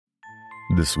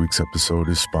This week's episode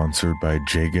is sponsored by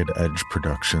Jagged Edge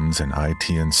Productions and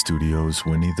ITN Studios'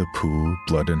 Winnie the Pooh,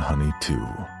 Blood and Honey 2.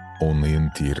 Only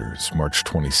in theaters, March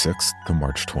 26th to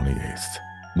March 28th.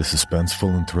 The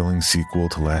suspenseful and thrilling sequel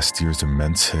to last year's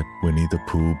immense hit, Winnie the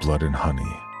Pooh, Blood and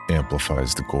Honey,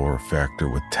 amplifies the gore factor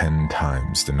with 10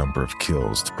 times the number of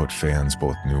kills to put fans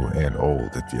both new and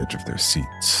old at the edge of their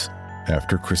seats.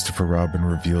 After Christopher Robin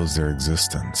reveals their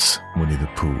existence, Winnie the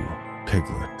Pooh,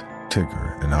 Piglet,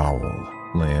 Tigger, and Owl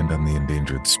land on the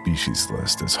endangered species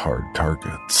list as hard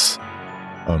targets.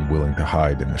 Unwilling to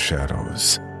hide in the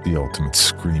shadows, the Ultimate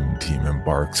Scream Team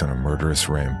embarks on a murderous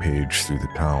rampage through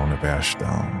the town of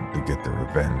Ashdown to get their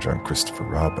revenge on Christopher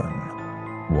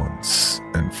Robin, once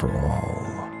and for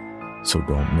all. So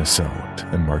don't miss out,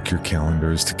 and mark your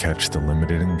calendars to catch the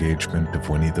limited engagement of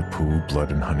Winnie the Pooh,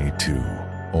 Blood and Honey 2,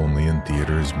 only in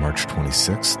theaters March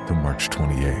 26th to March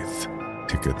 28th.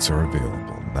 Tickets are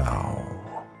available now.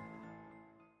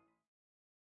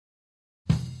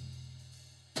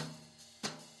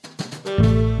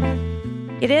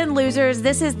 Get in, losers.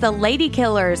 This is the Lady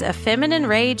Killers, a Feminine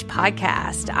Rage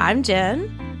podcast. I'm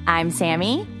Jen. I'm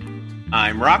Sammy.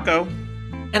 I'm Rocco.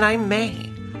 And I'm May.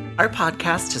 Our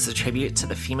podcast is a tribute to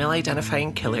the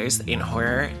female-identifying killers in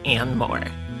horror and more.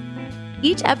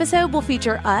 Each episode will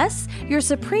feature us, your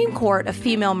Supreme Court of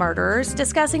female murderers,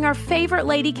 discussing our favorite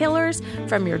lady killers,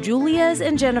 from your Julias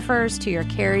and Jennifers to your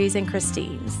Carries and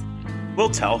Christines. We'll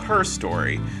tell her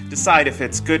story, decide if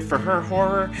it's good for her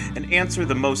horror, and answer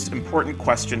the most important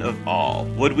question of all: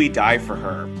 would we die for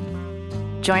her?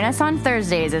 Join us on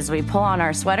Thursdays as we pull on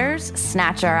our sweaters,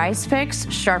 snatch our ice picks,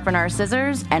 sharpen our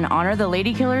scissors, and honor the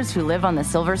lady killers who live on the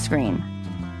silver screen.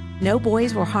 No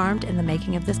boys were harmed in the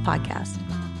making of this podcast.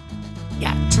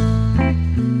 Yet.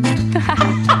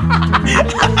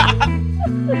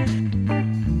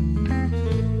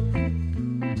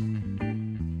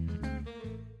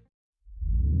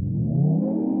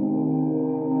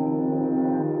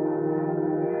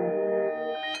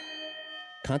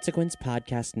 Consequence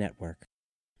Podcast Network.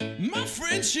 My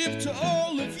friendship to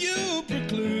all of you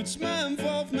precludes my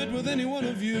involvement with any one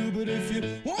of you. But if you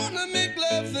wanna make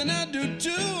love, then I do too,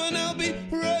 and I'll be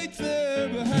right there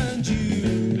behind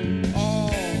you. All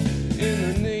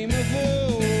in the name of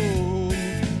oh,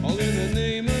 all in the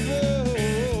name of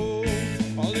oh,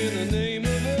 all in the name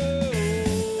of oh.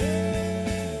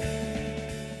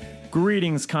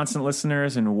 Greetings, constant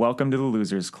listeners, and welcome to the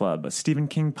Losers Club, a Stephen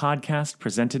King podcast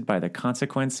presented by the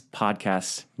Consequence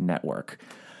Podcast Network.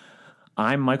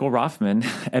 I'm Michael Rothman,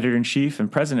 editor-in-chief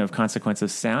and president of Consequence of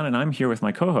Sound, and I'm here with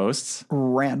my co-hosts,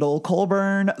 Randall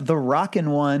Colburn, the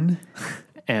rockin' one,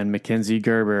 and Mackenzie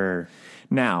Gerber.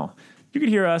 Now, you could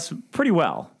hear us pretty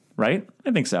well, right?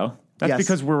 I think so. That's Yes.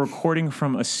 because we're recording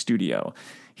from a studio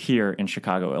here in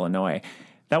Chicago, Illinois.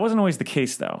 That wasn't always the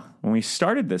case, though. When we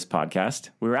started this podcast,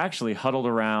 we were actually huddled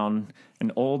around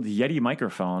an old Yeti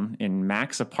microphone in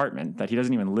Mac's apartment that he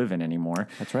doesn't even live in anymore.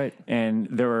 That's right. And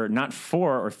there were not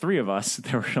 4 or 3 of us.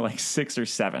 There were like 6 or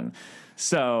 7.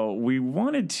 So we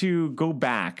wanted to go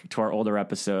back to our older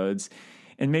episodes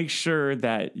and make sure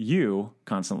that you,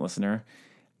 constant listener,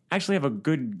 actually have a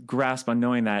good grasp on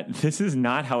knowing that this is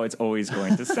not how it's always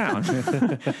going to sound.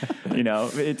 You know,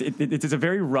 it is a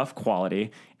very rough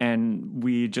quality, and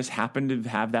we just happen to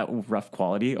have that rough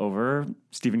quality over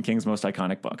Stephen King's most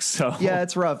iconic books. So Yeah,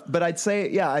 it's rough. But I'd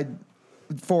say,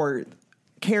 for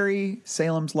Carrie,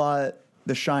 Salem's Lot,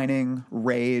 The Shining,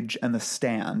 Rage, and The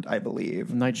Stand, I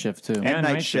believe. Night Shift, too. Yeah. And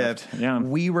Night Shift. Yeah.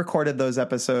 We recorded those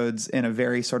episodes in a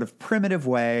very sort of primitive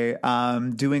way,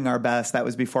 doing our best. That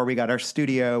was before we got our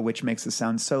studio, which makes us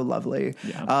sound so lovely.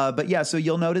 Yeah. But yeah, so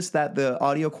you'll notice that the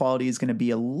audio quality is going to be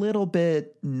a little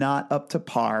bit not up to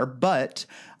par, but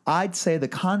I'd say the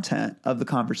content of the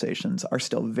conversations are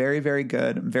still very, very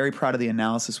good. I'm very proud of the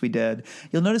analysis we did.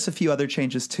 You'll notice a few other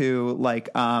changes too, like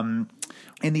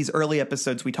in these early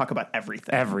episodes, we talk about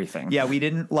everything. Everything. Yeah, we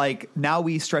didn't now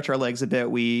we stretch our legs a bit.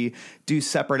 We do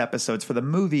separate episodes for the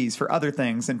movies, for other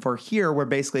things. And for here, we're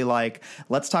basically like,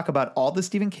 let's talk about all the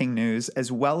Stephen King news,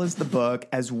 as well as the book,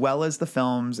 as well as the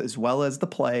films, as well as the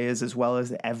plays, as well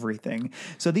as everything.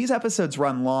 So these episodes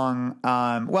run long.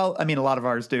 Well, I mean, a lot of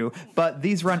ours do, but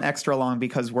these run extra long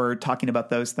because we're talking about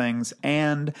those things.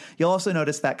 And you'll also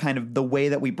notice that kind of the way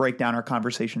that we break down our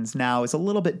conversations now is a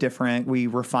little bit different. We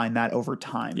refine that over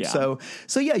time. Yeah. So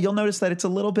yeah, you'll notice that it's a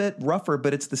little bit rougher,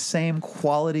 but it's the same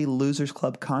quality Losers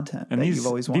Club content And that these, you've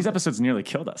always wanted. these episodes nearly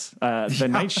killed us. The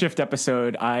Night Shift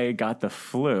episode, I got the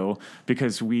flu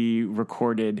because we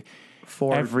recorded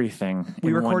for everything. We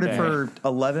in one recorded day. for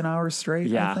 11 hours straight,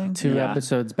 Yeah. I think. 2 Yeah.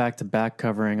 episodes back to back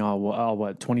covering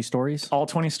all 20 stories? All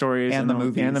 20 stories And the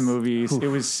movies. And the movies. It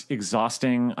was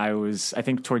exhausting. I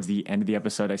think towards the end of the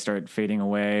episode, I started fading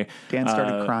away. Dan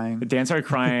started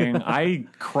crying. I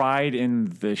cried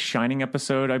in the Shining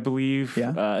episode, I believe.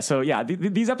 Yeah.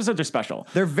 These episodes are special.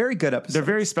 They're very good episodes. They're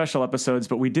very special episodes,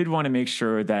 but we did want to make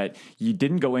sure that you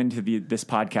didn't go into this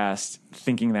podcast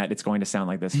thinking that it's going to sound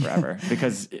like this forever.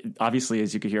 Because obviously,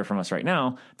 as you could hear from us right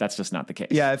now, that's just not the case.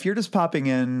 Yeah, if you're just popping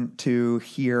in to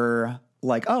hear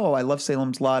like, oh, I love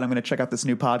Salem's Lot, I'm going to check out this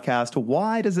new podcast.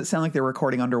 Why does it sound like they're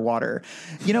recording underwater?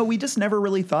 We just never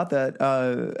really thought that.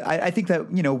 I think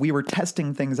that, we were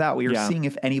testing things out. We were seeing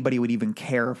if anybody would even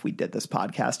care if we did this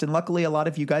podcast. And luckily, a lot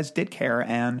of you guys did care,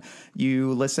 and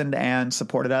you listened and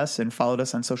supported us and followed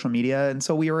us on social media. And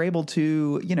so we were able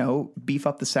to, beef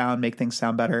up the sound, make things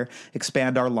sound better,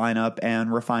 expand our lineup,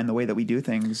 and refine the way that we do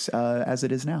things as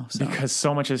it is now. So. Because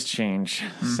so much has changed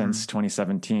since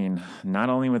 2017,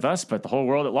 not only with us, but the whole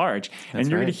world at large. And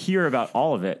you're going to hear about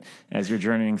all of it as you're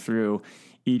journeying through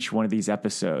each one of these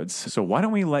episodes. So why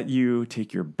don't we let you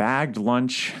take your bagged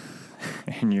lunch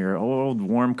and your old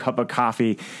warm cup of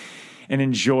coffee and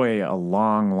enjoy a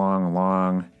long, long,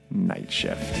 long night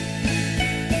shift.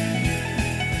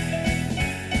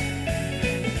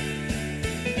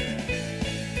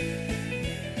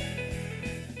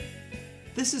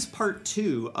 This is part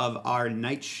 2 of our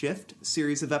Night Shift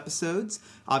series of episodes.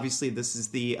 Obviously, this is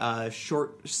the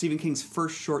Stephen King's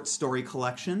first short story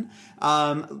collection.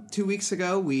 2 weeks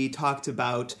ago, we talked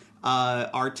about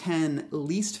our 10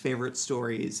 least favorite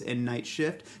stories in Night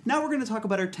Shift. Now we're going to talk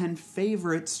about our 10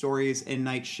 favorite stories in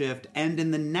Night Shift, and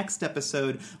in the next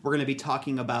episode, we're going to be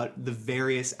talking about the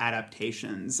various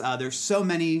adaptations. There's so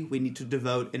many, we need to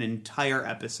devote an entire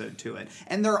episode to it.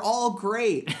 And they're all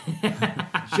great.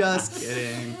 Just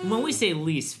kidding. When we say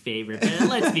least favorite,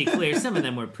 let's be clear, some of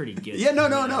them were pretty good. Yeah,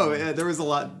 no. There was a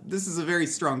lot. This is a very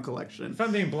strong collection. If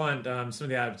I'm being blunt,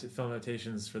 some of the film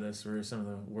adaptations for this were some of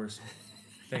the worst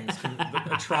things,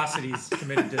 the atrocities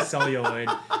committed to celluloid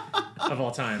of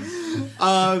all time.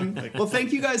 Well,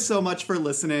 thank you guys so much for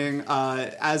listening.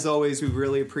 As always, we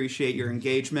really appreciate your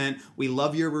engagement. We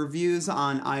love your reviews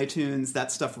on iTunes.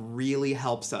 That stuff really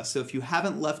helps us. So if you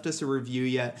haven't left us a review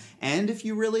yet, and if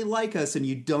you really like us and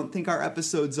you don't think our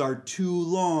episodes are too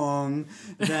long,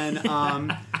 then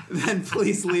then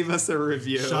please leave us a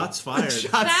review. Shots fired.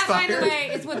 That, by the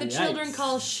way, is what the children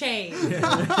call shade.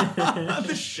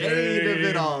 The shade of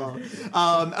it all.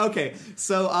 Okay,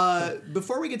 so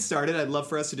before we get started, I'd love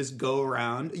for us to just go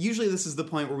around. Usually this is the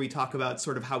point where we talk about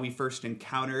sort of how we first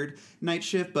encountered Night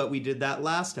Shift, but we did that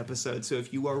last episode. So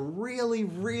if you are really,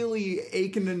 really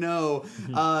aching to know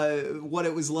what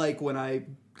it was like when I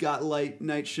got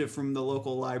Night Shift from the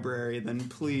local library, then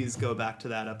please go back to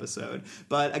that episode.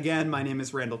 But again, my name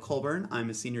is Randall Colburn. I'm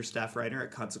a senior staff writer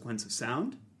at Consequence of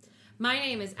Sound. My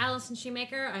name is Allison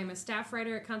Shoemaker. I'm a staff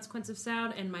writer at Consequence of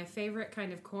Sound, and my favorite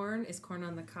kind of corn is corn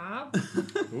on the cob.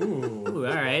 Ooh,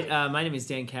 all right. My name is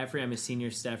Dan Caffrey. I'm a senior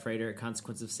staff writer at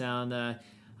Consequence of Sound. I'm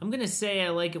going to say I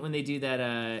like it when they do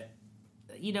that.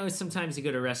 Sometimes you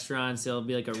go to restaurants, there'll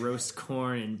be like a roast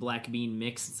corn and black bean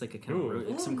mix. It's like a kind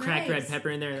of some cracked red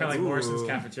pepper in there. Kind of like Morrison's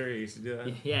Cafeteria used to do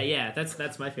that. Yeah.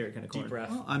 That's my favorite kind of corn. Deep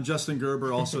breath. Well, I'm Justin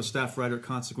Gerber, also a staff writer at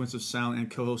Consequence of Sound and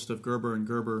co-host of Gerber and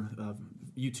Gerber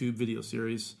YouTube video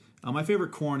series. My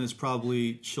favorite corn is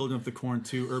probably Children of the Corn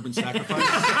 2 Urban Sacrifice.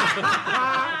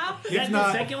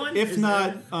 If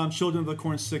not, Children of the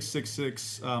Corn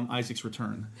 666 Isaac's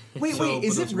Return. Wait,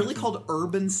 is it really called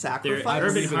Urban Sacrifice?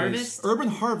 Urban Harvest? Urban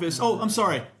Harvest. Oh, I'm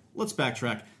sorry. Let's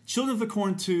backtrack. Children of the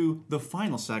Corn 2 The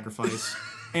Final Sacrifice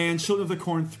and Children of the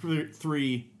Corn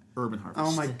 3 Urban Harvest.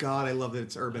 Oh my god, I love that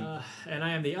it's urban. And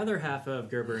I am the other half of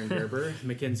Gerber and Gerber,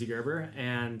 Mackenzie Gerber,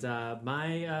 and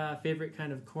my favorite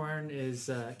kind of corn is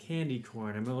candy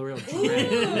corn. I'm a real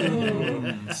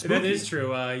dread. That is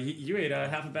true. You ate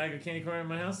half a bag of candy corn in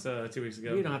my house 2 weeks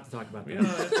ago. We don't have to talk about that.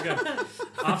 That's good.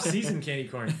 Off-season candy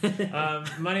corn.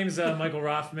 My name is Michael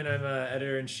Rothman. I'm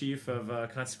editor-in-chief of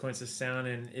Consequence of Sound,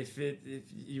 and if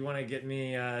you want to get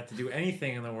me to do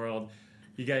anything in the world,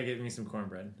 you gotta get me some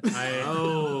cornbread. I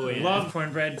love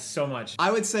cornbread so much.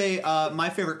 I would say my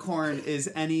favorite corn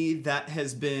is any that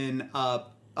has been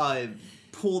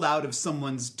pulled out of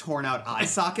someone's torn out eye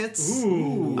sockets.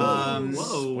 Ooh. Whoa.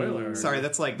 Spoiler. Sorry,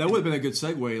 that's like... That would have been a good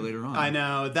segue later on. I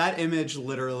know. That image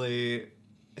literally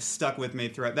stuck with me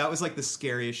throughout. That was like the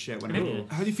scariest shit when I...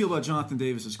 How do you feel about Jonathan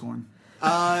Davis's corn?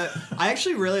 I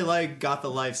actually really like "Got the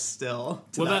Life Still"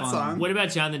 to that song. What about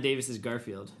Jonathan Davis's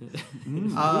Garfield?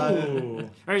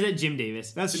 Or is that Jim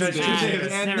Davis? That's Jim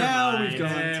Davis. And Never now mind.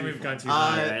 we've gone too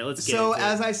All far. right, let's get So, into it.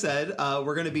 as I said,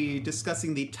 we're going to be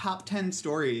discussing the top 10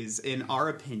 stories in our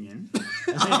opinion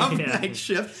of Night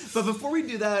Shift. But before we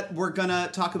do that, we're going to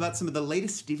talk about some of the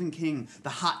latest Stephen King, the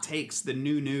hot takes, the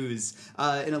new news,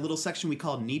 in a little section we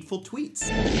call Needful Tweets.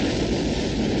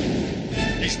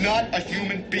 He's not a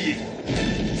human being.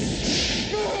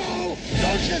 No!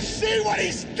 Don't you see what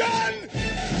he's done?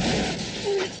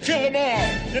 Kill them all.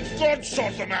 Let God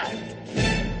sort them out.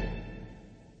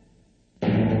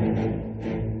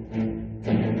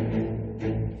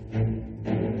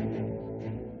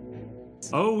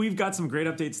 Oh, we've got some great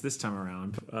updates this time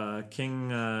around. King,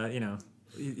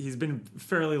 he's been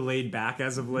fairly laid back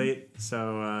as of late.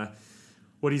 So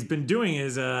what he's been doing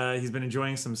is he's been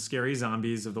enjoying some scary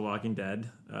zombies of The Walking Dead.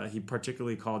 He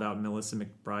particularly called out Melissa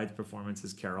McBride's performance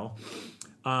as Carol.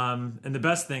 And the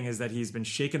best thing is that he's been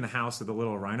shaking the house with a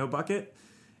little rhino bucket.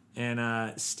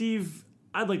 And Steve,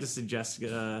 I'd like to suggest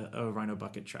a rhino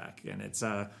bucket track. And it's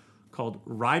called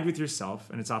Ride With Yourself,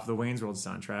 and it's off the Wayne's World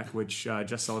soundtrack, which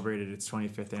just celebrated its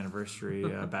 25th anniversary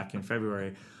back in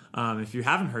February. If you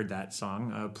haven't heard that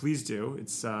song, please do.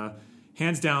 It's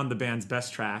hands down the band's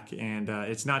best track, and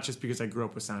it's not just because I grew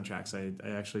up with soundtracks. I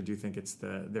actually do think it's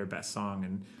their best song,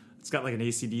 and it's got like an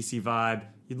AC/DC vibe.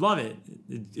 You'd love it.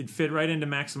 It'd fit right into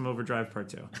Maximum Overdrive Part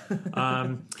 2.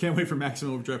 Can't wait for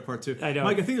Maximum Overdrive Part 2. I know.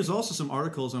 Mike, I think there's also some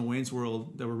articles on Wayne's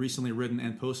World that were recently written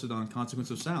and posted on Consequence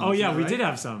of Sound. Oh, yeah, we right? did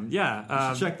have some.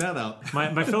 Yeah. Check that out.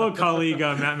 My fellow colleague,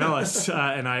 Matt Mellis,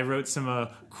 and I wrote some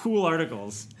cool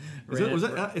articles.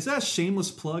 Is that a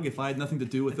shameless plug if I had nothing to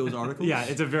do with those articles? Yeah,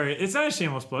 it's not a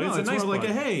shameless plug. No, it's a nice more plug.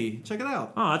 like hey, check it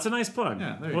out. Oh, that's a nice plug.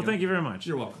 Yeah, there you well, go. thank you very much.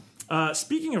 You're welcome.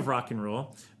 Speaking of rock and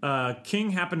roll,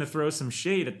 King happened to throw some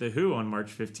shade at The Who on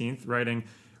March 15th, writing,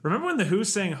 "Remember when The Who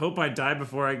sang 'Hope I Die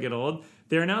Before I Get Old'?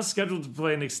 They are now scheduled to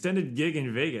play an extended gig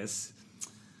in Vegas."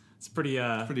 It's pretty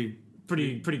good. Pretty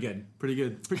good. Pretty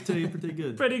good.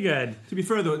 Pretty good. To be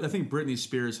fair, though, I think Britney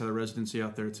Spears had a residency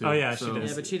out there, too. Oh, yeah, she did.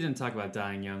 Yeah, but she didn't talk about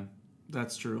dying young.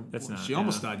 That's true. That's not. She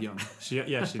almost died young. She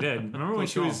did. Remember when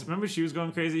she was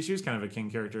going crazy? She was kind of a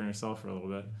King character in herself for a little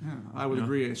bit. Yeah, I would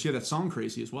agree. She had that song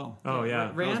 "Crazy" as well. Oh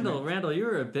yeah, Randall, you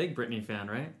were a big Britney fan,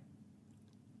 right?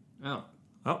 Oh,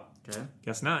 okay.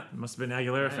 Guess not. Must have been an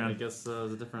Aguilera fan. I guess it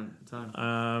was a different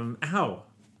time.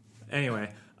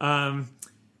 Anyway,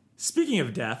 speaking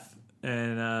of death,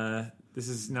 and this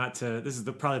is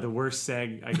probably the worst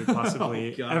seg I could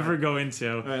possibly ever go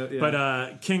into. Yeah.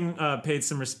 But King paid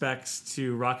some respects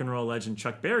to rock and roll legend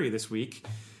Chuck Berry this week,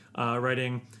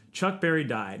 writing, "Chuck Berry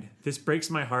died. This breaks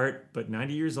my heart, but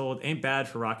 90 years old ain't bad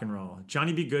for rock and roll.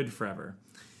 Johnny be good forever."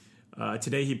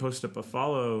 Today he posted up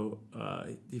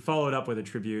he followed up with a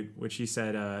tribute, which he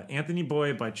said, "Anthony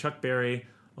Boy by Chuck Berry,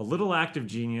 a little act of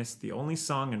genius, the only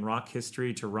song in rock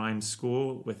history to rhyme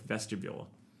school with vestibule."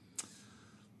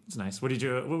 It's nice. What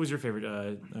was your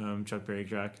favorite Chuck Berry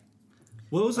track?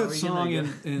 What was that song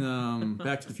in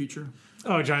Back to the Future?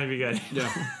 Oh, Johnny Be Good.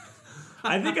 Yeah.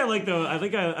 I think I like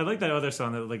that other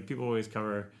song that like people always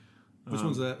cover. Which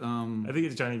one's that? I think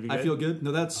it's Johnny Be Good. I Feel Good.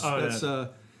 No, that's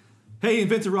hey, he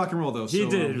invented rock and roll though. He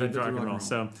did invent rock and roll.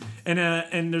 So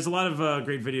and there's a lot of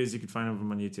great videos you can find of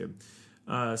him on YouTube.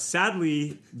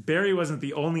 Sadly, Berry wasn't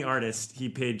the only artist he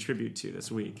paid tribute to this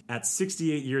week. At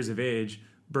 68 years of age,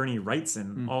 Bernie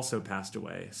Wrightson also passed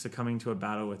away, succumbing to a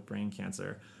battle with brain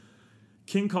cancer.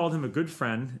 King called him a good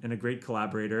friend and a great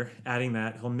collaborator, adding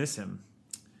that he'll miss him.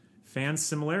 Fans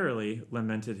similarly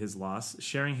lamented his loss,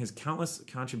 sharing his countless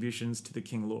contributions to the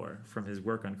King lore, from his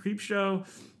work on Creepshow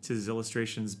to his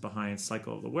illustrations behind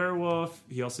Cycle of the Werewolf.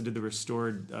 He also did the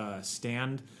restored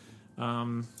Stand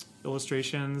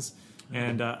illustrations,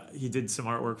 and he did some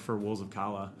artwork for Wolves of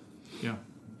Kala. Yeah.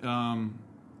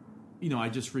 I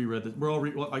just reread it.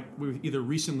 We either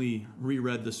recently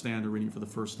reread The Stand or reading it for the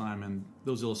first time, and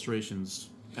those illustrations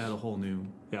add a whole new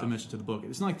dimension to the book.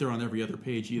 It's not like they're on every other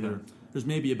page either. Yeah. There's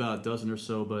maybe about a dozen or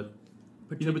so, but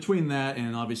between that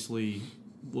and obviously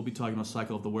we'll be talking about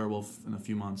Cycle of the Werewolf in a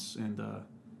few months, and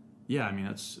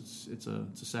it's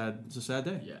a sad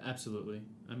day. Yeah, absolutely.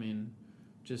 I mean,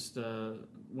 just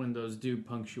when those do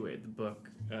punctuate the book,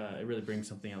 it really brings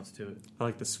something else to it. I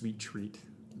like the Sweet Treat.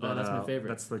 Oh, that's my favorite.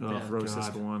 That's like the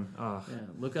grossest one. Oh. Yeah,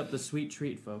 look up the Sweet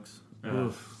Treat, folks.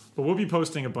 But we'll be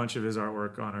posting a bunch of his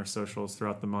artwork on our socials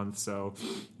throughout the month, so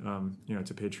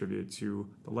to pay tribute to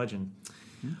the legend.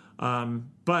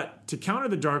 But to counter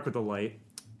the dark with the light,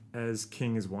 as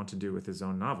King is wont to do with his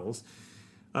own novels,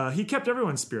 He kept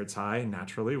everyone's spirits high,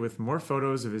 naturally, with more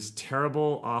photos of his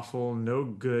terrible, awful, no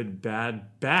good,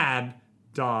 bad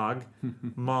dog,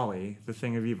 Molly, the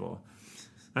thing of evil.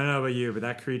 I don't know about you, but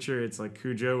that creature, it's like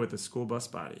Cujo with a school bus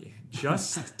body.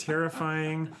 Just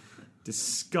terrifying,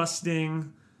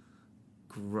 disgusting,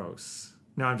 gross.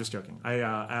 No, I'm just joking. I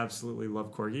absolutely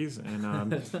love corgis,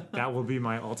 and that will be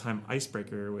my all-time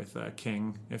icebreaker with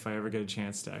King if I ever get a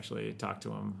chance to actually talk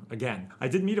to him again. I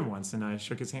did meet him once, and I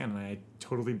shook his hand, and I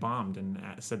totally bombed and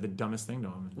said the dummest thing to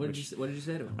him. What did you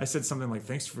say to him? I said something like,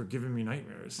 "Thanks for giving me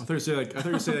nightmares." I thought you said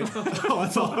oh,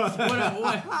 that's all.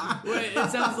 What?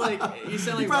 It sounds like you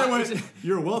sound like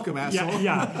you're welcome, asshole.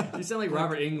 Yeah. You sound like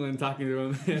Robert Englund talking to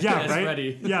him. Yeah, right.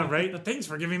 Ready. Yeah, right. Thanks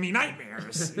for giving me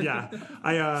nightmares. Yeah,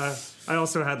 I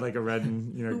also had like a red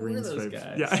and green stripe.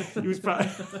 Yeah, he was probably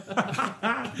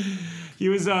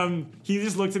he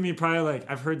just looked at me probably like,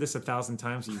 I've heard this 1,000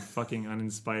 times, you fucking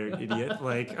uninspired idiot.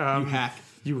 Like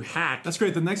you hack. That's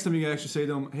great. The next time you can actually say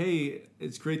to him, "Hey,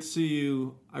 it's great to see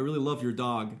you. I really love your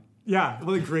dog." Yeah,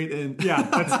 what a great end. Yeah,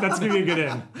 that's gonna be a good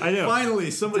end. I know.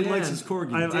 Finally, somebody likes his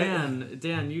corgi.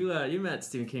 Dan, you met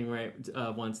Stephen King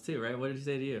once too, right? What did he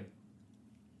say to you?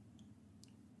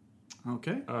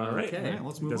 Okay. All right. Okay.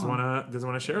 Let's move on. Doesn't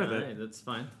want to share with it. Right, that's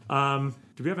fine.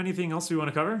 Do we have anything else we want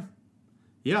to cover?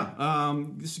 Yeah.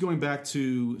 This is going back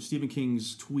to Stephen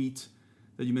King's tweet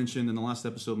that you mentioned in the last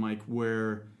episode, Mike,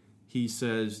 where he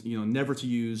says, never to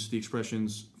use the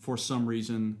expressions "for some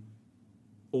reason"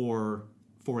 or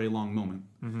 "for a long moment."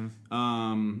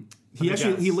 Mm-hmm.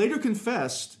 He later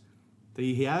confessed that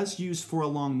he has used "for a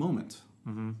long moment."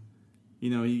 Mm-hmm.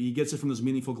 He gets it from those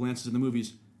meaningful glances in the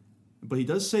movies. But he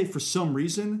does say, for some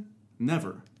reason,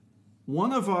 never.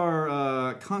 One of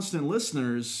our constant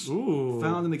listeners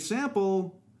found an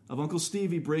example of Uncle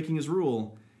Stevie breaking his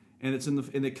rule, and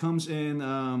it comes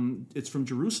in. It's from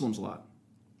Jerusalem's Lot,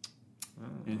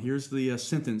 and here's the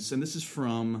sentence, and this is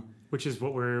from, which is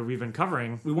what we've been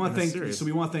covering. We want to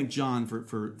thank John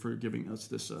for giving us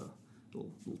this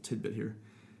little tidbit here.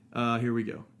 Here we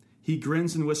go. He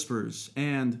grins and whispers,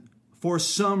 and for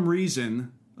some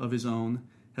reason of his own,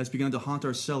 has begun to haunt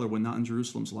our cellar when not in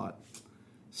Jerusalem's Lot.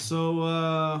 So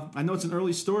I know it's an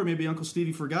early story. Maybe Uncle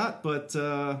Stevie forgot, but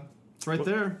it's right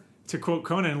there. To quote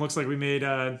Conan, looks like we made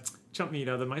chump meat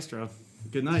out of the maestro.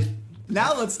 Good night.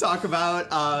 Now let's talk about,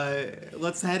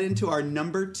 let's head into our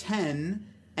number 10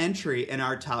 entry in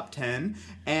our top 10.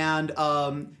 And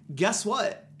guess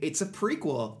what? It's a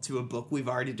prequel to a book we've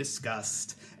already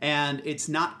discussed. And it's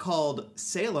not called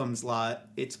Salem's Lot.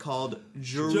 It's called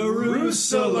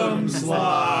Jerusalem's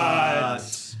Lot.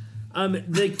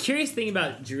 The curious thing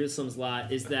about Jerusalem's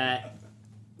Lot is that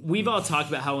we've all talked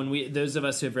about how those of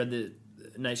us who have read the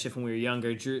Night Shift when we were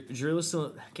younger,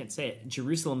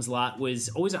 Jerusalem's Lot was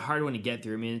always a hard one to get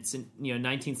through. I mean, it's in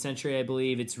 19th century, I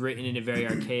believe. It's written in a very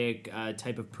archaic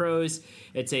type of prose.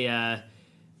 It's a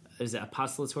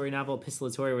epistolatory novel,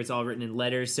 where it's all written in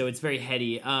letters, so it's very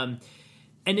heady.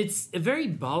 And it's a very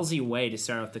ballsy way to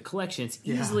start off the collection. It's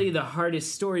easily the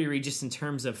hardest story to read just in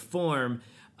terms of form.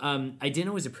 I didn't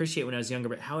always appreciate it when I was younger,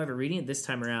 but however, reading it this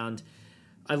time around,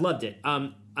 I loved it.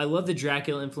 I love the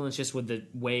Dracula influence just with the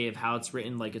way of how it's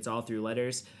written, like it's all through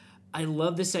letters. I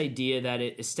love this idea that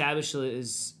it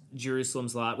establishes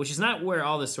Jerusalem's Lot, which is not where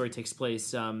all the story takes place.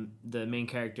 The main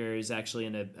character is actually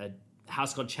in a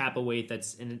house called Chapelwaite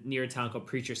that's near a town called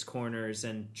Preacher's Corners,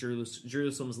 and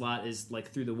Jerusalem's Lot is like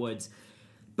through the woods.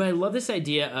 But I love this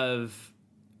idea of,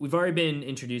 we've already been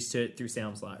introduced to it through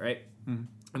Salem's Lot, right? Mm-hmm.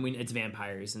 I mean, it's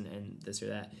vampires and this or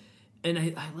that. And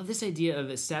I love this idea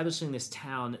of establishing this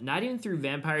town, not even through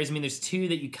vampires. I mean, there's two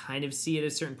that you kind of see at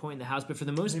a certain point in the house, but for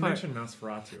the most part... They mentioned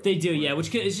Nosferatu. They do, yeah,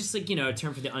 which is just like, a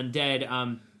term for the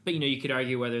undead. But, you could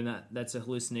argue whether or not that's a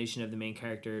hallucination of the main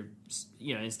character,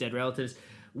 his dead relatives.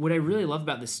 What I really love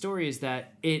about this story is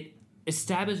that it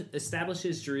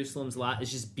establishes Jerusalem's Lot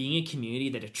as just being a community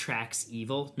that attracts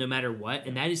evil no matter what,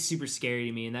 and that is super scary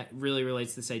to me, and that really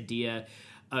relates to this idea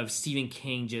of Stephen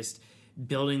King just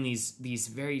building these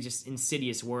very just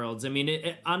insidious worlds. I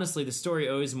mean, honestly, the story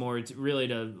owes more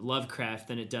to Lovecraft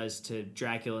than it does to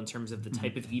Dracula in terms of the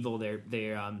type of evil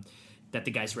that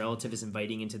the guy's relative is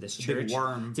inviting into this church. Big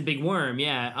worm. It's a big worm,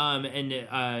 yeah, and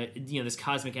this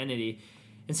cosmic entity.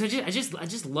 And so I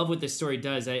just love what this story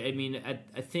does. I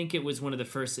think it was one of the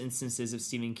first instances of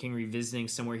Stephen King revisiting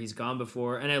somewhere he's gone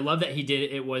before. And I love that he did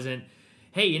it. It wasn't,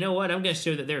 hey, you know what? I'm going to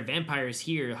show that there are vampires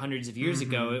here hundreds of years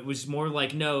ago. It was more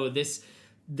like, no, this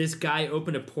guy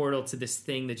opened a portal to this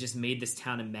thing that just made this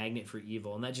town a magnet for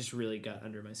evil. And that just really got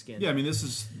under my skin. Yeah, I mean, this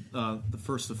is the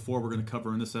first of four we're going to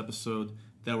cover in this episode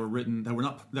that were written,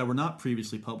 that were not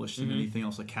previously published in anything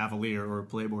else like Cavalier or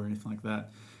Playboy or anything like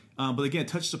that. But again, it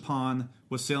touches upon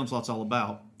what Salem's Lot's all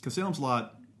about. Because Salem's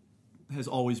Lot has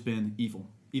always been evil,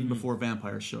 even before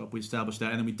vampires show up. We established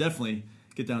that, and then we definitely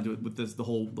get down to it with the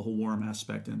whole worm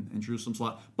aspect in Jerusalem's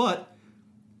Lot. But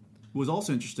what was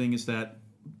also interesting is that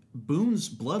Boone's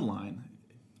bloodline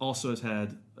also has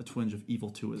had a twinge of evil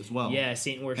to it as well. Yeah,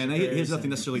 Satan worshippers. And it has nothing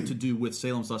necessarily to do with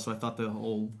Salem's Lot, so I thought the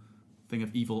whole thing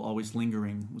of evil always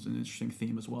lingering was an interesting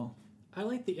theme as well. I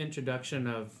like the introduction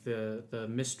of the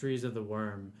mysteries of the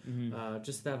worm.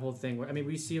 Just that whole thing. Where, I mean,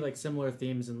 we see like similar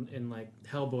themes in like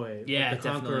Hellboy, like the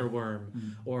Conqueror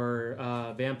worm, or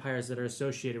vampires that are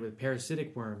associated with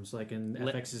parasitic worms, like in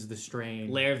FX's The Strain,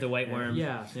 Lair of the White Worm.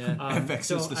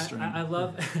 FX's The Strain. I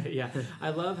love,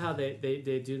 I love how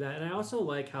they do that, and I also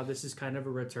like how this is kind of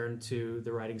a return to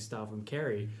the writing style from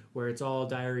Carrie, where it's all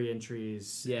diary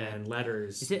entries and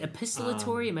letters. Is it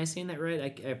epistolatory? Am I saying that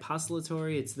right?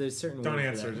 Apostolatory? There's certain. Don't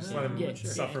answer. Just let him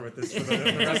suffer with this for the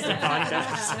rest of the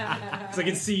podcast. Because I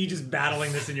can see you just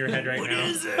battling this in your head right now. What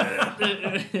is it?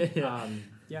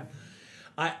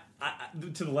 I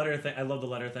to the letter thing. I love the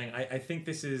letter thing. I think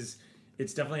this is.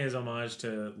 It's definitely his homage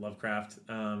to Lovecraft.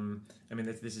 I mean,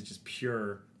 this is just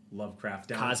pure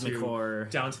Lovecraft. Cosmic horror.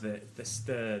 Down to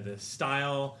the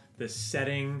style, the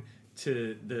setting,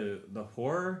 to the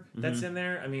horror that's in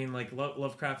there. I mean, like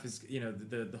Lovecraft is,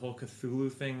 the whole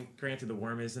Cthulhu thing. Granted, the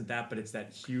worm isn't that, but it's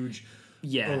that huge,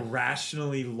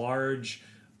 irrationally large,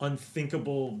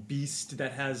 unthinkable beast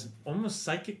that has almost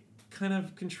psychic kind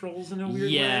of controls in a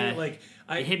weird way. Like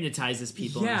it hypnotizes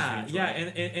people.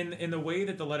 And the way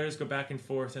that the letters go back and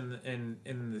forth, and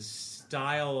the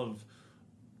style of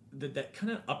that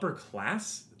kind of upper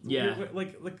class,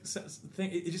 thing.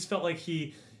 It just felt like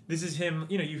this is him.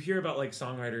 You hear about like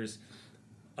songwriters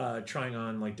trying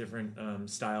on like different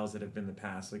styles that have been in the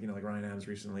past. Like like Ryan Adams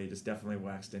recently just definitely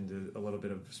waxed into a little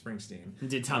bit of Springsteen. And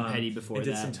did Tom Petty before that.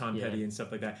 Did some Tom Petty and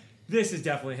stuff like that. This is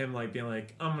definitely him like being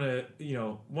like, I'm gonna,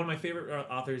 one of my favorite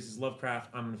authors is Lovecraft.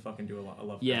 I'm gonna fucking do a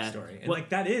Lovecraft story. And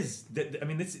that is, I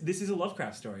mean, this is a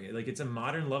Lovecraft story. Like it's a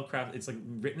modern Lovecraft. It's like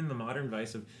written in the modern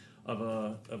vice of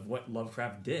what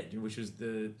Lovecraft did, which was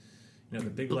the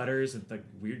big letters and the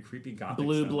weird, creepy gothic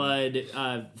blue stuff.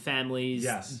 blood families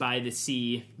by the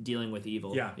sea dealing with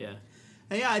evil. Yeah,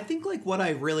 I think like what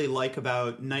I really like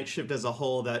about Night Shift as a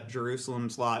whole that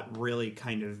Jerusalem's Lot really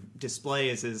kind of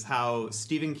displays is how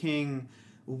Stephen King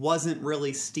wasn't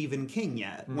really Stephen King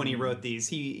yet when he wrote these.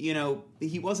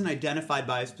 He wasn't identified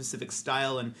by a specific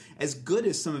style, and as good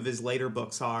as some of his later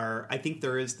books are, I think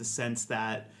there is the sense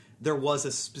that there was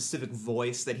a specific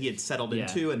voice that he had settled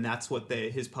into, and that's what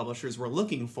his publishers were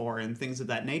looking for and things of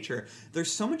that nature.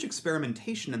 There's so much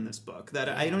experimentation in this book that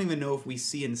I don't even know if we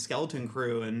see in Skeleton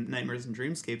Crew and Nightmares and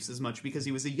Dreamscapes as much, because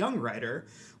he was a young writer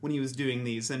when he was doing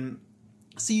these. And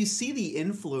so you see the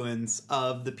influence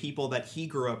of the people that he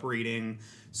grew up reading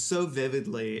so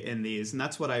vividly in these, and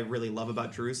that's what I really love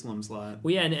about Jerusalem's Lot.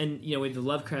 Well, yeah, and with the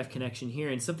Lovecraft connection here,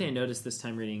 and something I noticed this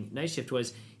time reading Night Shift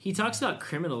was he talks about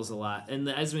criminals a lot, and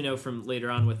as we know from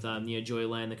later on with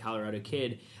Joyland, the Colorado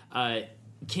Kid,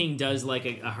 King does like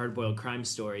a hard-boiled crime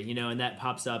story, and that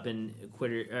pops up in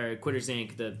Quitters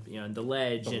Inc., the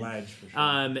Ledge. The Ledge, for sure.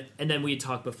 And then we had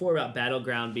talked before about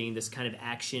Battleground being this kind of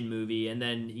action movie, and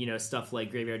then, stuff like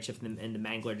Graveyard Shift and the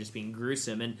Mangler just being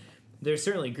gruesome. And there's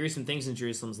certainly gruesome things in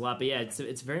Jerusalem's Lot, but yeah,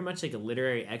 it's very much like a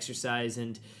literary exercise.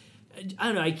 And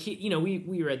I don't know,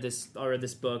 we read this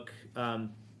book,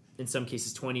 in some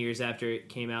cases 20 years after it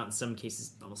came out, in some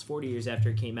cases almost 40 years after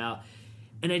it came out.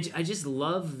 And I just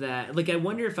love that. Like, I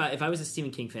wonder if I was a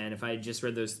Stephen King fan, if I had just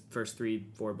read those first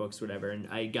 3-4 books, whatever, and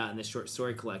I had gotten this short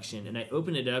story collection, and I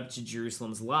opened it up to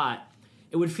Jerusalem's Lot,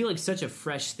 it would feel like such a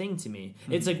fresh thing to me.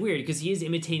 Mm-hmm. It's like weird, because he is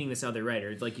imitating this other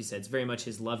writer. Like you said, it's very much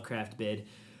his Lovecraft bid.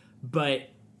 But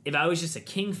if I was just a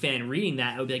King fan reading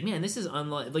that, I would be like, man, this is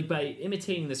unlike... Like, by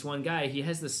imitating this one guy, he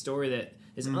has this story that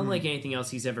is unlike anything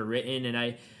else he's ever written, and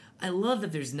I love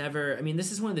that there's never... I mean,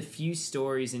 this is one of the few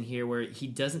stories in here where he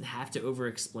doesn't have to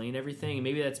over-explain everything, and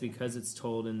maybe that's because it's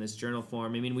told in this journal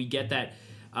form. I mean, we get that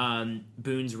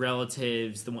Boone's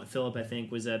relatives, the one Philip, I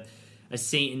think, was a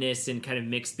Satanist and kind of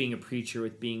mixed being a preacher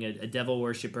with being a devil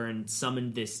worshiper and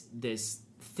summoned this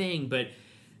thing, but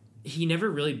he never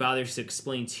really bothers to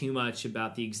explain too much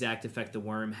about the exact effect the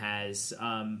worm has,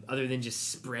 other than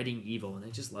just spreading evil, and I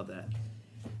just love that.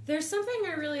 There's something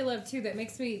I really love, too, that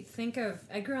makes me think of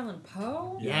Edgar Allan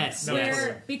Poe. Yes.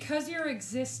 Where, because you're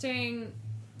existing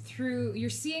through... You're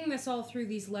seeing this all through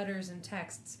these letters and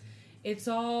texts. It's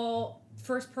all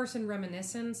first-person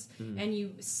reminiscence, and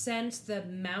you sense the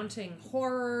mounting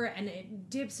horror, and it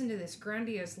dips into this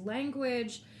grandiose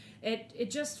language. It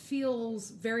just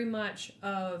feels very much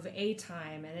of a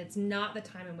time, and it's not the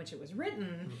time in which it was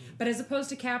written, but as opposed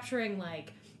to capturing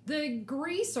like the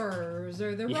Greasers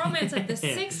or the romance of the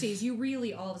 60s, you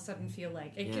really all of a sudden feel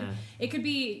like it could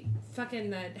be fucking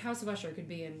the House of Usher could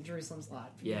be in Jerusalem's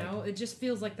Lot. You know, it just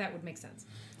feels like that would make sense.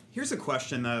 Here's a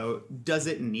question, though. Does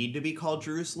it need to be called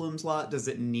Jerusalem's Lot? Does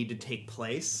it need to take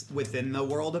place within the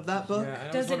world of that book? Yeah,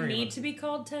 does it need to be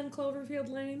called 10 Cloverfield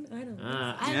Lane? I don't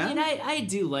know. I mean, I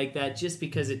do like that just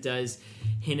because it does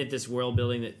hint at this world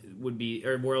building that would be,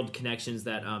 or world connections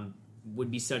that would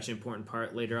be such an important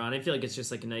part later on. I feel like it's just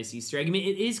like a nice Easter egg. I mean,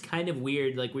 it is kind of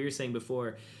weird, like we were saying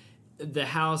before. The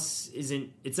house it's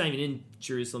not even in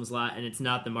Jerusalem's Lot, and it's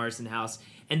not the Marston house.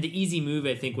 And the easy move,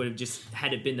 I think, would have just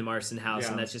had it been the Marston house,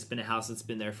 and that's just been a house that's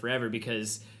been there forever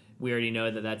because we already know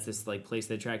that that's this like place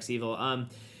that attracts evil.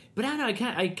 But I don't know,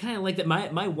 I kind of like that.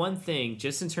 My one thing,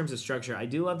 just in terms of structure, I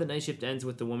do love that Night Shift ends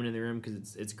with the woman in the room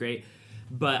because it's great.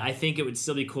 But I think it would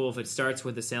still be cool if it starts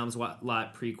with the Salem's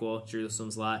Lot prequel,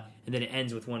 Jerusalem's Lot, and then it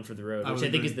ends with One for the Road, which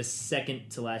I think is the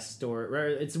second to last story. Or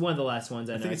it's one of the last ones.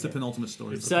 I think it's the penultimate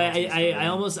story. So I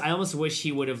almost wish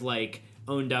he would have like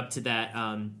owned up to that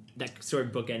that sort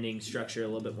of bookending structure a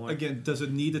little bit more. Again, does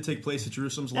it need to take place at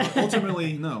Jerusalem's Lot?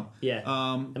 Ultimately, no. Yeah.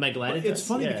 Am I glad it does? It's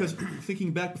funny because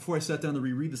thinking back before I sat down to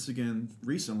reread this again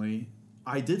recently,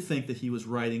 I did think that he was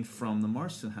writing from the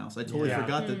Marston house. I totally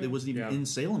forgot that it wasn't even in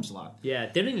Salem's Lot.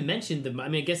 Yeah, they don't even mention I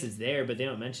mean, I guess it's there, but they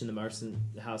don't mention the Marston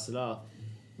house at all.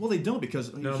 Well, they don't because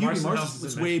Hughie Marston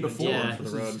was way before. For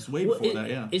the road. It's way before that.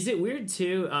 Yeah. Is it weird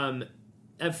too?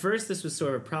 At first, this was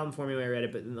sort of a problem for me when I read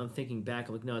it, but I'm thinking back,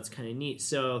 I'm like, no, it's kind of neat.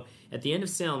 So at the end of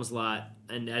Salem's Lot,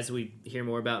 and as we hear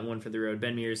more about in One for the Road,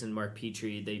 Ben Mears and Mark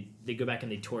Petrie, they go back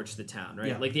and they torch the town, right?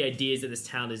 Yeah. Like the idea is that this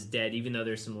town is dead, even though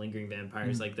there's some lingering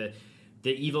vampires. Like the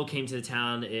evil came to the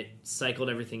town, it cycled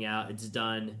everything out, it's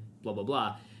done, blah, blah,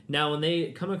 blah. Now, when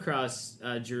they come across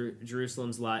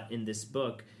Jerusalem's Lot in this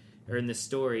book, or in this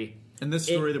story... And this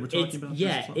story that we're talking about?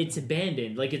 Yeah, it's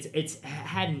abandoned. Like, it's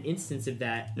had an instance of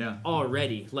that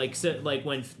already. Like, so, like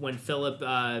when Philip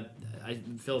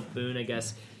Boone, I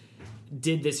guess,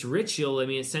 did this ritual, I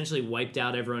mean, essentially wiped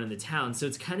out everyone in the town. So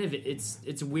it's kind of...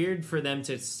 It's weird for them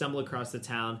to stumble across the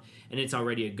town, and it's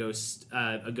already a ghost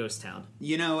town.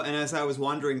 You know, and as I was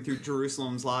wandering through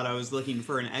Jerusalem's Lot, I was looking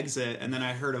for an exit, and then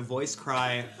I heard a voice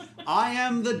cry, "I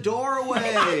am the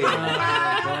doorway!"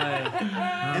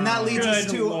 And that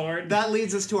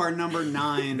leads us to our number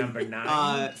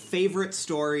 9. Favorite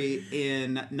story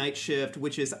in Night Shift,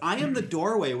 which is "I Am the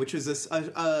Doorway," which is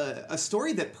a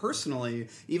story that personally,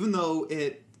 even though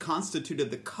it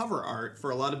constituted the cover art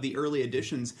for a lot of the early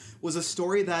editions, was a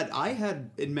story that I had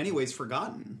in many ways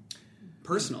forgotten.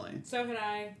 Personally. So had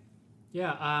I.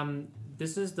 Yeah,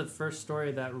 this is the first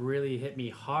story that really hit me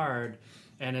hard,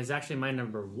 and is actually my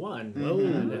number 1.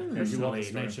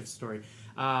 Personally, Night Shift story.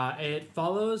 It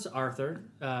follows Arthur.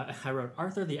 I wrote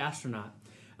Arthur the astronaut,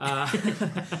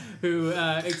 who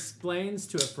explains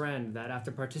to a friend that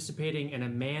after participating in a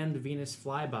manned Venus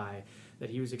flyby,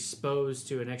 that he was exposed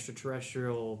to an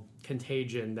extraterrestrial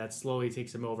contagion that slowly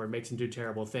takes him over and makes him do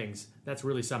terrible things. That's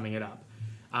really summing it up.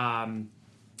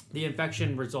 The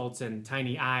infection results in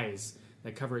tiny eyes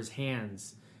that cover his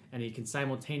hands, and he can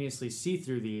simultaneously see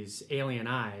through these alien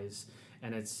eyes,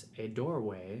 and it's a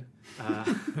doorway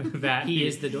that he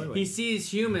is the doorway. He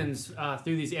sees humans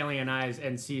through these alien eyes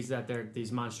and sees that they're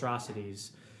these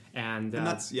monstrosities, and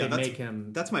make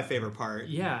him... That's my favorite part.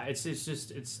 Yeah,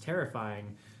 it's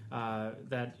terrifying.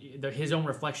 That his own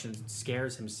reflection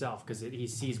scares himself because he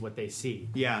sees what they see.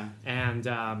 Yeah, and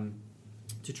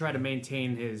to try to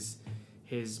maintain his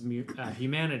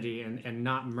humanity and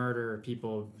not murder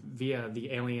people via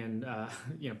the alien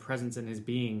presence in his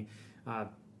being,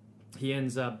 he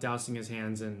ends up dousing his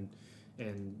hands in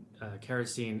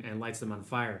kerosene and lights them on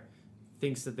fire.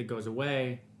 Thinks that goes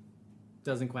away,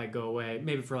 doesn't quite go away,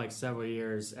 maybe for like several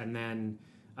years, and then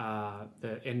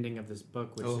the ending of this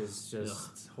book, which is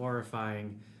just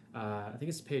horrifying. I think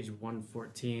it's page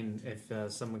 114 if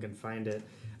someone can find it.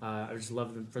 I would just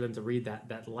love for them to read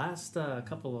that last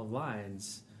couple of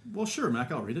lines. Well, sure,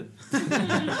 Mac, I'll read it.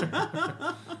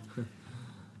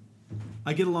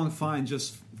 I get along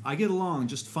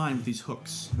just fine with these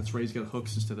hooks. That's right, he's got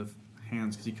hooks instead of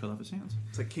hands because he cut off his hands.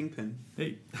 It's like Kingpin.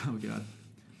 Hey, oh God.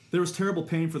 There was terrible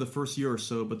pain for the first year or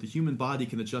so, but the human body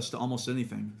can adjust to almost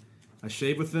anything. I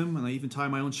shave with them, and I even tie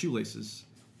my own shoelaces.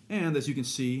 And, as you can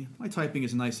see, my typing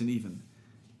is nice and even.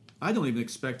 I don't even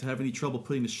expect to have any trouble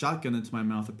putting the shotgun into my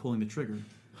mouth or pulling the trigger.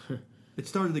 It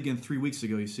started again 3 weeks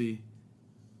ago, you see.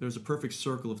 There was a perfect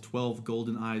circle of 12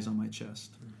 golden eyes on my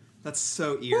chest. That's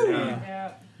so eerie.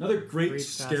 Yeah. Another great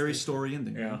scary story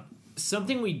ending. Yeah.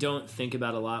 Something we don't think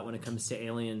about a lot when it comes to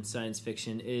alien science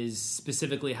fiction is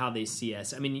specifically how they see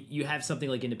us. I mean, you have something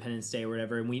like Independence Day or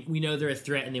whatever, and we know they're a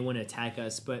threat and they want to attack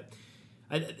us, but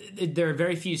there are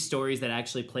very few stories that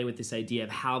actually play with this idea of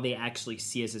how they actually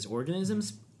see us as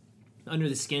organisms. Under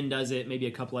the Skin does it, maybe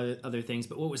a couple other things,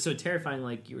 but what was so terrifying,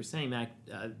 like you were saying, Mac,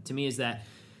 to me is that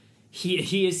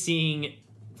he is seeing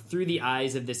through the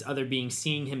eyes of this other being,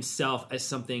 seeing himself as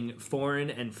something foreign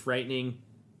and frightening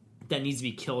that needs to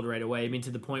be killed right away. I mean,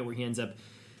 to the point where he ends up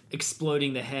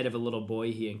exploding the head of a little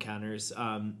boy he encounters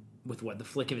with the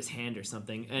flick of his hand or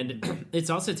something. And it's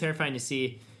also terrifying to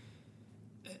see.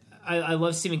 I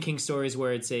love Stephen King stories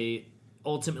where it's a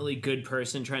ultimately good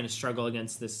person trying to struggle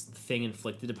against this thing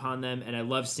inflicted upon them, and I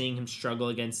love seeing him struggle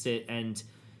against it and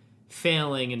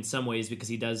failing in some ways because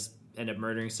he does end up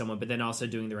murdering someone, but then also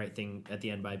doing the right thing at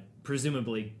the end by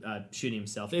presumably shooting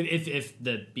himself if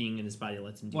the being in his body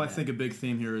lets him do that. I think a big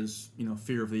theme here is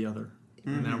fear of the other. Mm-hmm.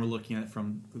 And now we're looking at it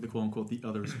from the quote unquote the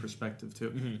other's perspective too.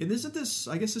 Mm-hmm. And isn't this?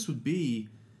 I guess this would be,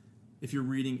 if you're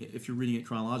reading it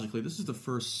chronologically, this is the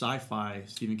first sci-fi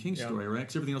Stephen King story, right?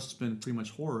 Because everything else has been pretty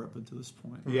much horror up until this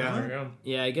point.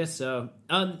 Yeah, I guess so.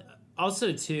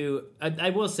 Also, too, I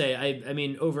will say, I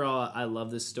mean, overall, I love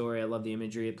this story. I love the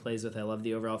imagery it plays with. I love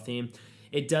the overall theme.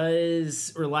 It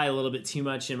does rely a little bit too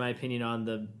much, in my opinion, on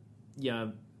the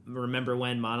remember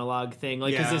when monologue thing.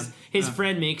 Like, because his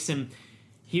friend makes him.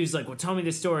 He was like, well, tell me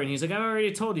this story. And he's like, I've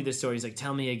already told you this story. He's like,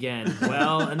 tell me again.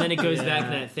 Well, and then it goes back to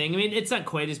that thing. I mean, it's not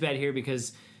quite as bad here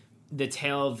because the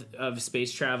tale of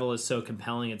space travel is so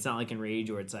compelling. It's not like in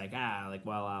Rage where it's like,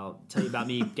 well, I'll tell you about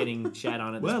me getting shat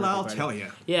on at this I'll tell you.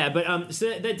 Yeah, but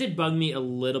so that did bug me a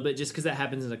little bit just because that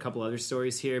happens in a couple other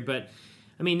stories here. But,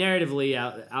 I mean, narratively,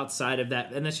 outside of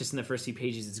that, and that's just in the first few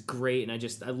pages, it's great, and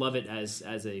I love it as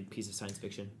a piece of science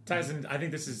fiction. Tyson, I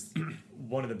think this is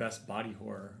one of the best body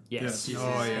horror. Yes.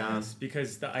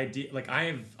 Because the idea, like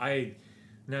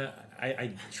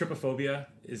trypophobia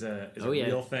is a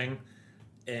real thing.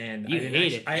 And you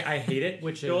hate it. I hate it,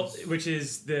 which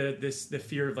is the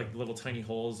fear of like little tiny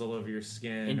holes all over your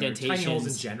skin, indentations, tiny holes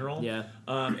in general. Yeah,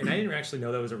 and I didn't actually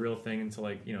know that was a real thing until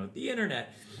the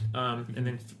internet, and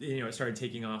then it started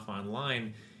taking off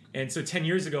online. And so 10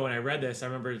 years ago when I read this, I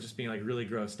remember just being like really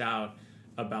grossed out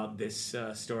about this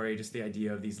story, just the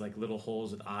idea of these like little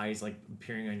holes with eyes like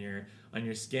appearing on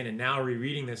your skin. And now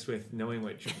rereading this with knowing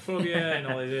what trypophobia and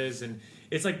all it is, and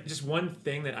it's like just one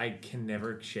thing that I can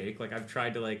never shake. Like I've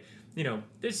tried to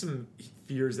there's some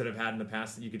fears that I've had in the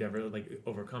past that you could never like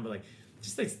overcome, but like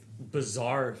just this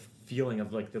bizarre feeling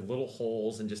of like the little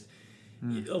holes and just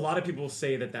a lot of people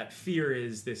say that fear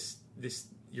is this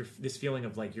feeling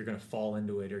of like you're going to fall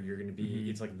into it or you're going to be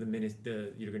it's like the minute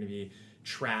you're going to be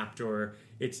trapped, or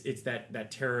it's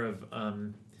that terror of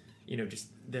just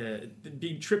the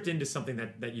being tripped into something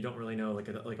that you don't really know, like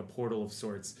a portal of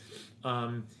sorts.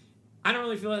 I don't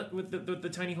really feel that with the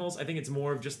tiny holes. I think it's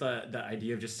more of just the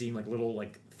idea of just seeing like little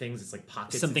like things. It's like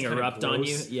pockets. Something erupt on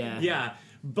you. Yeah.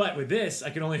 But with this, I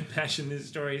can only imagine this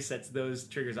story sets those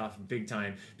triggers off big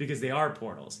time because they are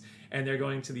portals and they're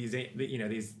going to these.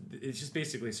 It's just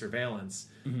basically surveillance,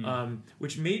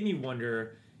 which made me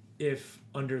wonder if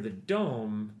Under the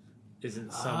Dome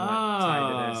isn't somewhat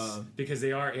tied to this because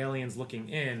they are aliens looking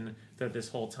in that this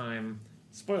whole time.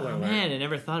 Spoiler alert. Man, I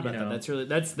never thought about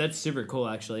that. That's super cool,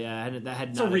 actually. Yeah, that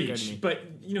had not occurred to me. But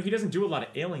he doesn't do a lot of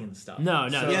alien stuff. No.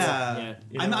 So,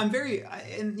 I'm very,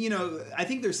 and I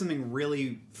think there's something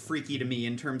really freaky to me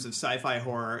in terms of sci-fi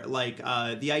horror. Like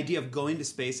the idea of going to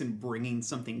space and bringing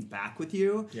something back with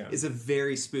you is a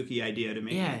very spooky idea to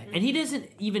me. Yeah, and he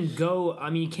doesn't even go. I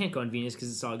mean, you can't go on Venus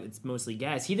because it's mostly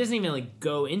gas. He doesn't even like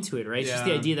go into it, right? It's just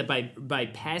the idea that by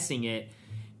passing it,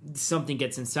 something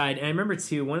gets inside. And I remember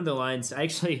too, one of the lines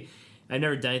I've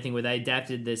never done anything with. I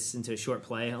adapted this into a short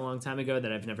play a long time ago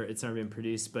that it's never been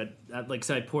produced, but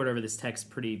so I poured over this text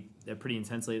pretty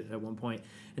intensely at one point.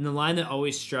 And the line that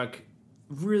always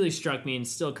really struck me and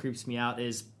still creeps me out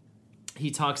is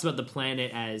he talks about the planet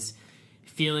as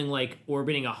feeling like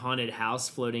orbiting a haunted house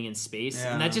floating in space.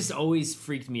 And that just always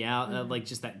freaked me out. Like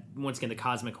just that, once again, the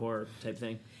cosmic horror type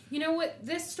thing. You know what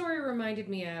this story reminded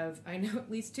me of? I know at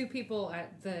least two people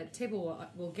at the table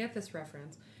will get this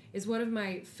reference. Is one of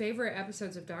my favorite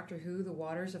episodes of Doctor Who, The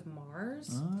Waters of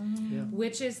Mars,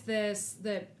 which is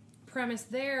the premise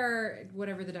there,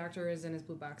 whatever the doctor is in his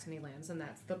blue box and he lands, and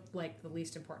that's the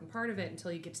least important part of it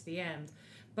until you get to the end.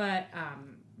 But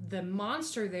the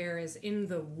monster there is in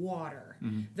the water.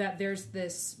 That there's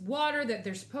this water that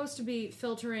they're supposed to be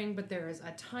filtering, but there is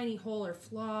a tiny hole or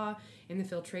flaw in the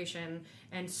filtration,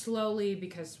 and slowly,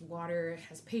 because water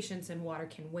has patience and water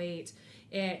can wait,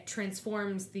 it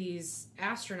transforms these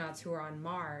astronauts who are on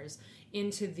Mars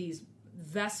into these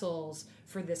vessels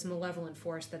for this malevolent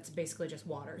force that's basically just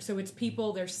water. So it's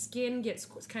people, their skin gets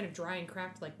kind of dry and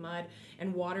cracked like mud,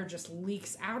 and water just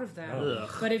leaks out of them. Ugh.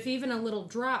 But if even a little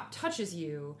drop touches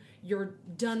you, you're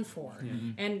done for.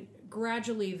 And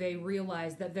gradually they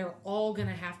realize that they're all going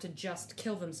to have to just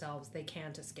kill themselves. They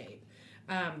can't escape.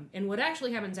 And what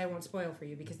actually happens, I won't spoil for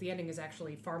you, because the ending is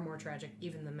actually far more tragic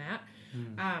even than that.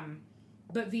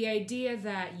 But the idea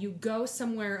that you go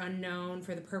somewhere unknown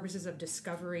for the purposes of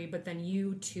discovery, but then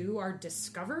you too are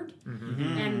discovered,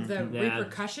 and the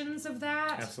repercussions of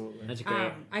that. Absolutely. That's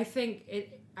great.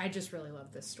 I just really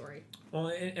love this story. Well,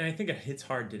 and I think it hits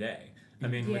hard today. I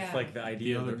mean, with like the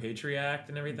idea of the Patriot Act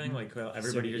and everything, like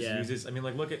everybody just uses. I mean,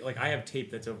 look at I have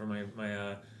tape that's over my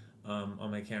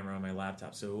on my camera on my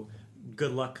laptop, so.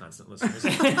 Good luck, constant listeners.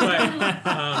 But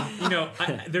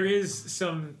there's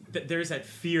that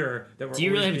fear that we're. Do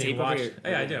you really have tape over your?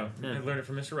 Yeah, I do. I learned it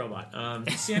from Mr. Robot,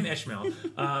 Sam Ishmael.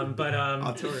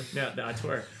 Auteur. Yeah, the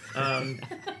auteur.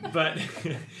 But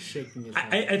shaking his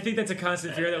I think that's a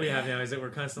constant fear that we have now, is that we're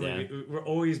constantly we're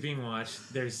always being watched.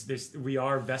 We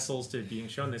are vessels to being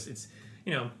shown this. It's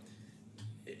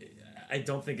I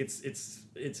don't think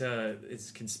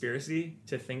it's conspiracy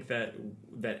to think that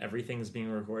everything's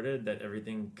being recorded, that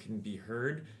everything can be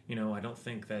heard. I don't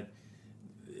think that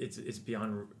it's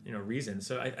beyond reason.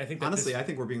 So I think that honestly, I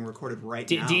think we're being recorded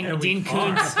now. Dean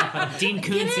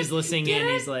Koontz is listening in.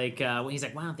 He's like, why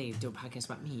don't they do a podcast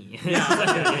about me?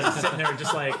 Yeah, he's sitting there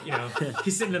just like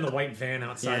he's sitting in the white van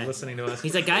outside listening to us.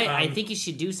 He's like, I think you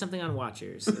should do something on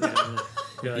Watchers.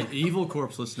 The Evil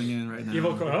Corpse listening in right now.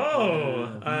 Evil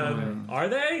Corpse. Are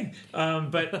they?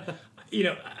 But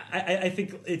I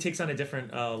think it takes on a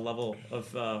different level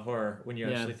of horror when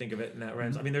you actually think of it in that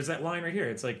realm. I mean, there's that line right here.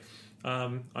 It's like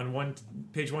on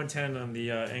page 110 on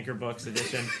the Anchor Books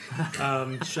edition.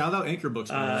 Shout out Anchor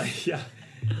Books.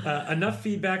 Enough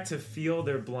feedback to feel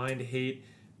their blind hate,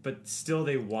 but still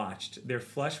they watched. Their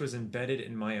flesh was embedded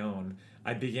in my own.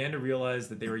 I began to realize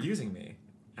that they were using me,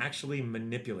 actually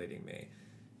manipulating me.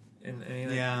 And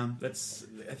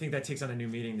I think that takes on a new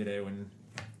meaning today when.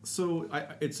 So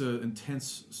it's an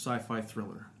intense sci-fi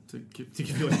thriller to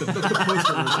give you like the poster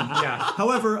version. Yeah.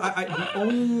 However, the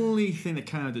only thing that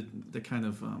kind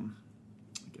of I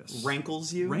guess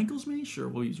rankles me. Sure,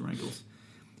 we'll use rankles.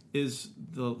 Is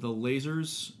the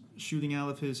lasers shooting out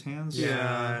of his hands?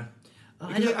 Yeah.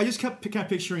 I just kept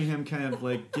picturing him kind of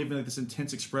like giving like this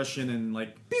intense expression and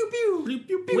like pew pew pew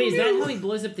pew pew. Wait, is that how he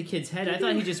blows up the kid's head? I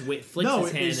thought he just flicks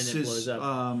his hand and it blows up.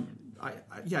 I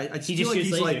feel like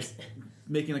he's lasers. Like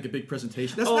making like a big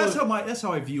presentation. That's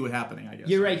how I view it happening. I guess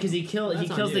you're right, because he kills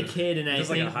the kid, and just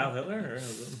I think like a Heil Hitler.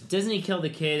 Doesn't he kill the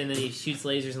kid and then he shoots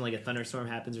lasers and like a thunderstorm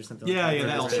happens or something?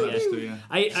 That also happens too. Yeah.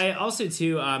 I also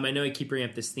too. I know I keep bringing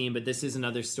up this theme, but this is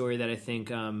another story that I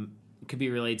think could be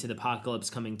related to the apocalypse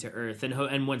coming to Earth,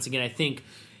 and once again, I think.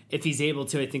 If he's able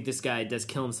to, I think this guy does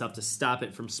kill himself to stop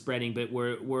it from spreading, but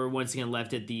we're once again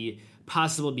left at the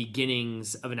possible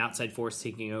beginnings of an outside force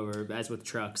taking over, as with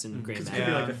trucks and Grand It could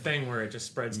be like a thing where it just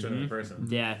spreads to another person.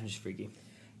 Yeah, just freaky.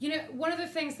 One of the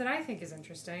things that I think is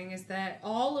interesting is that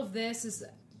all of this is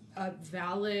a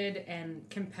valid and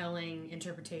compelling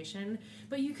interpretation,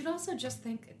 but you could also just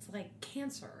think it's like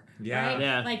cancer. Yeah. Right?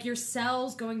 Yeah. Like your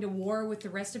cells going to war with the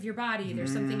rest of your body.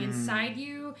 There's something inside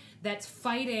you that's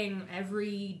fighting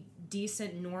every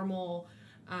decent, normal,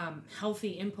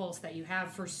 healthy impulse that you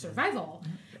have for survival.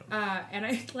 And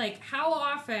I how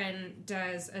often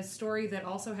does a story that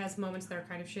also has moments that are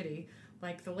kind of shitty,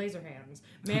 like the laser hands,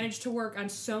 manage to work on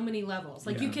so many levels?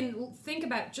 You can think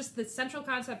about just the central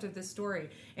concept of this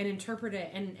story and interpret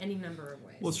it in any number of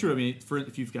ways. Well, it's true. I mean,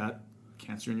 if you've got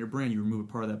cancer in your brain, you remove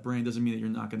a part of that brain, doesn't mean that you're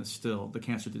not going to the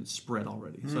cancer didn't spread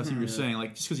already. So that's what you're saying.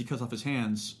 Like, just because he cuts off his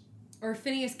hands. Or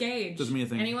Phineas Gage. Doesn't mean a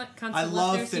thing. Anyone? I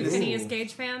love Phineas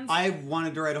Gage fans? I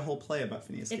wanted to write a whole play about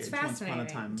Phineas Gage. It's fascinating.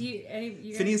 Once upon a time.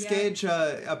 You Phineas Gage,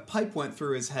 a pipe went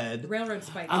through his head. Railroad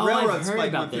spike. A railroad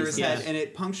spike went through his head, and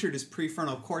it punctured his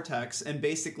prefrontal cortex and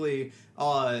basically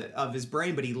of his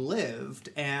brain, but he lived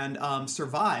and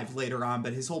survived later on,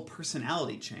 but his whole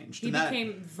personality changed. He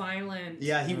became violent.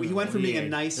 Yeah, he went from being a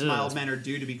nice, mild-mannered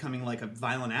dude to becoming like a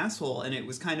violent asshole, and it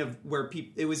was kind of where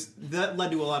that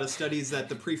led to a lot of studies that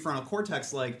the prefrontal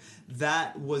cortex, like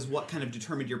that was what kind of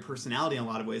determined your personality in a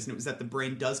lot of ways, and it was that the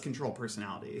brain does control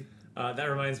personality. That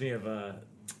reminds me of a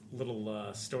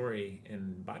little story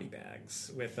in Body Bags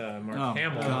with Mark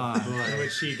Hamill, in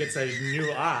which he gets a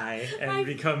new eye and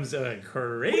becomes a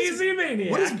crazy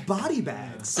maniac. What is Body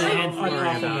Bags?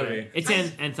 It's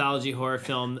an anthology horror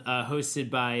film hosted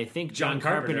by, I think, John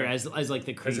Carpenter as like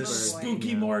the creeper.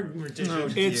 Spooky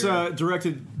mortician. It's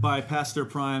directed by Pastor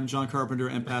Prime, John Carpenter,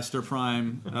 and Pastor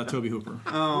Prime, Toby Hooper.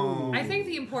 I think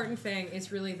the important thing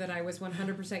is really that I was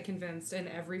 100% convinced in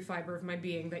every fiber of my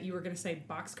being that you were going to say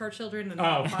Boxcar Children and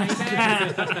not Body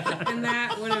Bags, and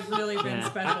that would have really been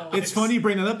special. It's funny you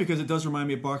bring that up because it does remind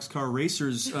me of Boxcar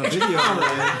Racers video.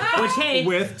 Which, hey,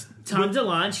 with Tom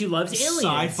DeLonge, who loves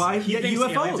aliens. Sci-fi He thinks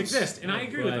UFOs aliens exist, and I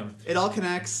agree with him. It all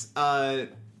connects. The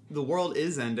world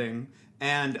is ending,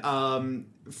 and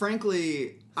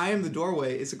frankly, I Am the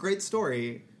Doorway is a great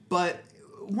story, but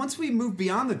once we move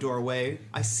beyond the doorway,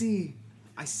 I see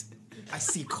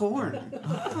corn.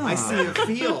 I see a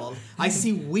field. I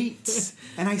see wheat.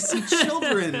 And I see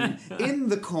children in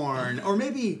the corn. Or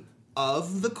maybe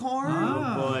of the corn.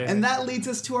 Oh, boy. And that leads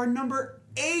us to our number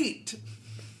 8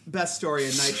 best story in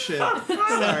Night Shift.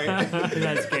 Sorry.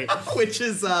 That's great. Which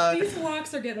is... These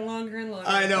walks are getting longer and longer.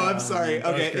 I know, I'm sorry.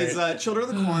 Okay, it's Children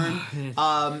of the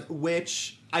Corn,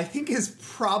 which I think is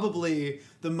probably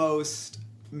the most...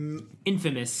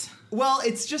 infamous. Well,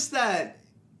 it's just that...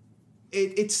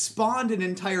 It spawned an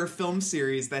entire film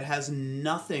series that has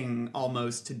nothing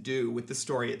almost to do with the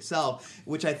story itself,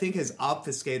 which I think has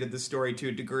obfuscated the story to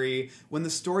a degree when the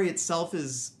story itself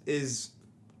is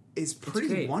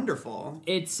pretty wonderful.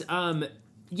 It's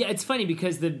it's funny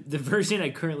because the version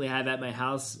I currently have at my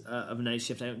house of Night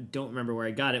Shift, I don't remember where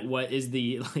I got it. What is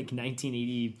the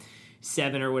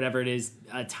 1987 or whatever it is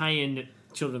tie-in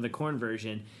Children of the Corn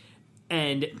version?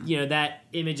 And, that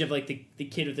image of, the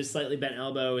kid with the slightly bent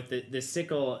elbow with the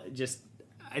sickle just,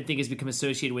 I think, has become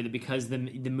associated with it because the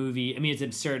movie... I mean, it's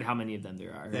absurd how many of them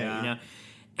there are, right? Yeah.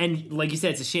 And, like you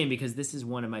said, it's a shame because this is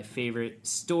one of my favorite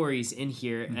stories in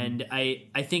here. Mm-hmm. And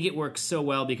I think it works so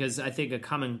well because I think a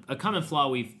common flaw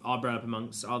we've all brought up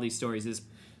amongst all these stories is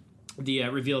the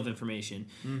reveal of information.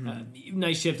 Mm-hmm.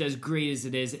 Night Shift, as great as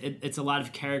it is, it's a lot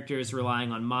of characters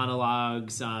relying on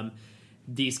monologues,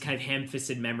 these kind of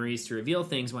ham-fisted memories to reveal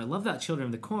things. What I love about Children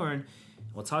of the Corn,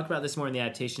 we'll talk about this more in the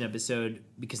adaptation episode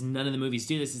because none of the movies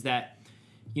do this, is that,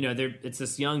 it's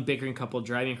this young bickering couple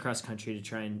driving across country to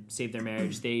try and save their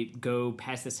marriage. They go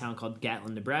past this town called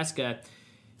Gatlin, Nebraska.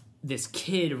 This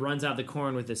kid runs out of the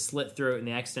corn with a slit throat and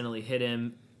they accidentally hit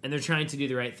him. And they're trying to do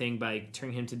the right thing by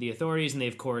turning him to the authorities. And they,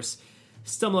 of course,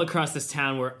 stumble across this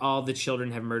town where all the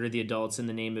children have murdered the adults in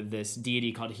the name of this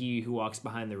deity called He Who Walks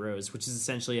Behind the Rose, which is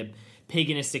essentially a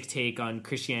paganistic take on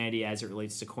Christianity as it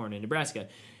relates to corn in Nebraska.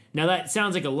 Now that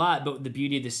sounds like a lot, but the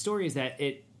beauty of this story is that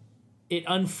it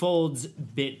unfolds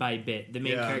bit by bit. The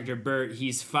main character, Bert,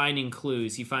 he's finding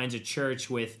clues. He finds a church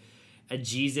with a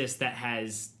Jesus that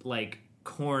has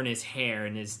corn as hair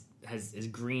and is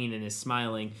green and is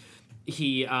smiling.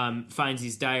 He finds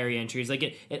these diary entries.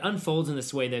 It unfolds in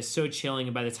this way that's so chilling,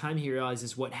 and by the time he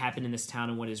realizes what happened in this town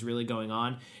and what is really going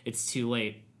on, it's too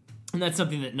late. And that's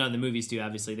something that none of the movies do,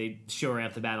 obviously. They show right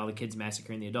off the bat all the kids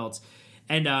massacring the adults.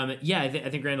 And, I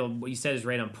think, Randall, what you said is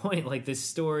right on point. This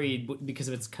story, because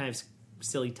of its kind of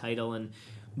silly title and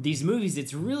these movies,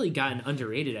 it's really gotten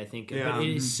underrated, I think. Yeah. But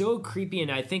it is so creepy,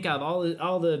 and I think out of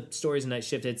all the stories in Night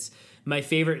Shift, it's my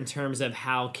favorite in terms of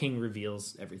how King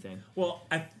reveals everything. Well,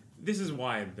 this is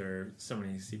why there are so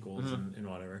many sequels and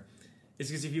whatever. It's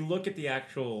because if you look at the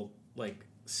actual,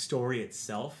 story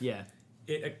itself... Yeah.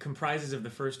 It comprises of the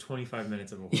first 25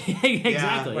 minutes of a movie.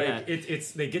 Exactly.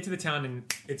 It's they get to the town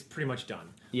and it's pretty much done.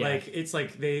 Yeah. It's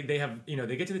they have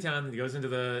they get to the town, he goes into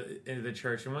the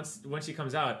church, and once she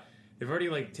comes out, they've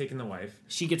already taken the wife.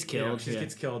 She gets killed. She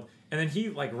gets killed, and then he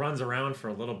runs around for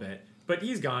a little bit, but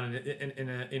he's gone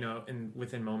in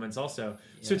within moments also.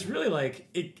 Yeah. So it's really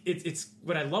it's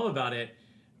what I love about it,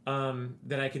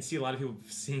 that I can see a lot of people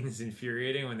seeing as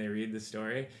infuriating when they read the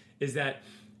story, is that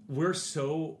we're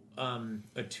so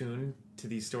attuned to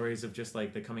these stories of just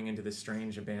the coming into this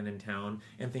strange abandoned town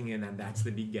and thinking that that's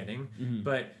the beginning. Mm-hmm.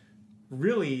 But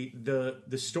really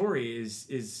the story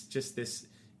is just this,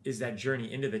 is that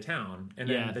journey into the town, and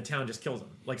then the town just kills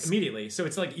them immediately. So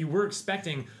it's you were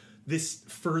expecting this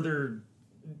further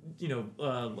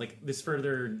this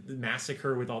further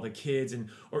massacre with all the kids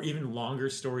or even longer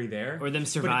story there, or them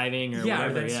surviving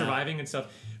surviving and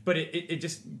stuff. But it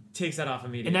just takes that off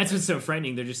immediately. And that's what's so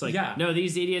frightening. They're just no,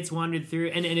 these idiots wandered through.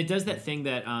 And it does that thing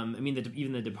that,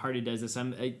 even The Departed does this.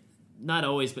 Not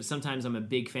always, but sometimes I'm a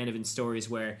big fan of in stories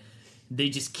where they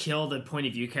just kill the point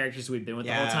of view characters we've been with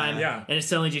the whole time. Yeah. And it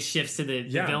suddenly just shifts to the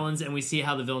villains, and we see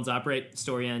how the villains operate,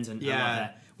 story ends, and I love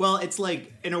that. Well, it's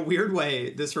like, in a weird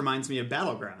way, this reminds me of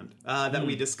Battleground that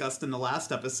we discussed in the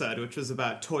last episode, which was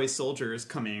about toy soldiers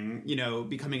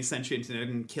becoming sentient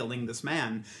and killing this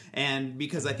man. And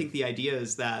because I think the idea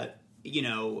is that,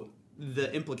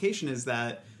 the implication is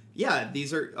that,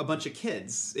 these are a bunch of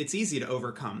kids. It's easy to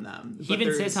overcome them. He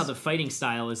even says how the fighting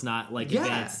style is not,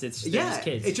 advanced. It's just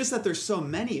kids. It's just that there's so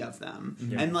many of them.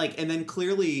 Yeah. And then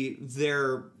clearly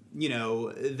they're...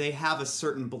 they have a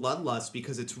certain bloodlust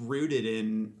because it's rooted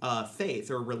in faith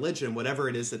or religion, whatever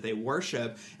it is that they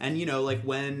worship. And,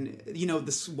 when,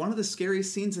 one of the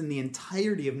scariest scenes in the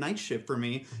entirety of Night Shift for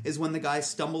me is when the guy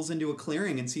stumbles into a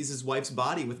clearing and sees his wife's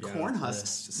body with corn husks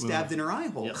stabbed in her eye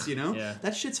holes,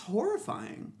 That shit's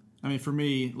horrifying. I mean, for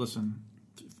me, listen,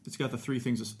 it's got the three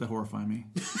things that horrify me.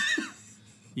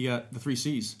 You got the 3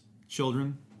 C's.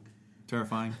 Children,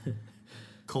 terrifying.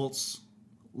 Cults,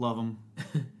 love them,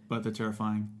 but they're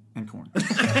terrifying. And corn. I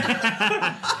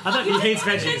thought he hates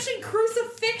veggies. You mentioned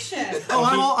crucifixion.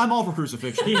 Oh, I'm all for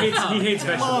crucifixion. He hates vegetables.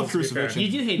 I love crucifixion.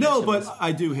 You do hate vegetables. No, but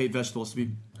I do hate vegetables, to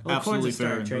be absolutely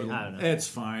fair. I don't know. It's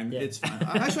fine. It's fine.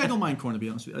 Actually, I don't mind corn, to be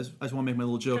honest with you. I just want to make my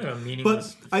little joke. Kind of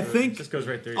meaningless but I food. think... It just goes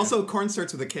right through. Also, corn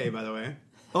starts with a K, by the way.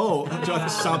 Oh,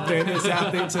 something is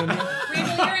happening to me.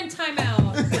 Randall, you're in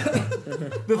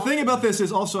timeout. The thing about this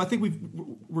is also, I think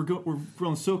we're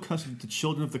grown so accustomed to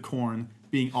Children of the Corn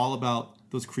being all about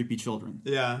those creepy children.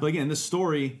 Yeah. But again, this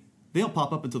story, they don't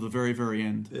pop up until the very, very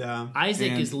end. Yeah.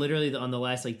 Isaac is literally on the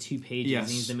last 2 pages. Yes.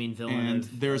 He's the main villain. And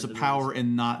there's a power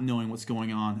in not knowing what's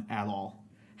going on at all.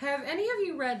 Have any of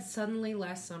you read Suddenly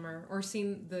Last Summer or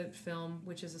seen the film,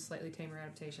 which is a slightly tamer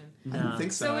adaptation? I don't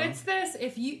think so. So it's this: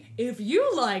 if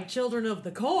you like Children of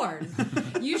the Corn,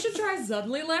 you should try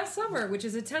Suddenly Last Summer, which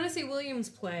is a Tennessee Williams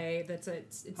play.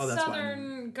 It's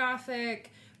Southern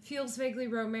Gothic, feels vaguely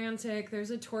romantic. There's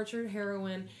a tortured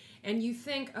heroine, and you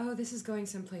think, oh, this is going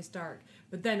someplace dark,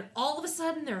 but then all of a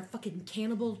sudden there are fucking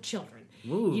cannibal children.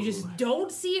 Ooh. You just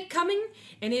don't see it coming,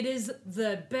 and it is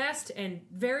the best and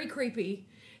very creepy.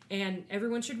 And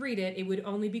everyone should read it. It would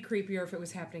only be creepier if it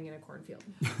was happening in a cornfield.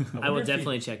 I will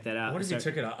definitely check that out. What if he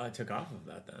took off of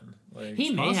that then?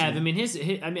 He may have. I mean,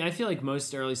 I feel like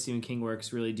most early Stephen King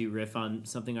works really do riff on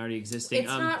something already existing. It's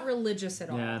not religious at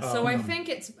all. Yeah. So I think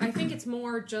it's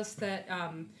more just that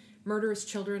murderous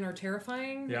children are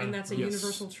terrifying, and that's a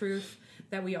universal truth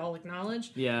that we all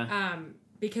acknowledge. Yeah.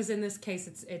 Because in this case,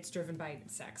 it's driven by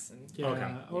sex and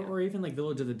or even like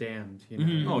Village of the Damned.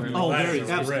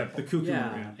 The cuckoo.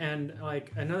 Yeah, and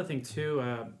another thing too,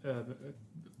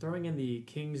 throwing in the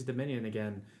King's Dominion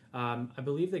again. I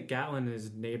believe that Gatlin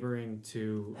is neighboring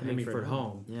to Hemingford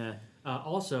Home. Yeah.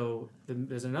 Also,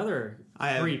 there's another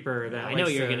creeper that I know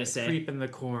what you're gonna say. Creep in the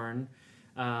corn.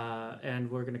 And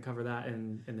we're going to cover that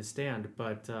in the stand.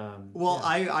 But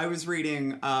I was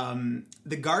reading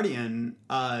The Guardian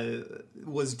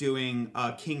was doing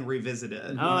King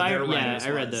Revisited. I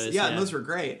read those. Yeah, and those were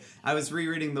great. I was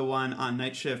rereading the one on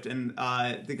Night Shift, and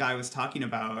the guy was talking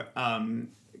about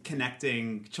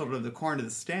connecting Children of the Corn to the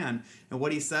stand, and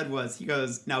what he said was, he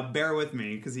goes, now bear with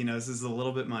me because he knows this is a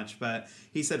little bit much, but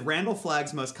he said Randall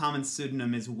Flagg's most common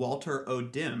pseudonym is Walter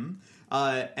O'Dim.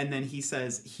 And then he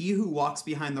says, he who walks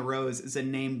behind the rose is a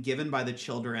name given by the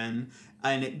children,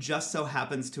 and it just so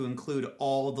happens to include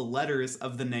all the letters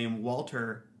of the name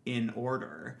Walter in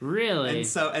order. Really?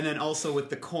 And then also with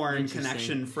the corn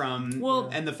connection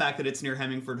and the fact that it's near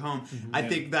Hemingford Home, I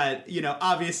think that,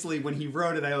 obviously when he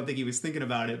wrote it, I don't think he was thinking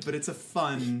about it, but it's a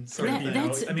fun sort of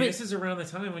thing. This is around the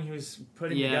time when he was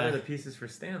putting together the pieces for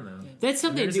Stan, though. That's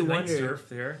something I do wonder. Surf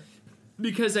there.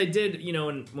 Because I did,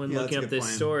 when looking up this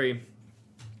story,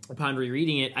 upon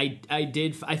rereading it,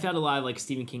 I found a lot of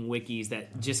Stephen King wikis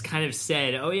that just kind of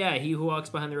said, oh yeah, he who walks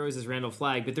behind the rose is Randall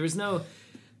Flagg, but there was no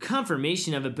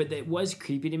confirmation of it, but it was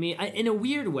creepy to me. In a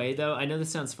weird way, though, I know this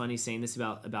sounds funny saying this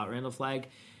about Randall Flagg,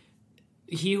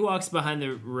 he who walks behind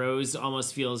the rose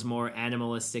almost feels more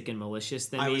animalistic and malicious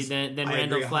than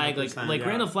Randall Flagg.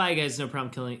 Randall Flagg has no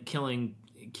problem killing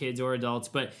kids or adults,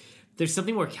 but there's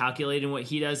something more calculated in what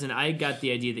he does, and I got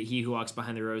the idea that he who walks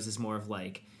behind the rose is more of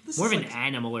an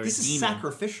animal or a demon. This is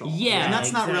sacrificial. Yeah, and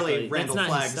that's not really Randall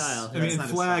Flagg's style. I mean,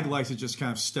 Flagg likes to just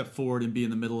kind of step forward and be in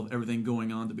the middle of everything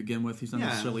going on to begin with. He's not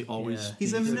necessarily always...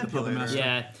 He's a manipulator.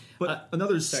 Yeah. But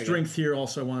another strength here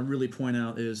also I want to really point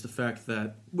out is the fact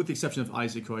that, with the exception of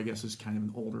Isaac, who I guess is kind of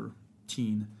an older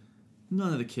teen,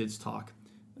 none of the kids talk.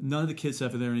 none of the kids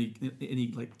have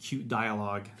any like cute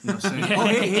dialogue, saying, "Oh,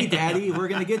 hey, Daddy, we're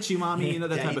gonna get you, Mommy," that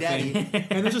type of thing.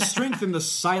 And there's a strength in the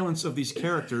silence of these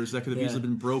characters that could have easily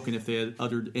been broken if they had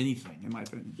uttered anything, in my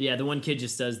opinion. Yeah, the one kid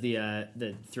just does the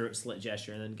throat slit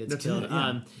gesture and then gets killed.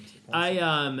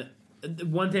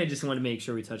 One thing I just want to make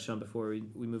sure we touched on before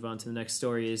we move on to the next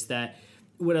story is that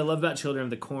what I love about Children of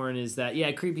the Corn is that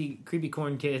creepy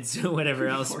corn kids or whatever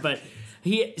else, but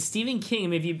Stephen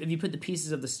King, if you put the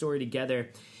pieces of the story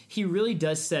together, he really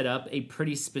does set up a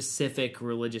pretty specific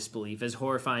religious belief, as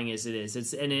horrifying as it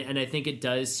is. And I think it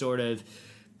does sort of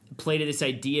play to this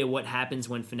idea what happens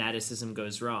when fanaticism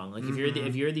goes wrong. Like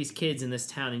if you're these kids in this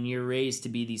town and you're raised to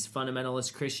be these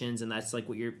fundamentalist Christians, and that's like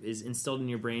what is instilled in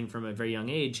your brain from a very young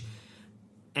age,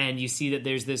 and you see that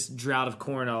there's this drought of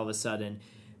corn all of a sudden.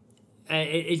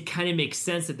 It kind of makes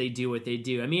sense that they do what they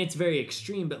do. I mean, it's very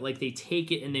extreme, but like they take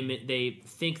it and they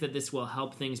think that this will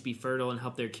help things be fertile and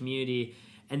help their community,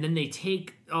 and then they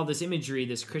take all this imagery,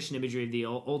 this Christian imagery of the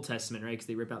Old Testament, right? Because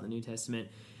they rip out the New Testament,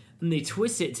 and they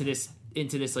twist it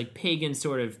into this like pagan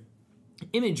sort of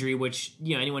imagery, which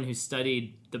anyone who's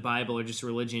studied the Bible or just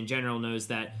religion in general knows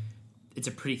that it's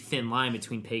a pretty thin line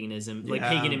between paganism, like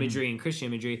pagan imagery and Christian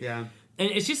imagery. Yeah. And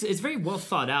it's very well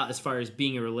thought out as far as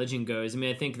being a religion goes. I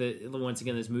mean, I think that, once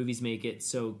again, those movies make it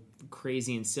so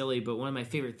crazy and silly, but one of my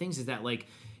favorite things is that, like,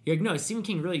 you're like, no, Stephen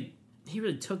King really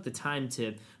took the time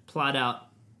to plot out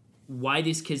why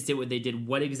these kids did what they did,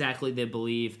 what exactly they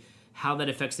believe, how that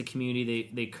affects the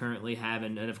community they currently have,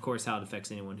 and of course, how it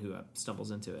affects anyone who stumbles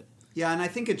into it. Yeah, and I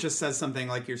think it just says something,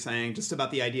 like you're saying, just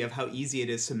about the idea of how easy it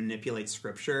is to manipulate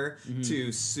scripture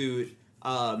to suit,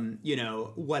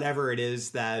 whatever it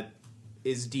is that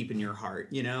is deep in your heart,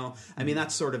 I mean,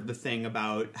 that's sort of the thing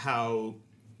about how,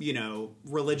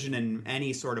 religion in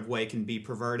any sort of way can be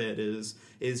perverted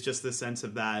is just the sense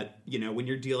of that, when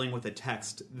you're dealing with a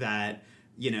text that,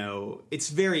 it's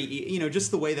very, just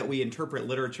the way that we interpret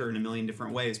literature in a million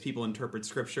different ways. People interpret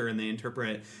scripture and they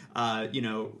interpret,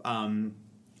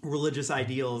 religious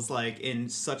ideals like in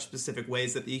such specific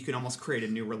ways that you can almost create a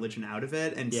new religion out of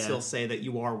it and still say that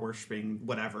you are worshiping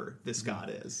whatever this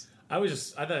God is. I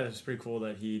thought it was pretty cool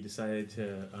that he decided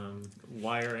to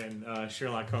wire in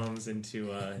Sherlock Holmes into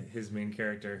his main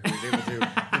character, who was able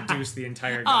to reduce the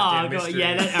entire goddamn mystery.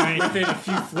 All right. Within a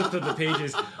few flips of the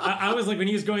pages. I was like, when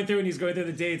he was going through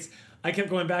the dates, I kept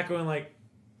going back, going like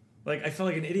I felt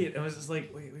like an idiot. I was just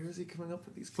like, wait, where is he coming up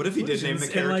with these? What if he did name the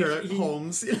character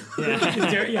Holmes? It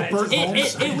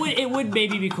would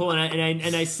maybe be cool,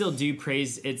 and I still do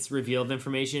praise its revealed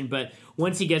information. But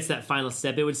once he gets that final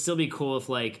step, it would still be cool if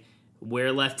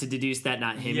we're left to deduce that,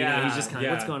 not him. He's just kind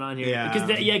of what's going on here.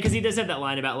 Because he does have that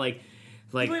line about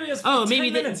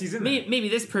maybe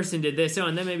this person did this,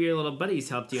 and then maybe your little buddies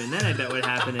helped you, and then I bet what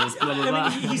happened is blah blah blah.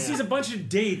 He sees a bunch of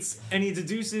dates, and he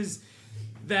deduces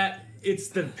that it's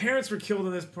the parents were killed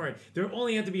in this part. There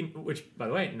only had to be, which by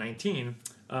the way, 19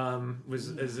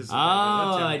 was.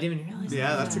 I didn't even realize.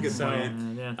 Yeah, that's a good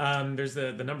point. There's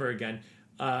the number again,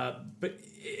 but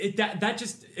that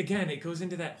just again it goes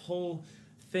into that whole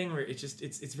thing where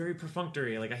it's very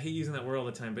perfunctory. Like I hate using that word all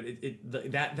the time, but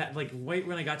that right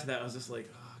when I got to that, I was just like,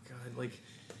 oh god,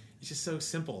 it's just so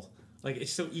simple.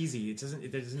 It's so easy.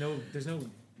 There's no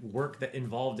work that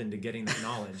involved into getting that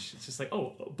knowledge. It's just like,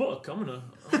 oh, a book.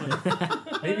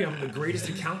 Maybe I'm the greatest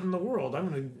accountant in the world. I'm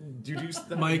gonna deduce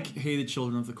that. Mike hated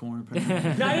Children of the Corn. No, I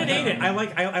didn't hate it. I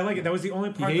like it. That was the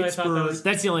only part that I thought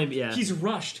that's the only. Yeah, he's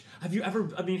rushed. Have you ever?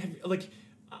 I mean,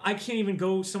 I can't even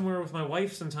go somewhere with my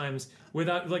wife sometimes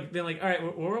without being like, all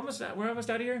right, we're almost out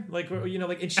of here.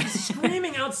 And she's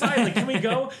screaming outside, can we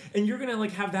go? And you're gonna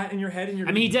have that in your head, and you're.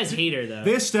 I mean, he does hate her though.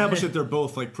 They established that they're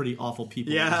both pretty awful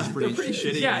people. Yeah, they're pretty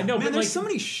shitty. Yeah, no, man, there's so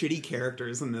many shitty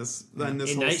characters in this. In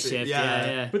this whole Night Shift.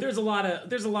 Yeah. But there's a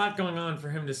lot going on for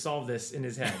him to solve this in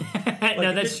his head.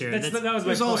 No, that's true. That was my point.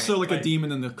 There's also a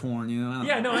demon in the corn.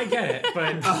 Yeah, no, I get it.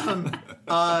 But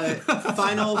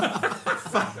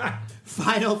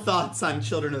final thoughts on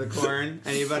Children of the Corn.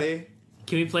 Anybody?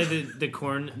 Can we play the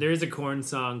corn? There is a corn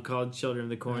song called "Children of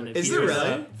the Corn." Is there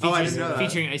really? I didn't know that.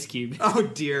 Featuring Ice Cube. Oh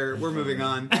dear, we're moving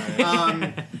on.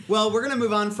 Well, we're going to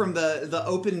move on from the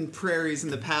open prairies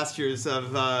and the pastures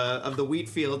of the wheat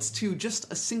fields to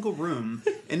just a single room,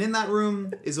 and in that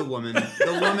room is a woman.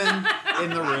 The woman in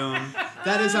the room.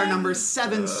 That is our number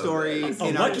 7 story.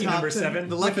 In our lucky top number 10. 7.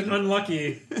 The lucky,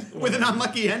 unlucky. With an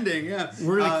unlucky ending. Yeah.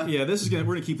 We're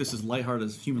gonna keep this as lighthearted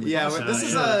as humanly possible. This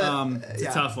is it's a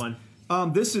tough one.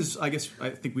 This is, I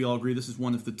think we all agree, this is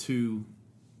one of the 2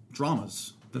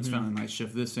 dramas that's found in Night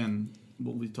Shift. This and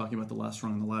we'll be talking about the last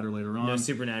rung on the ladder later on. No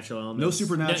supernatural elements. No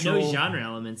supernatural. No genre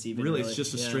elements even. Really, it's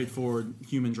just a straightforward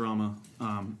human drama,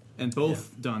 and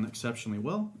both done exceptionally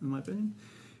well, in my opinion.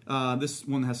 This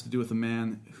one has to do with a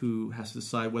man who has to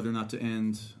decide whether or not to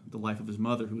end the life of his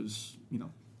mother, who is,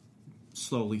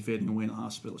 slowly fading away in the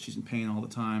hospital. She's in pain all the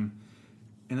time,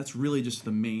 and that's really just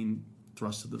the main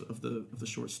thrust of the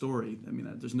short story. I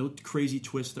mean, there's no crazy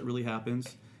twist that really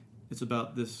happens. It's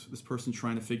about this person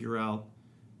trying to figure out,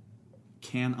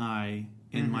 can I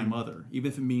end my mother,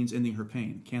 even if it means ending her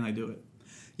pain? Can I do it?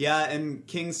 Yeah, and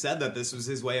King said that this was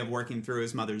his way of working through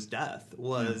his mother's death,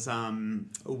 was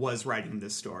writing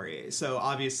this story. So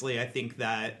obviously I think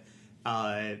that,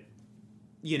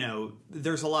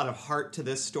 there's a lot of heart to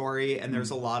this story, and there's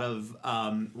a lot of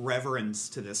reverence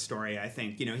to this story, I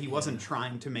think. He wasn't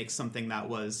trying to make something that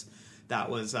was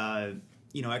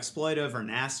exploitive or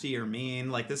nasty or mean.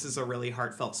 Like, this is a really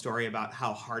heartfelt story about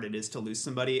how hard it is to lose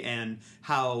somebody, and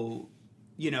how...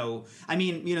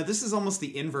 this is almost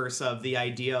the inverse of the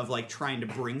idea of like trying to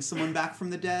bring someone back from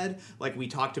the dead, like we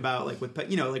talked about, like with Pet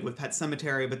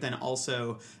Sematary, but then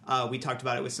also we talked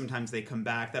about it with Sometimes They Come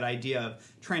Back. That idea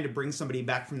of trying to bring somebody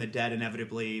back from the dead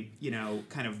inevitably,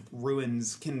 kind of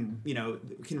can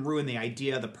ruin the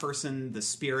idea, the person, the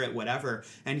spirit, whatever.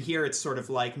 And here it's sort of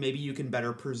like maybe you can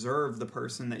better preserve the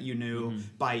person that you knew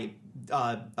by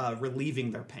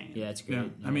relieving their pain. Yeah, it's great.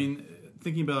 Yeah. I mean,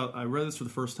 thinking about, I read this for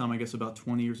the first time, I guess, about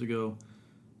 20 years ago.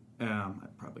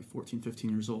 Probably 14,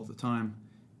 15 years old at the time,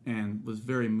 and was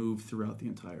very moved throughout the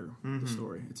entire the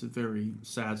story. It's a very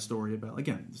sad story about,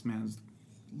 again, this man's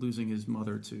losing his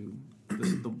mother to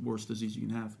the worst disease you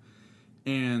can have.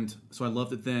 And so I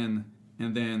loved it then,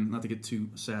 and then, not to get too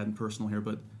sad and personal here,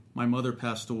 but my mother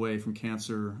passed away from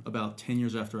cancer about 10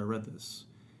 years after I read this.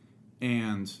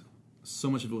 And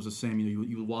so much of it was the same.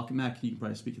 You would walk, Mac, you can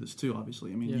probably speak to this too,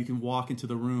 obviously. I mean, you can walk into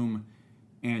the room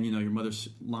and, your mother's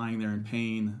lying there in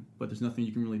pain, but there's nothing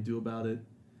you can really do about it.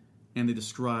 And they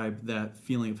describe that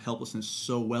feeling of helplessness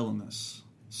so well in this.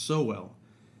 So well.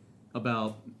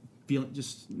 About feeling,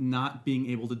 just not being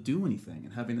able to do anything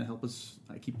and having that helpless,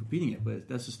 I keep repeating it, but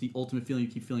that's just the ultimate feeling you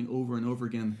keep feeling over and over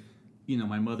again.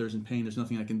 My mother's in pain, there's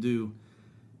nothing I can do.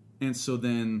 And so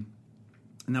then...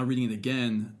 now reading it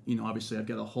again, obviously I've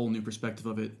got a whole new perspective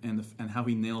of it, and how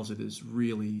he nails it is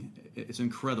really, it's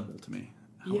incredible to me.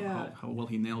 How well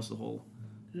he nails the whole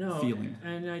feeling.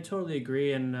 And I totally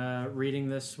agree. And reading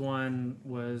this one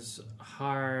was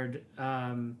hard.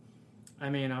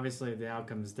 Obviously the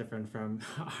outcome is different from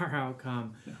our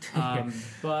outcome,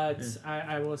 but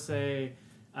I will say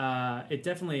it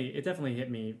definitely hit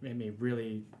me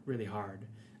really, really hard.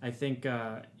 I think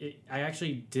I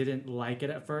actually didn't like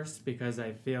it at first because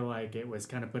I feel like it was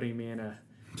kind of putting me in a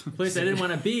place I didn't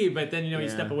want to be. But then you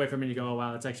step away from it and you go, "Oh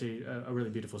wow, it's actually a really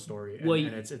beautiful story." And,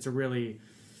 and it's a really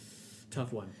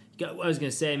tough one. I was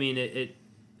gonna say, it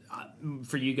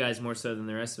for you guys more so than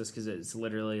the rest of us, because it's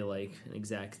literally like an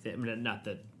exact thing. I mean, not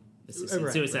the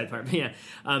suicide part, but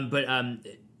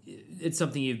it's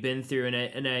something you've been through,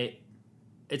 and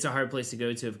it's a hard place to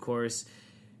go to, of course.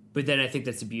 But then I think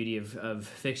that's the beauty of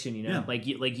fiction, like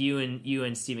you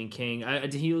and Stephen King.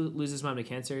 Did he lose his mom to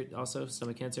cancer also,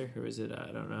 stomach cancer, or is it?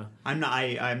 I don't know.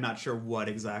 I'm not sure what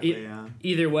exactly.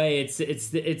 Either way,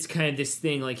 it's kind of this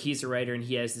thing. Like, he's a writer and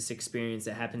he has this experience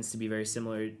that happens to be very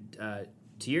similar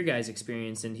to your guys'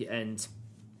 experience, and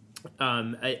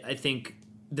I think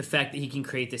the fact that he can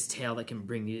create this tale that can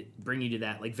bring you to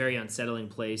that like very unsettling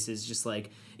place is just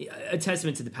like a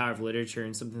testament to the power of literature,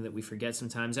 and something that we forget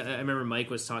sometimes. I remember Mike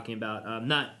was talking about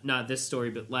not this story,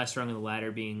 but Last Rung on the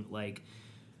Ladder being like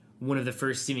one of the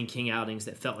first Stephen King outings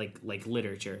that felt like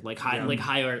literature, like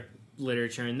high art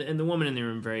literature, and the woman in the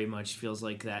room very much feels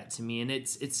like that to me. And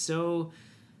it's so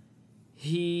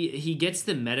he gets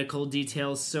the medical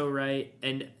details so right,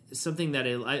 and something that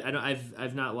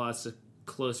I've not lost a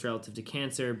close relative to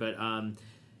cancer, but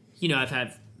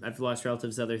I've lost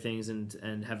relatives to other things,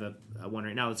 and have a one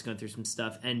right now that's going through some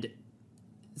stuff. And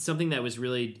something that was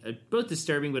really both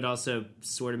disturbing but also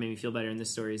sort of made me feel better in this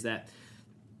story is that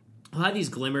I'll have these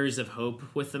glimmers of hope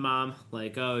with the mom,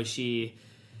 like, oh, she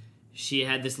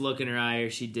had this look in her eye, or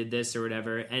she did this or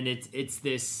whatever, and it's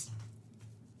this.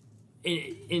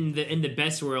 In the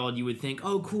best world, you would think,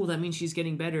 oh, cool, that means she's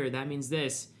getting better, that means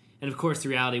this. And of course, the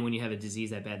reality, when you have a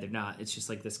disease that bad, they're not. It's just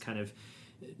like this kind of,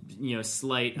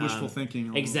 slight wishful thinking.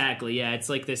 Almost. Exactly, yeah. It's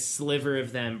like this sliver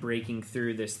of them breaking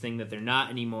through this thing that they're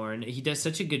not anymore, and he does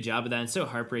such a good job of that. And it's so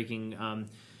heartbreaking to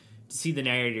see the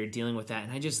narrator dealing with that.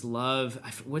 And I just love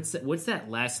what's that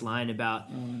last line about?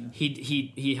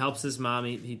 He helps his mom.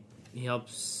 He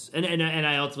helps, and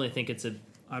I ultimately think it's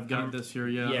I've got this here.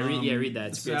 Yeah, read that.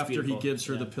 It's after beautiful. He gives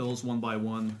her the pills one by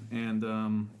one,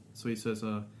 and so he says,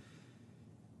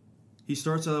 he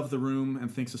starts out of the room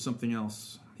and thinks of something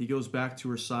else. He goes back to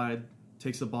her side,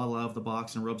 takes the bottle out of the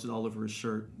box and rubs it all over his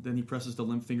shirt. Then he presses the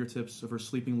limp fingertips of her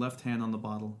sleeping left hand on the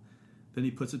bottle. Then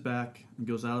he puts it back and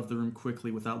goes out of the room quickly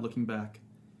without looking back.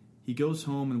 He goes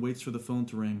home and waits for the phone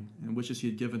to ring and wishes he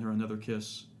had given her another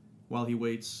kiss. While he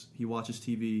waits, he watches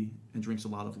TV and drinks a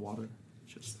lot of water.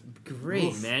 Just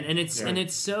great, man. And it's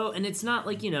not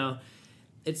like,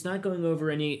 it's not going over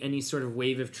any sort of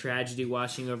wave of tragedy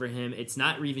washing over him. It's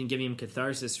not even giving him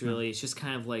catharsis, really. It's just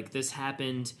kind of like, this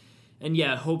happened, and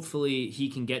yeah, hopefully he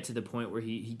can get to the point where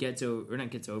he gets over, or not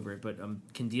gets over it, but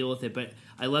can deal with it. But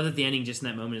I love that the ending just in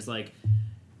that moment is like,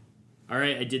 all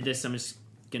right, I did this, I'm just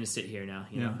going to sit here now.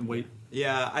 You know? And wait.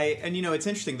 Yeah, it's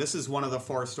interesting. This is one of the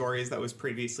 4 stories that was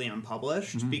previously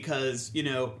unpublished because,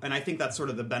 and I think that's sort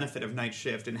of the benefit of Night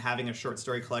Shift and having a short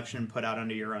story collection put out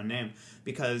under your own name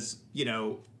because,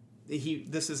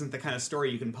 this isn't the kind of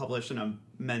story you can publish in a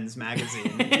men's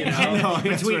magazine,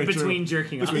 between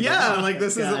jerking off. Yeah, like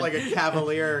this isn't like a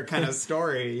Cavalier kind of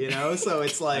story, So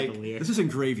it's like this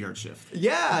isn't Graveyard Shift.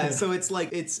 Yeah, so it's like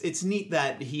it's neat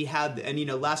that he had, and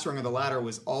Last Rung of the Ladder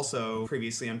was also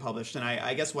previously unpublished, and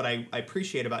I guess what I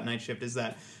appreciate about Night Shift is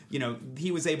that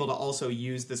he was able to also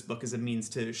use this book as a means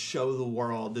to show the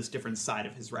world this different side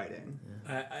of his writing.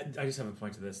 I just have a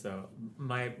point to this though.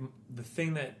 The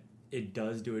thing that it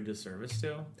does do a disservice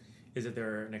to is that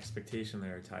there are an expectation that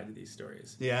are tied to these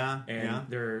stories. Yeah, and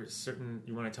there are certain.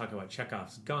 You want to talk about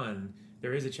Chekhov's gun?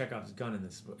 There is a Chekhov's gun in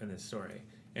this story,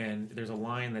 and there's a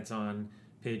line that's on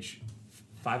page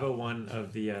 501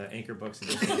 of the Anchor Books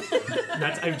edition.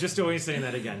 I'm just always saying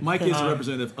that again. Mike is a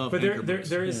representative of Anchor Books.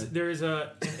 There is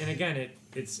a, and again,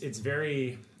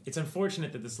 it's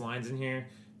unfortunate that this line's in here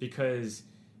because.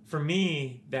 For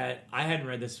me, that I hadn't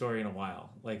read this story in a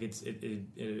while. Like it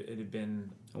had been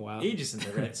a while, ages since I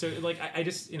read it. So like I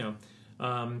just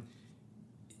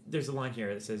there's a line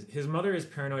here that says his mother is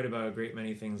paranoid about a great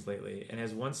many things lately, and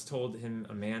has once told him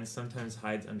a man sometimes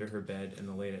hides under her bed in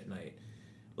the late at night.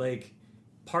 Like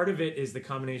part of it is the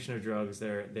combination of drugs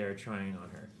they're trying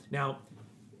on her. Now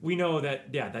we know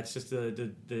that that's just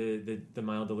the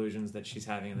mild delusions that she's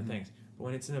having and the things. But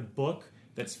when it's in a book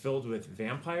that's filled with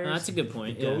vampires. That's a good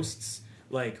point. Ghosts,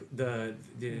 like the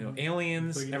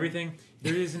aliens, everything.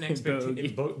 There is an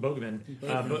expectation. Boogeyman.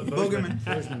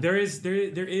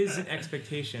 There is an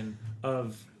expectation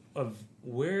of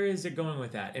where is it going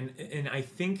with that, and I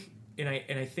think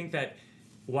that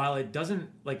while it doesn't,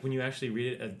 like when you actually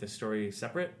read it as the story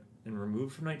separate and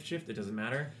removed from Night Shift, it doesn't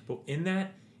matter. But in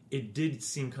that, it did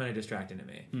seem kind of distracting to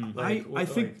me. I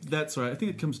think that's right. I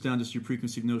think it comes down to your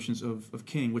preconceived notions of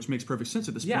King, which makes perfect sense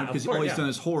at this point because all he's done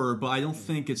is horror. But I don't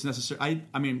think it's necessary.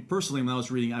 I mean, personally, when I was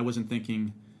reading, I wasn't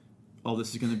thinking, "Oh,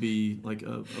 this is going to be like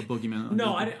a boogeyman."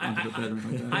 No, I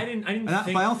didn't think.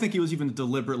 But I don't think he was even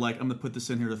deliberate. Like, I'm going to put this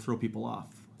in here to throw people off.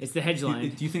 It's the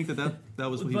headline. Do you think that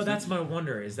was what he was? But that's my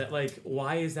wonder. Is that like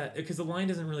why is that? Because the line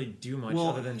doesn't really do much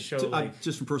other than show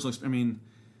just from personal experience. I mean.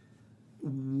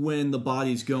 When the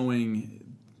body's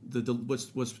going,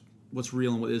 what's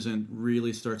real and what isn't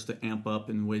really starts to amp up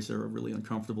in ways that are really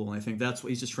uncomfortable. And I think that's what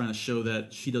he's just trying to show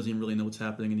that she doesn't even really know what's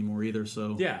happening anymore either.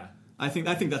 So yeah, I think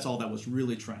that's all that was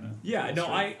really trying to. Yeah, no,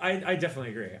 I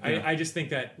definitely agree. Yeah. I just think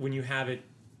that when you have it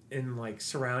in like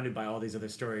surrounded by all these other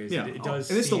stories, it does.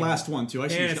 And it's the last one too. I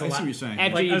see what you're saying.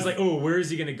 I was like, oh, where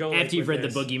is he going to go? After you've read the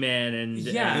Boogeyman and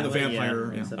the vampire,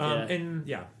 and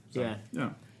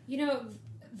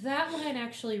that line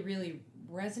actually really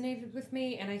resonated with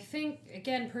me, and I think,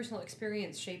 again, personal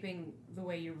experience shaping the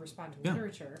way you respond to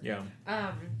literature. Yeah.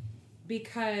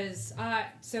 Because,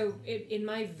 in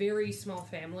my very small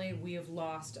family, we have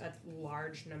lost a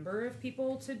large number of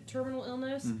people to terminal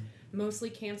illness,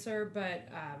 mostly cancer, but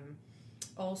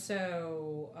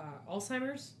also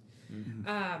Alzheimer's.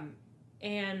 Mm-hmm.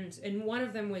 And one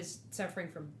of them was suffering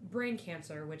from brain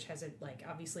cancer, which has a,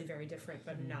 obviously very different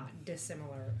but not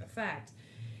dissimilar effect.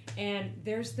 And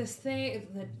there's this thing,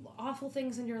 the awful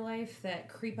things in your life that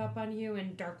creep up on you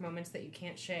in dark moments that you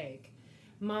can't shake.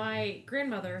 My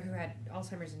grandmother, who had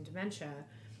Alzheimer's and dementia,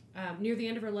 near the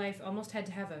end of her life almost had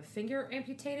to have a finger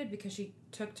amputated because she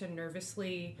took to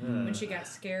nervously, when she got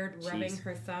scared, rubbing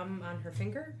her thumb on her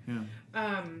finger.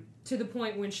 Yeah. To the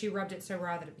point when she rubbed it so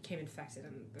raw that it became infected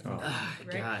in the finger.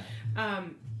 Right?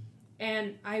 God.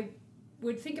 And I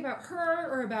would think about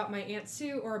her or about my Aunt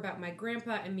Sue or about my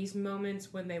grandpa in these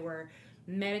moments when they were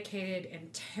medicated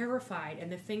and terrified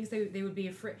and the things they would be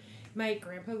afraid. My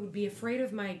grandpa would be afraid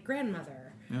of my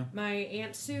grandmother. Yeah. My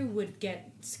Aunt Sue would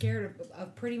get scared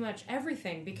of pretty much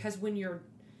everything because when you're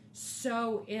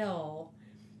so ill,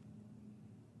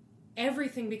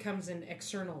 everything becomes an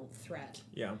external threat.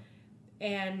 Yeah.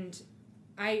 And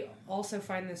I also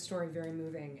find this story very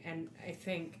moving, and I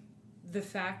think the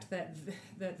fact that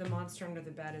the monster under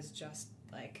the bed is just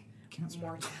like cancer.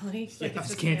 Mortality, like it's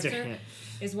just cancer,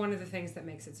 is one of the things that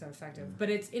makes it so effective. But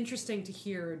it's interesting to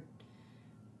hear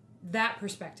that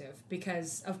perspective,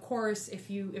 because of course if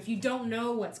you don't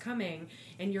know what's coming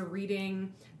and you're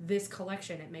reading this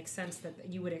collection, it makes sense that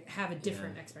you would have a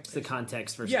different expectation. It's the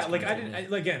context versus like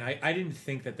I didn't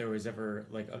think that there was ever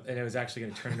and it was actually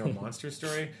going to turn into a monster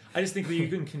story. I just think that you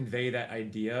can convey that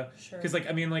idea because like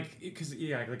my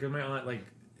aunt,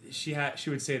 she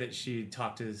would say that she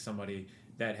talked to somebody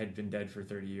that had been dead for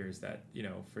 30 years that,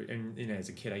 as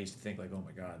a kid I used to think like, oh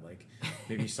my God, like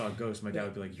maybe you saw a ghost. My dad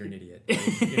would be like, you're an idiot.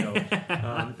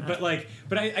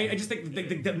 But I just think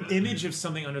the image of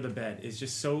something under the bed is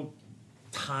just so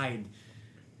tied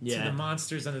to the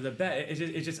monsters under the bed.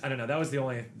 It just I don't know. That was the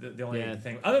only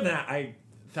thing. Other than that, I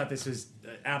thought this was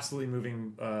an absolutely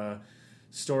moving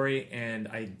story. And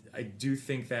I do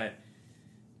think that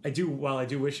I do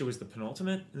wish it was the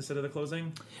penultimate instead of the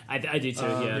closing. I do too.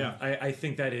 I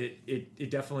think that it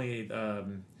definitely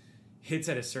hits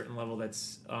at a certain level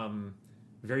that's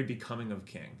very becoming of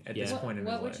King at this point in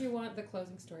his life. What would you want the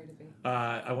closing story to be?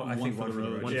 I think One for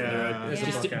the Road.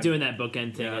 Just doing that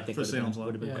bookend thing, I think would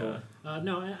have been cool.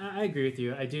 No, I agree with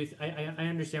you. I do. I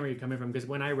understand where you're coming from, because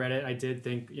when I read it, I did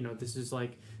think, this is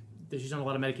like, she's on a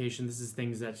lot of medication. This is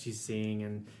things that she's seeing,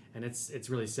 and it's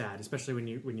really sad, especially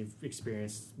when you've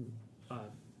experienced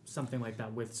something like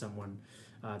that with someone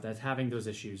that's having those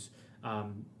issues.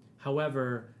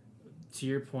 However, to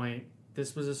your point,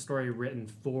 this was a story written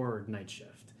for Night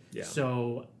Shift. Yeah.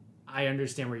 So I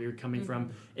understand where you're coming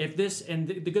from. If this, and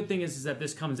the good thing is that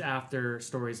this comes after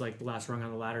stories like The Last Rung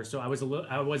on the Ladder. So I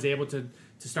was able to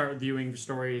start viewing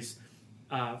stories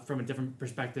from a different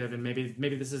perspective, and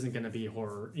maybe this isn't going to be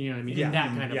horror. You know what I mean? Yeah. In that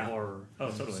kind of horror.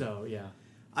 Oh, totally. So yeah.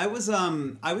 I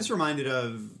was reminded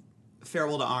of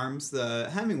Farewell to Arms, the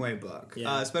Hemingway book,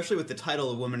 especially with the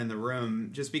title of Woman in the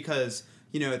Room, just because,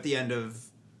 at the end of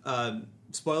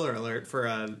spoiler alert for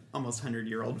a almost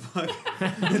 100-year-old book,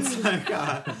 it's like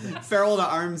Farewell to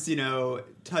Arms,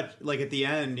 touch, like at the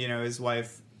end, his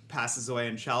wife passes away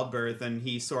in childbirth, and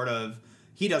he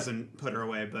doesn't put her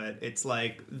away, but it's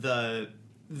like the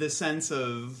sense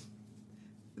of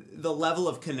the level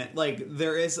of connect, like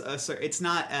there is it's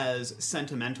not as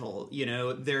sentimental,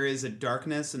 there is a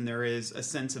darkness and there is a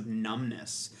sense of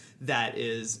numbness that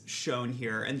is shown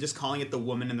here, and just calling it the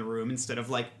woman in the room instead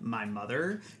of like my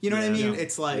mother, what I mean?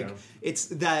 It's like, it's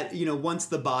that, once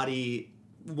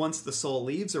the soul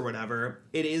leaves or whatever,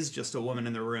 it is just a woman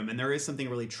in the room, and there is something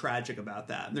really tragic about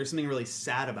that. And there's something really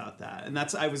sad about that. And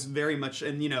I was very much,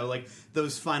 and like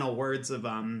those final words of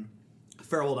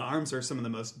Farewell to Arms are some of the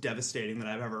most devastating that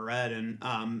I've ever read, and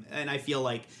I feel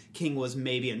like King was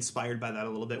maybe inspired by that a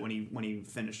little bit when he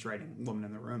finished writing Woman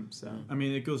in the Room. So I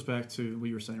mean, it goes back to what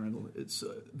you were saying, Randall. It's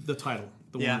the title,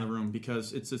 The Woman in the Room,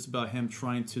 because it's about him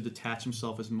trying to detach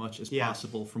himself as much as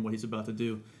possible from what he's about to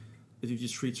do. He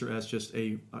just treats her as just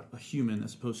a human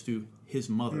as opposed to his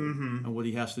mother and what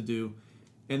he has to do.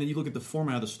 And then you look at the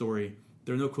format of the story.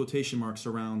 There are no quotation marks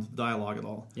around dialogue at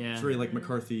all. Yeah. It's very like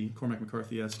Cormac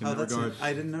McCarthy-esque in that regard.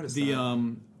 I didn't notice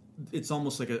that. It's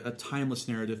almost like a timeless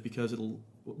narrative, because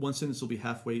one sentence will be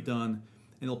halfway done,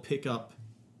 and it'll pick up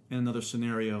in another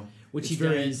scenario. Which it's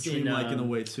very dreamlike in a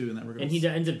way, too, in that regard. And he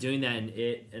ends up doing that in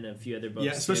It and a few other books.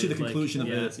 Yeah, especially the conclusion of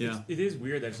It. It is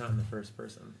weird that it's not in the first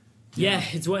person. Yeah,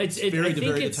 it's very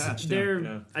detached.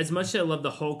 As much as I love the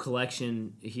whole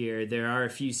collection here, there are a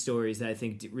few stories that I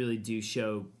think really do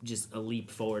show just a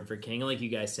leap forward for King. Like you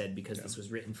guys said, because this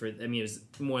was written for, it was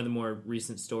more of the more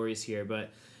recent stories here.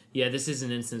 But yeah, this is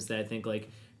an instance that I think like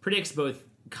predicts both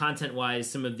content-wise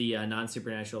some of the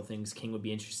non-supernatural things King would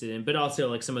be interested in, but also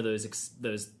like some of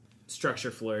those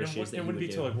structure flourishes. And would be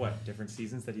to like what different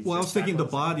seasons that he's. Well, I was thinking the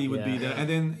body would be that, and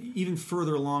then even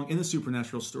further along in the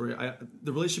supernatural story,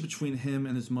 the relationship between him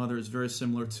and his mother is very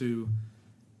similar to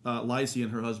Lizzie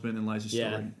and her husband and Lizzie's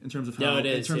story in terms of how,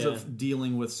 of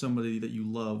dealing with somebody that you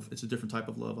love. It's a different type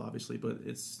of love, obviously, but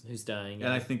it's who's dying.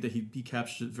 And I think that he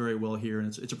captured it very well here,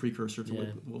 and it's a precursor to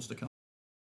what's to come.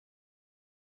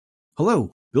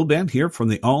 Hello, Bill Band here from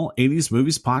the All 80s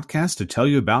Movies podcast to tell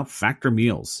you about Factor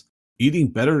Meals. Eating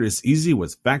better is easy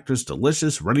with Factor's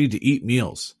delicious, ready-to-eat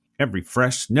meals. Every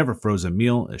fresh, never-frozen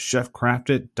meal is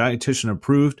chef-crafted,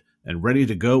 dietitian-approved, and ready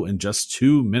to go in just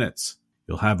 2 minutes.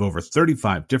 You'll have over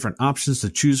 35 different options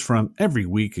to choose from every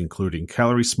week, including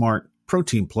Calorie Smart,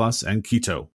 Protein Plus, and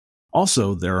Keto.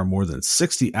 Also, there are more than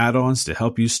 60 add-ons to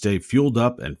help you stay fueled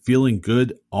up and feeling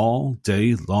good all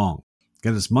day long.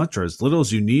 Get as much or as little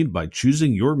as you need by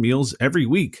choosing your meals every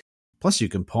week. Plus, you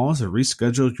can pause or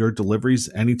reschedule your deliveries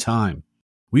anytime.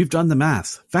 We've done the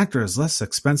math. Factor is less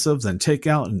expensive than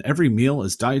takeout, and every meal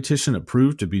is dietitian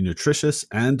approved to be nutritious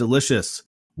and delicious.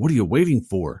 What are you waiting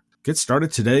for? Get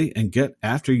started today and get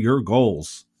after your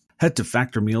goals. Head to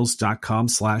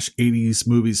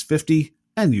factormeals.com/80smovies50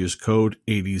 and use code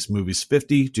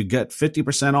 80smovies50 to get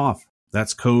 50% off.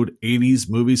 That's code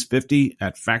 80smovies50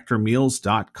 at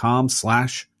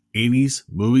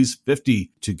factormeals.com/80smovies50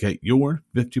 to get your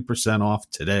 50% off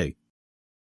today.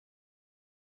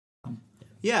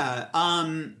 Yeah,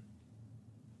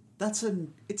 it's a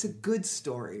good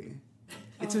story.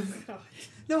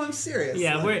 No, I'm serious.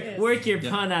 Yeah, work your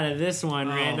pun out of this one,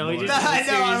 Randall. We just I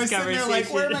know. I was sitting there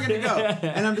like, where am I going to go?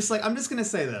 And I'm just going to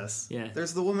say this. Yeah.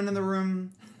 There's the woman in the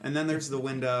room, and then there's the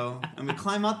window, and we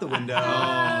climb out the window,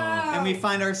 and we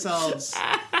find ourselves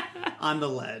on the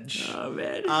ledge. Oh,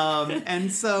 man.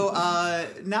 And so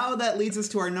now that leads us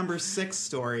to our number 6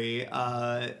 story.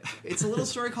 It's a little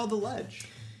story called The Ledge.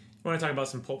 You want to talk about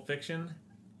some Pulp Fiction?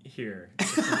 Here.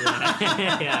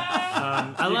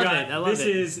 I love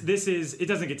it. This is. It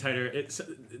doesn't get tighter. It's a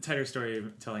tighter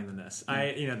storytelling than this.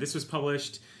 This was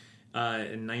published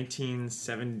in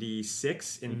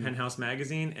 1976 in Penthouse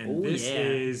magazine, and this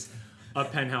is a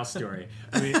Penthouse story.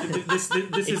 I mean, this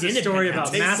is a story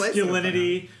about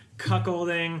masculinity,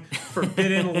 cuckolding,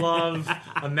 forbidden love,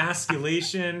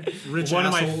 emasculation. One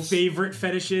of my favorite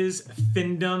fetishes,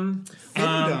 findom.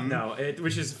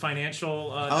 Which is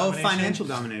financial. Domination. Financial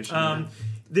domination.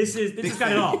 This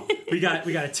got it all. We got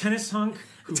a tennis hunk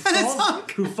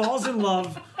who falls in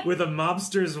love with a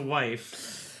mobster's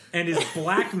wife and is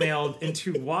blackmailed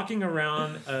into walking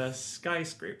around a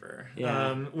skyscraper.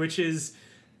 Which is.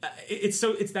 That's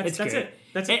it.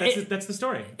 That's the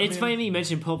story. It's funny that you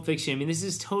mentioned Pulp Fiction. I mean, this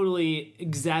is totally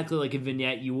exactly like a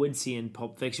vignette you would see in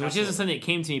Pulp Fiction, which isn't something that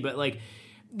came to me, but like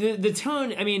the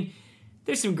tone. I mean,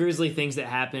 there's some grisly things that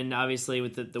happen, obviously,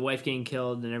 with the wife getting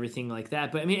killed and everything like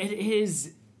that. But I mean, it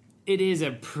is a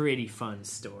pretty fun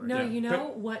story. No, you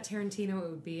know what Tarantino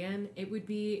it would be in? It would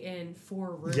be in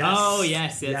Four Rooms. Yes. Oh,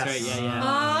 yes, that's right.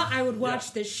 Yeah. I would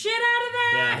watch the shit out of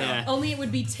that. Yeah. Only it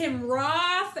would be Tim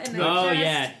Roth. And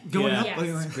Going up.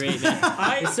 Yes. It's great,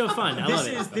 man. It's so fun. I love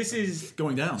it. This is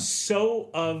going down.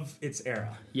 So of its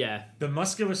era. Yeah. The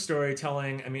muscular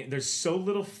storytelling. I mean, there's so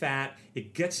little fat.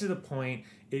 It gets to the point.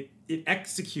 It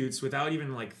executes without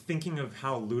even like thinking of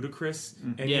how ludicrous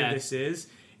any of this is.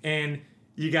 And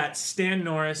you got Stan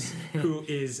Norris, who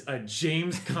is a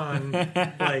James Caan,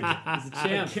 like he's a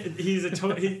champ. He's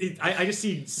I just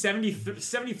see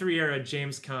 73 era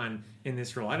James Caan in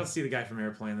this role. I don't see the guy from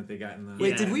Airplane that they got in the.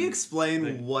 Wait, did we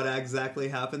explain what exactly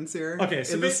happens here? Okay,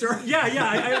 so in the story.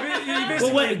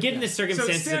 Given the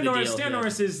circumstances of the deal, Stan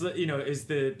Norris is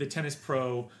the tennis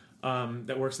pro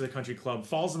that works at the country club.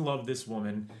 Falls in love with this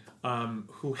woman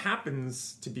who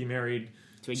happens to be married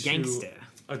to a gangster.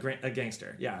 A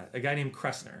gangster, a guy named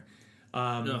Kressner,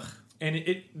 and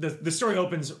the story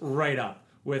opens right up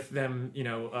with them,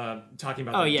 talking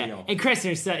about deal. And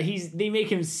Kressner, they make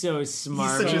him so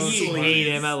smart. You hate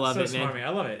him. I love it, man. Smarmy. I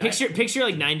love it. Picture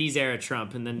like '90s era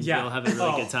Trump, and then you'll have a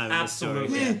really good time.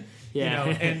 Absolutely. In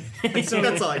the story. And so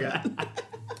that's all I got.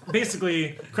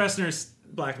 Basically, Kressner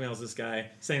blackmails this guy,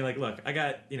 saying like, "Look, I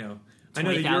got I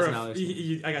know that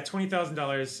I got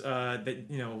 $20,000 that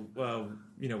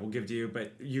we'll give to you,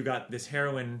 but you got this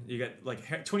heroin. You got like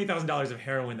 $20,000 of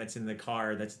heroin that's in the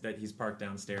car that he's parked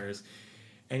downstairs,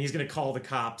 and he's gonna call the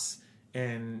cops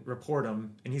and report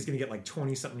him, and he's gonna get like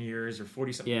 20-something years or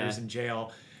 40-something years in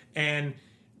jail, and."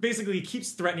 Basically, he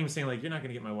keeps threatening him, saying like, "You're not going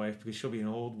to get my wife because she'll be an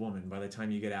old woman by the time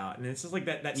you get out." And it's just like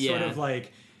that sort of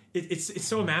like it's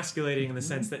so emasculating in the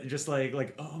sense that just like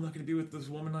oh, I'm not going to be with this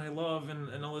woman I love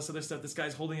and all this other stuff. This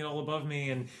guy's holding it all above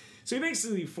me, and so he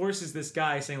basically forces this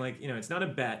guy, saying like, it's not a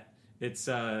bet, it's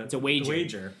a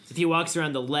wager. If he walks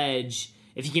around the ledge,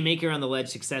 if he can make it around the ledge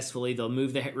successfully, they'll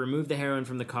remove the heroin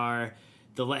from the car.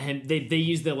 They'll let him. They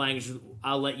use the language.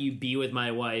 I'll let you be with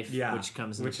my wife, which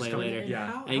comes into play later.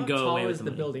 How go tall away with is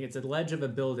the building? It's a ledge of a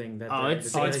building. That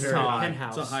it's tall.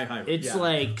 Penthouse. It's a high. It's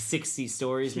like 60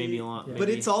 stories, maybe long. But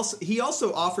it's also he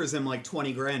also offers him like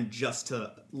 $20,000 just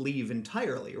to leave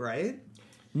entirely, right?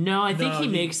 No, I think he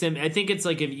makes him. I think it's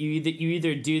like if you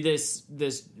either do this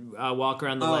walk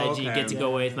around the ledge, and you get to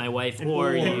go away with my wife,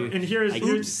 or you. And here's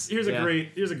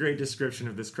a great description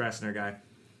of this Kressner guy.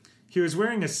 He was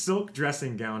wearing a silk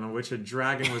dressing gown on which a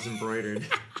dragon was embroidered.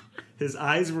 His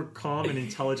eyes were calm and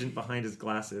intelligent behind his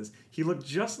glasses. He looked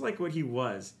just like what he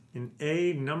was, an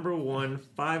A number 1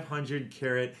 500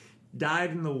 carat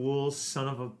dyed in the wool son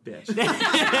of a bitch.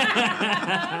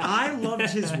 I loved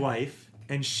his wife,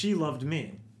 and she loved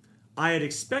me. I had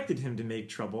expected him to make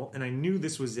trouble, and I knew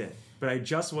this was it. But I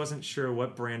just wasn't sure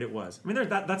what brand it was. I mean,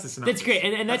 that's a synopsis. That's great,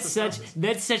 and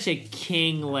that's such a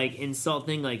King like insult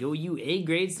thing. Like, oh, you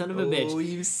A-grade son of a bitch. Oh,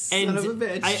 you son of a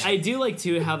bitch. I do like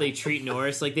too how they treat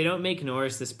Norris. Like, they don't make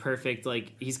Norris this perfect.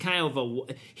 Like, he's kind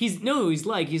of he's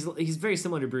very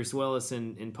similar to Bruce Willis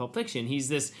in Pulp Fiction. He's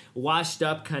this washed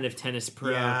up kind of tennis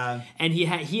pro, and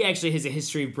he actually has a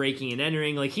history of breaking and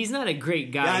entering. Like, he's not a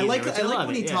great guy. Yeah, I like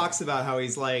when he Yeah. talks about how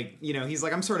he's like,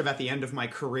 I'm sort of at the end of my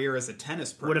career as a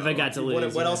tennis pro. What have I got to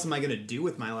lose? What else am I going to do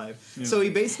with my life? Yeah. So he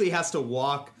basically has to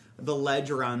walk the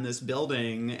ledge around this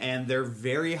building, and they're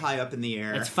very high up in the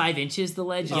air. It's 5 inches, the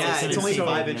ledge? Yeah, it's only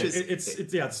 5 inches.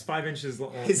 It's 5 inches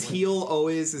long. His heel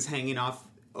always is hanging off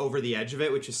over the edge of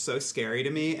it, which is so scary to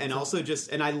me. And also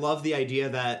and I love the idea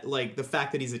that, like, the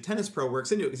fact that he's a tennis pro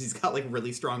works into it because he's got, like,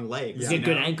 really strong legs. He's got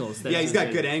good ankles. Yeah, he's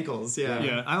got good ankles,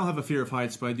 Yeah, I don't have a fear of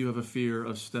heights, but I do have a fear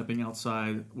of stepping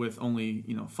outside with only,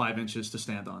 5 inches to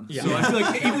stand on. Yeah. So I feel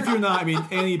like even if you're not,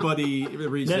 anybody that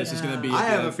reads this is going to be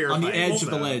on the edge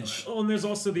of the ledge. Oh, and there's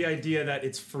also the idea that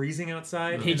it's freezing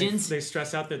outside. Pigeons? They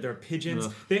stress out that there are pigeons.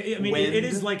 It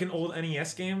is like an old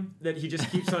NES game that he just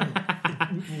keeps on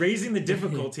raising the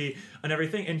difficulty on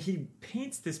everything, and he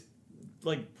paints this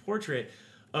like portrait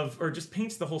of, or just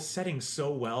paints the whole setting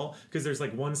so well, because there's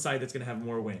like one side that's going to have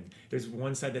more wind, there's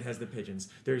one side that has the pigeons,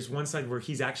 there's one side where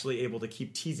he's actually able to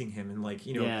keep teasing him and like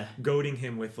goading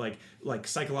him with like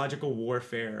psychological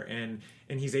warfare, and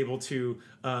he's able to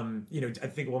I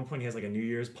think at one point he has like a New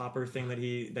Year's popper thing that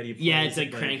he plays. Yeah, it's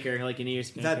like cranker, like a New Year's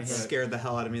cranker. That scared the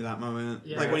hell out of me that moment.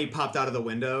 Like when he popped out of the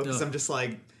window, because I'm just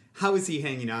like, how is he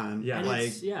hanging on?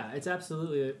 Yeah, it's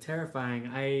absolutely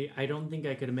terrifying. I don't think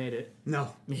I could have made it.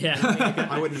 No. Yeah.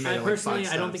 I wouldn't have made it. Personally,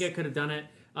 I don't think I could have done it.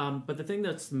 But the thing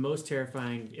that's most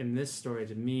terrifying in this story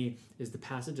to me is the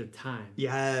passage of time.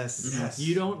 Yes.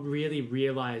 You don't really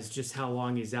realize just how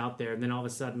long he's out there, and then all of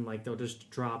a sudden, like, they'll just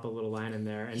drop a little line in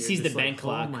there, and he sees the bank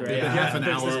clock, right? Half an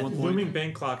hour, this looming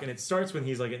bank clock, and it starts when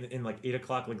he's like in like 8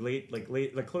 o'clock,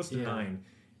 like close to 9.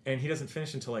 And he doesn't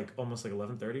finish until like almost like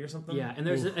 11:30 or something. Yeah, and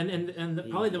there's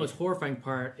probably the most horrifying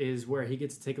part is where he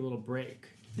gets to take a little break.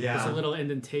 Yeah, there's a little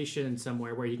indentation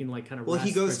somewhere where he can like kind of. Well, rest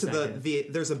he goes for to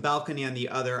there's a balcony on the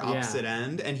other opposite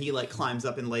end, and he like climbs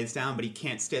up and lays down, but he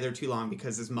can't stay there too long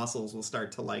because his muscles will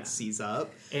start to like seize up.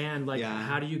 And like,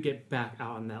 how do you get back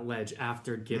out on that ledge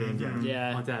after getting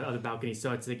onto that other balcony?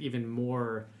 So it's like even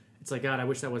more. It's like, God, I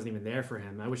wish that wasn't even there for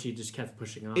him. I wish he just kept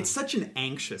pushing on. It's such an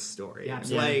anxious story. Yeah,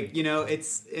 like,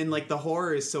 it's, and like the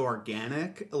horror is so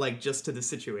organic, like just to the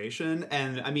situation.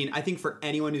 And I mean, I think for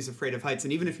anyone who's afraid of heights,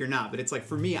 and even if you're not, but it's like,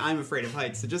 for me, I'm afraid of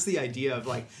heights. So just the idea of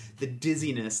like the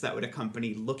dizziness that would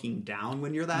accompany looking down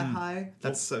when you're that high,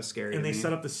 that's so scary. And they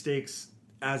set up the stakes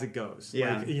as it goes.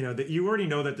 Yeah. Like, that you already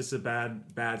know that this is a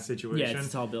bad situation. Yeah, it's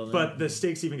a tall building. But the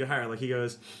stakes even get higher. Like he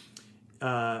goes,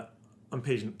 on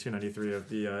page 293 of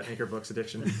the Anchor Books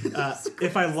edition.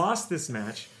 If I lost this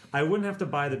match, I wouldn't have to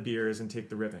buy the beers and take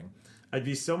the ribbing. I'd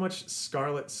be so much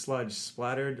scarlet sludge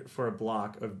splattered for a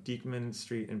block of Diekman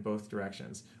Street in both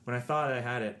directions. When I thought I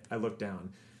had it, I looked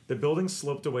down. The building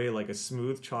sloped away like a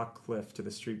smooth chalk cliff to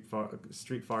the street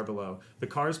far below. The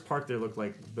cars parked there looked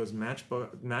like those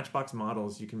Matchbox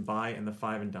models you can buy in the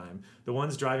 5 and dime. The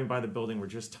ones driving by the building were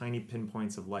just tiny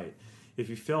pinpoints of light. If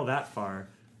you fell that far,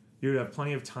 you would have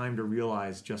plenty of time to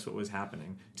realize just what was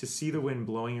happening, to see the wind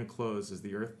blowing your clothes as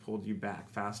the earth pulled you back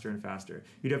faster and faster.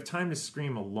 You'd have time to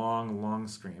scream a long, long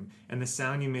scream, and the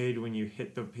sound you made when you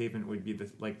hit the pavement would be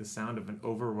like the sound of an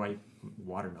overripe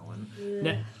watermelon.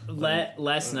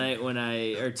 Last night,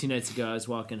 2 nights ago, I was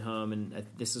walking home, and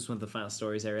this was one of the final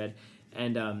stories I read,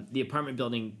 and the apartment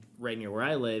building right near where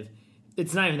I live,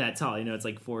 it's not even that tall, it's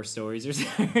like 4 stories or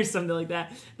something like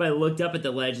that. But I looked up at the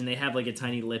ledge, and they have like a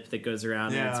tiny lip that goes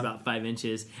around, and it's about 5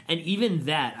 inches. And even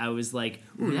that, I was like,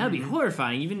 "Ooh, that'd be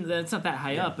horrifying." Even that's not that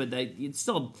high up, but it's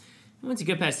still. Once you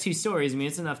go past 2 stories,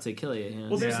 it's enough to kill you.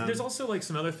 Well, there's also like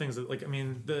some other things that, like,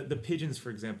 the pigeons,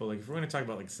 for example. Like, if we're going to talk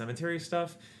about like cemetery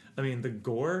stuff, the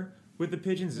gore with the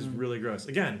pigeons is really gross.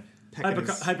 Again,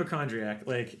 hypochondriac.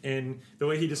 Like, and the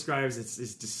way he describes it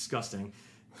is disgusting.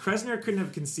 Kressner couldn't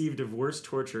have conceived of worse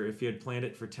torture if he had planned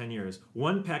it for 10 years.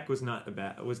 1 peck was not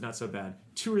so bad.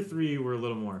 2 or 3 were a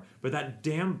little more. But that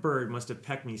damn bird must have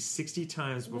pecked me 60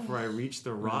 times before I reached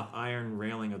the wrought iron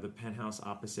railing of the penthouse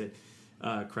opposite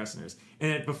Kressner's.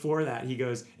 And before that, he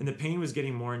goes, and the pain was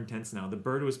getting more intense now. The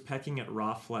bird was pecking at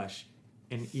raw flesh,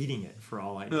 and eating it for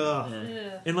all I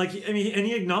know. And like, I mean, and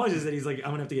he acknowledges that he's like,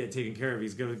 I'm gonna have to get it taken care of.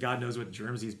 He's good. God knows what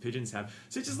germs these pigeons have.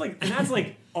 So it's just like, and that's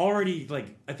like already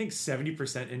like I think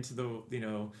 70% into the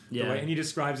the way. And he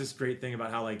describes this great thing about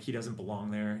how like he doesn't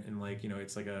belong there, and like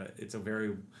it's like it's a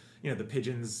very the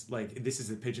pigeons, like this is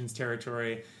the pigeons'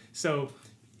 territory. So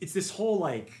it's this whole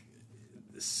like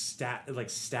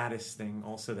status thing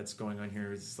also that's going on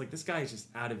here. It's like this guy is just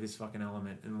out of his fucking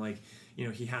element, and like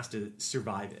he has to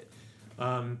survive it.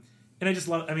 And I just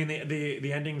love. I mean,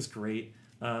 the ending's great.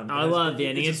 I love the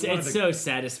ending. It's so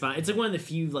satisfying. It's like one of the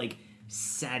few like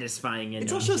satisfying endings.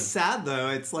 It's also sad though.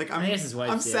 It's like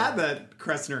I'm sad that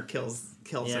Cressner kills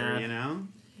her.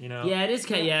 Yeah, it is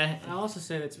kind of, yeah. I'll also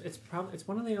say that it's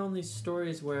one of the only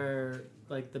stories where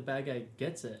like the bad guy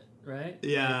gets it, right?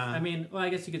 Yeah. Like, I mean, well, I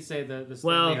guess you could say the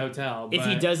Stanley Hotel. If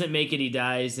he doesn't make it, he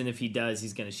dies, and if he does,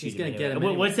 he's gonna shoot him. He's gonna get him.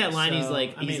 Anyway. What's that line? So,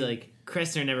 he's like,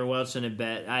 Cressner never welched on a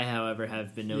bet. I, however,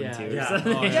 have been known to.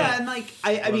 Yeah, and like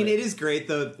I mean, it is great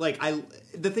though. Like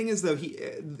the thing is though,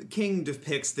 King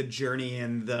depicts the journey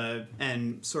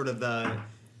and sort of the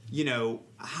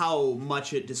how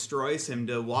much it destroys him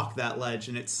to walk that ledge,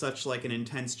 and it's such like an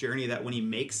intense journey that when he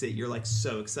makes it, you're like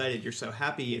so excited, you're so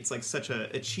happy. It's like such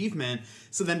a achievement.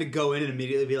 So then to go in and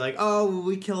immediately be like, oh,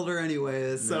 we killed her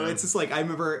anyways. So it's just like I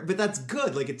remember, but that's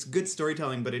good. Like it's good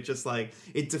storytelling, but it just like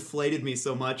it deflated me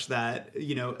so much that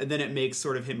and then it makes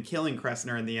sort of him killing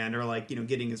Cressner in the end, or like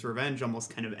getting his revenge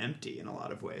almost kind of empty in a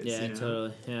lot of ways. Yeah,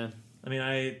 totally. Yeah. I mean,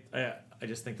 I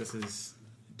just think this is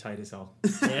tight as hell.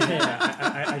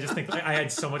 I just think I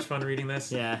had so much fun reading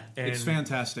this. Yeah, and it's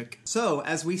fantastic. So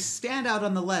as we stand out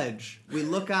on the ledge, we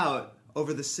look out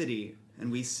over the city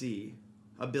and we see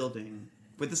a building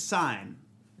with a sign.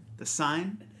 The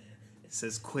sign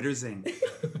says Quitters Inc.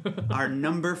 Our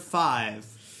number 5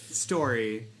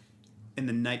 story in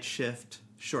the Night Shift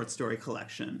short story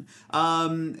collection.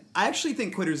 I actually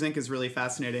think Quitters Inc. is really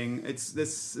fascinating. It's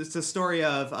a story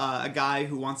of a guy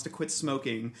who wants to quit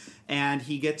smoking, and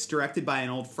he gets directed by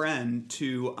an old friend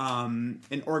to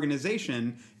an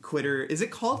organization. Is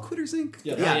it called Quitters Inc?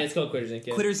 Yeah, it's called Quitters Inc.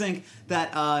 Yeah. Quitters Inc.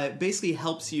 That basically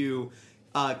helps you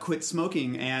quit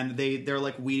smoking, and they're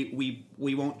like, we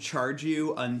won't charge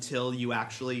you until you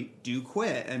actually do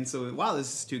quit. And so, wow,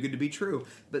 this is too good to be true.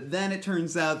 But then it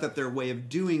turns out that their way of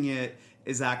doing it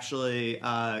is actually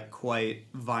quite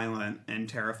violent and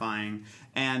terrifying.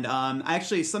 And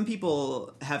actually, some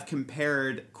people have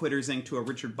compared Quitters Inc. to a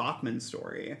Richard Bachman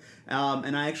story.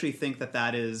 And I actually think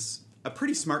that is a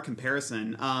pretty smart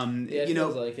comparison. It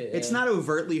feels like it, yeah. It's not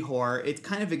overtly horror. It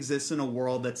kind of exists in a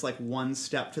world that's like one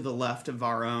step to the left of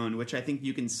our own, which I think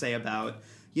you can say about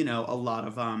a lot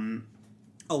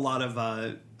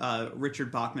of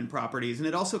Richard Bachman properties. And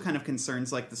it also kind of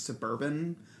concerns like the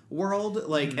suburban world,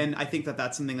 like, and I think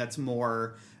that's something that's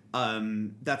more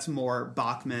Bachman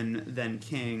than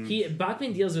King.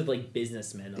 Bachman deals with like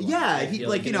businessmen a lot. Yeah,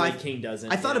 King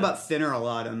doesn't. I thought about Thinner a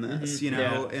lot on this, in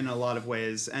a lot of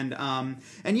ways, and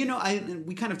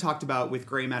we kind of talked about with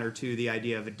Gray Matter too the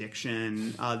idea of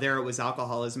addiction. There it was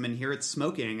alcoholism, and here it's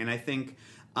smoking, and I think,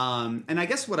 and I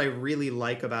guess what I really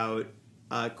like about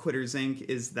Quitters Inc.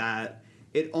 is that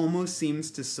it almost seems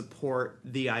to support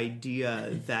the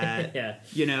idea that,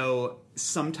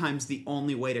 sometimes the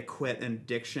only way to quit an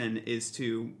addiction is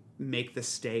to make the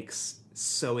stakes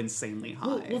so insanely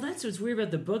high. Well, that's what's weird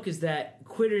about the book is that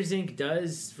Quitters Inc.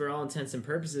 does, for all intents and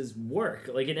purposes, work.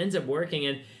 Like, it ends up working.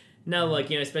 And now,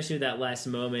 like, especially with that last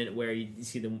moment where you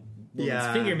see the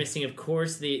woman's finger missing, of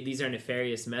course, these are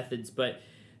nefarious methods. But,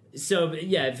 so,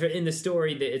 yeah, in the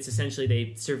story, it's essentially they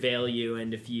surveil you,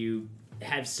 and if you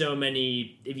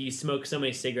smoke so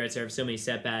many cigarettes or have so many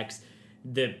setbacks,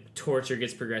 the torture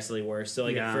gets progressively worse. So,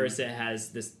 like, at first it has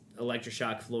this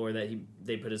electroshock floor that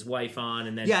they put his wife on,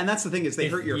 and then... Yeah, and that's the thing is they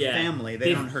hurt your family.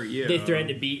 They don't hurt you. They threaten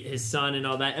to beat his son and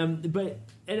all that. And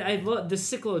I love... The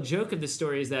sick little joke of the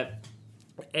story is that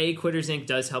Quitters Inc.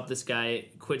 does help this guy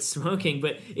quit smoking,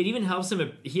 but it even helps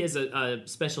him. He has a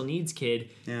special needs kid.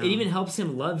 Yeah. It even helps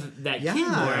him love that kid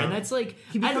more, and that's like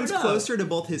he becomes closer to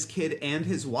both his kid and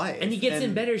his wife, and he gets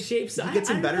in better shape. So he gets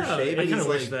in better shape. I kind of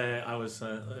wish that I was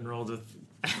enrolled with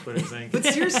Quitters Inc. But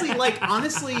seriously, like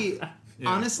honestly,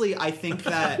 I think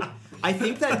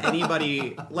that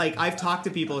anybody, like, I've talked to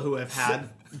people who have had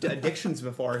addictions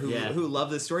before who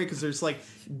love this story because there's like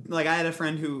I had a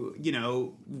friend who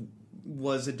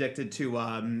was addicted to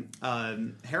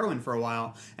heroin for a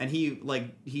while, and he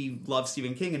loves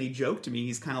Stephen King, and he joked to me,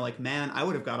 he's kind of like, man, I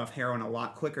would have got off heroin a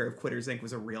lot quicker if Quitters Inc.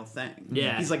 was a real thing.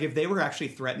 Yeah. He's like, if they were actually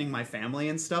threatening my family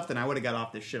and stuff, then I would have got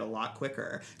off this shit a lot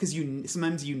quicker, because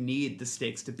sometimes you need the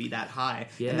stakes to be that high.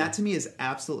 Yeah. And that to me is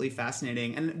absolutely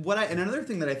fascinating. And another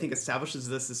thing that I think establishes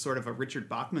this as sort of a Richard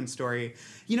Bachman story,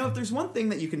 if there's one thing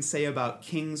that you can say about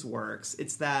King's works,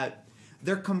 it's that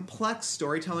they're complex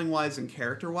storytelling-wise and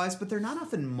character-wise, but they're not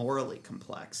often morally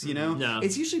complex, No.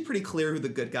 It's usually pretty clear who the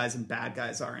good guys and bad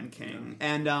guys are in King.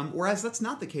 And whereas that's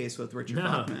not the case with Richard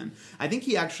Bachman. I think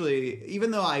he actually, even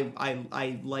though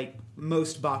I like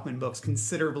most Bachman books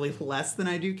considerably less than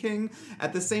I do King,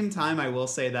 at the same time I will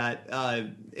say that,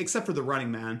 except for The Running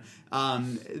Man,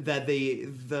 that the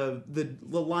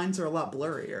lines are a lot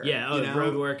blurrier. Yeah,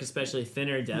 road work especially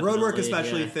thinner, definitely. Road work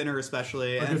especially, thinner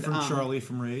especially. And from Charlie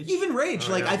from Rage. Even Rage.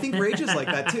 I think Rage is like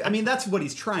that too. I mean, that's what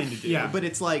he's trying to do. Yeah. But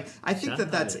it's like, I think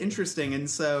that's interesting. And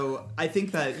so I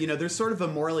think that, there's sort of a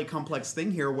morally complex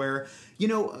thing here where,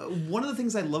 one of the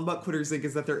things I love about Quitters Inc.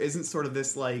 is that there isn't sort of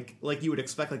this like you would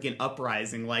expect, like an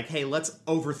uprising, like, hey, let's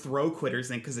overthrow Quitters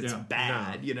Inc. because it's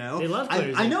bad, They love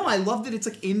Quitters Inc. I know, I love that it's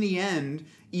like, in the end,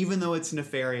 even though it's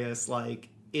nefarious, like,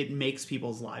 it makes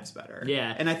people's lives better.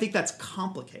 Yeah. And I think that's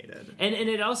complicated. And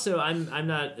it also, I'm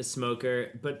not a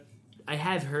smoker, but I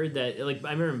have heard that, like,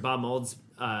 I remember in Bob Mould's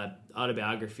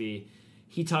autobiography,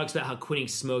 he talks about how quitting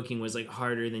smoking was, like,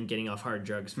 harder than getting off hard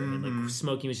drugs for him. Like,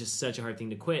 smoking was just such a hard thing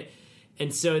to quit.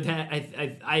 And so that,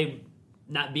 I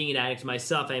not being an addict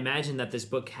myself, I imagine that this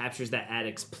book captures that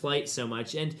addict's plight so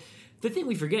much. And the thing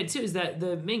we forget, too, is that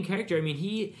the main character, I mean,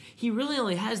 he really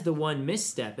only has the one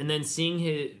misstep. And then seeing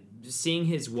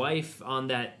his wife on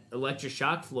that electric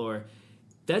shock floor,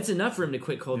 that's enough for him to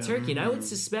quit cold turkey. And I would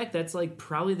suspect that's like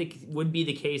probably would be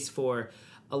the case for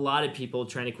a lot of people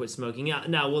trying to quit smoking.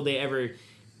 Now, will they ever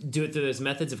do it through those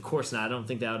methods? Of course not. I don't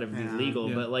think that would ever be legal.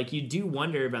 But like, you do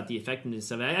wonder about the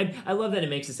effectiveness of it. I love that it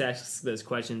makes us ask those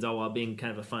questions all while being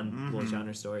kind of a fun little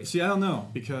genre story. See, I don't know,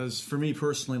 because for me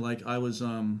personally, like, I was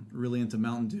really into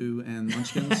Mountain Dew and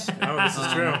Munchkins. Oh, this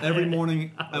is true. Every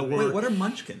morning at work. Wait, what are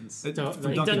Munchkins? From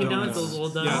Like Dunkin' Donuts, those little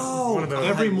donuts. Yeah. Oh, One of those.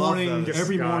 Every I love morning, those.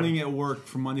 every God. morning at work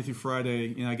from Monday through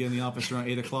Friday, I get in the office around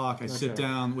 8 o'clock. I sit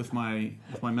down with my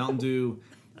Mountain Dew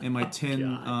and my 10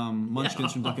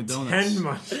 Munchkins from Dunkin' Donuts. 10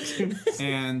 Munchkins.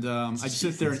 And I just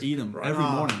sit there and eat them every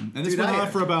on. morning. And this Dude, went I-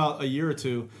 on for about a year or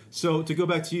two. So to go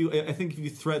back to you, I think if you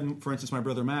threaten, for instance, my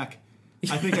brother Mac,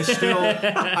 I think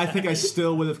I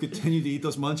still would have continued to eat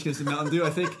those Munchkins and Mountain Dew. I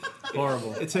think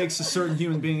Horrible. it takes a certain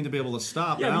human being to be able to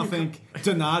stop. Yeah, and I but don't think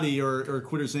Donati or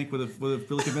Quitters Inc. would have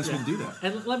really convinced me to do that.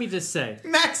 And let me just say,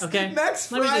 Max Okay.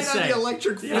 Max Let me fried just on say. the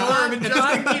electric floor I'm- and if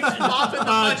Justin I'm- keeps popping the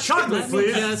Munchkins. chocolate, let me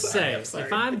please. just say,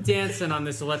 if I'm dancing on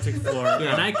this electric floor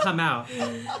and I come out,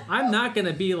 I'm not going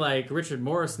to be like Richard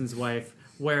Morrison's wife,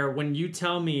 where when you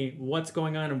tell me what's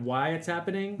going on and why it's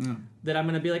happening, that I'm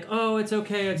going to be like, oh, it's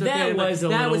okay, it's That okay. was a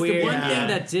that little was weird, the one yeah. thing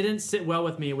that didn't sit well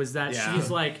with me was that Yeah.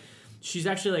 she's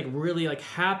actually like really like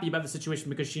happy about the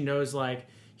situation because she knows like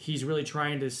he's really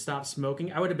trying to stop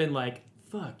smoking. I would have been like,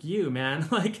 fuck you, man.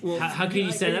 Like, How could you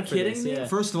like, stand are up for kidding this? me? Yeah.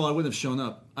 First of all, I wouldn't have shown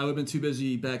up. I would have been too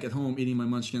busy back at home eating my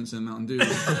Munchkins and Mountain Dew.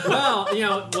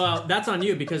 Well, that's on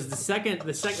you because so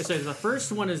the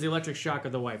first one is the electric shock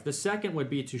of the wife. The second would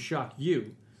be to shock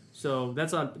you. So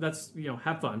that's have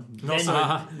fun.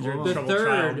 Also, you're a The troubled third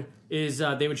child. is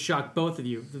they would shock both of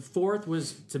you. The fourth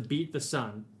was to beat the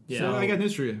son. Yeah. So I got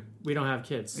news for you. we don't have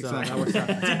kids, so Exactly. that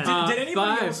works out. Did anybody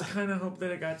five. else kind of hope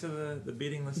that it got to the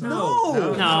beating the son? No, I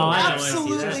don't wanna see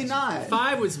absolutely that. not.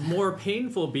 5 was more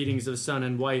painful beatings of son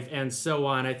and wife, and so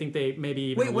on. I think they maybe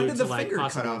even Wait, when allude did to the like finger cut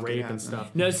possible off rape happen? and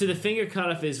stuff. No, so the finger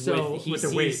cutoff is So, with he with the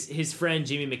sees his friend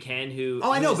Jimmy McCann, who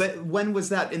Oh, I know, but when was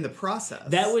that in the process?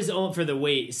 that was all for the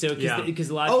weight. So because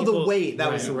a lot of Oh, people, the weight.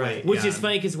 That was the Right, weight. Which yeah. is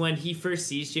funny because when he first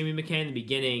sees Jimmy McCann in the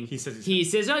beginning, He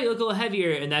says, "Oh, you look a little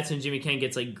heavier," and that's when Jimmy McCann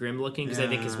gets like grim looking because I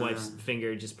think his Yeah. wife's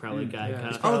finger just probably got Yeah. cut.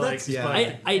 It's off. Oh, that's he's yeah.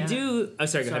 probably- I do. Oh,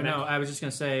 sorry. Go So ahead. no, Mac. I was just gonna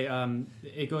say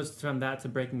it goes from that to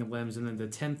breaking the limbs, and then the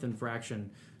 10th infraction,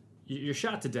 you're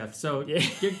shot to death. So Yeah.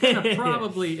 you're gonna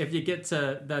probably, if you get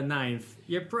to the 9th,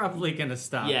 you're probably gonna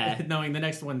stop. Yeah. knowing the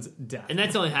next one's death. And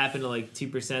that's only happened to like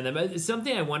 2% of them. But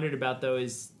something I wondered about though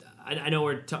is I know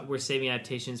we're saving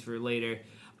adaptations for later.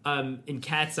 In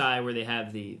Cat's Eye, where they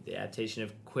have the adaptation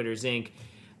of Quitters Inc.,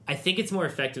 I think it's more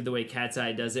effective the way Cat's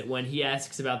Eye does it. When he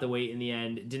asks about the weight in the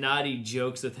end, Donati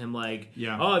jokes with him like,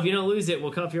 Yeah. "Oh, if you don't lose it,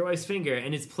 we'll cut off your wife's finger,"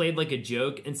 and it's played like a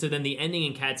joke. And so then the ending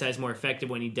in Cat's Eye is more effective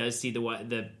when he does see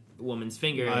the woman's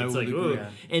finger. I And it's would like, agree. ooh.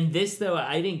 And this though,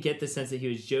 I didn't get the sense that he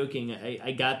was joking.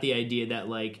 I got the idea that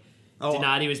like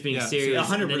Donati was being serious,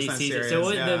 100% and then he sees serious. it.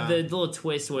 So yeah. the little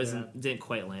twist didn't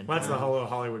quite land. Well, that's the whole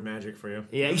Hollywood magic for you.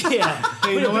 Yeah.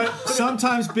 Hey, you know what?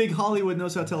 Sometimes big Hollywood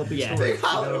knows how to tell a big story. Big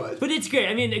Hollywood. But it's great.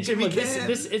 I mean, look, Cam.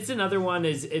 this it's another one.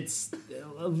 It's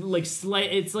like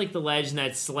it's like the legend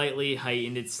that's slightly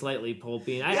heightened. It's slightly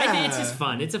pulpy. I think it's just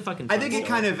fun. It's a fucking. Fun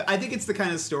story. I think it's the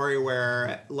kind of story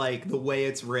where like the way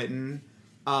it's written,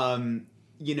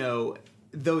 you know.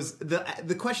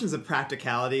 The questions of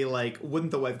practicality, like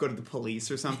wouldn't the wife go to the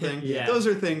police or something? Yeah. Those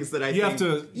are things that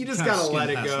you just gotta let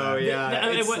it go. That.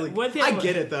 Yeah, one thing I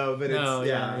get it though, but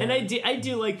and I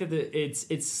do like that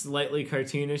it's slightly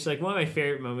cartoonish. Like one of my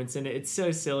favorite moments in it, it's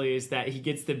so silly, is that he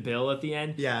gets the bill at the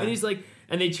end, and he's like.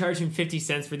 And they charge him 50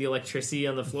 cents for the electricity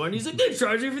on the floor, and he's like, "They're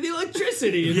charging for the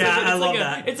electricity." It's I love like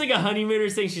that. It's like a honeymooner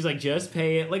thing. She's like, "Just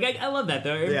pay it." Like I love that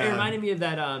though. It reminded me of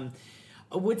that.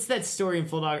 What's that story in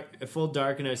Full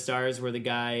Dark and No Stars where the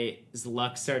guy's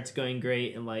luck starts going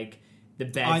great and like the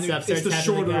bad stuff starts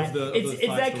happening? It's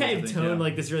that kind of tone,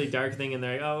 like this really dark thing, and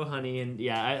they're like, "Oh, honey," and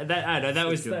I don't know. That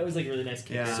was like a really nice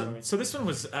character. So this one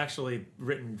was actually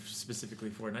written specifically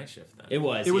for Night Shift. Then It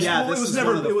was. It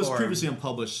was previously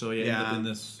unpublished, so ended up in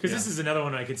this. Because this is another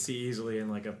one I could see easily in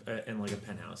like a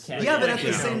penthouse. Yeah, but at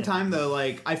the same time though,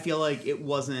 like I feel like it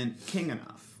wasn't King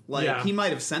enough. Like he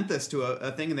might have sent this to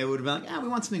a thing, and they would have been like, "We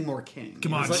want something more King."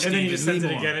 Come on, and then he just sends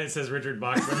it again, and it says Richard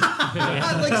Bachman.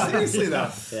 Like seriously though.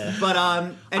 Yeah.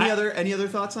 But any other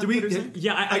thoughts on Peterson?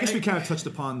 I guess we kind of touched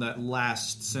upon that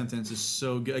last sentence. Is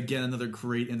so good. Again, another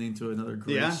great ending to another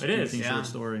great short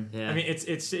story. Yeah. I mean,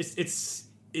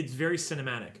 it's very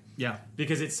cinematic. Yeah,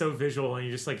 because it's so visual, and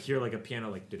you just like hear like a piano,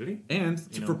 like diddly. And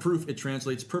for proof, it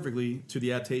translates perfectly to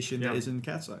the adaptation that is in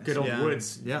Cat's Eyes. Good old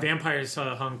Woods. Yeah. Vampires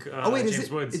hunk.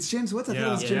 James Woods. It's James Woods. I thought it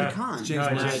was Jimmy Caan.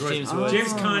 James Woods.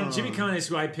 Jimmy Caan is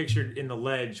who I pictured in The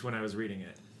Ledge when I was reading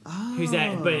it. Oh. Who's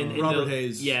that? But in Robert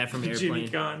Hayes. Yeah, from Airplane. Jimmy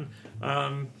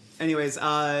Caan. Anyways,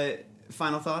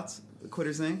 final thoughts.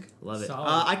 Quitters Inc. Love it.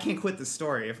 I can't quit this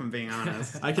story if I'm being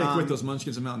honest. I can't quit those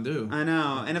munchkins of Mountain Dew. I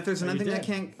know, and if there's another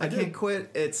thing I can't quit,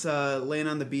 it's laying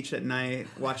on the beach at night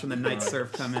watching the night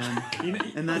surf come in,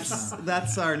 and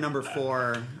that's our number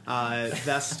 4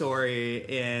 best story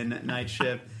in Night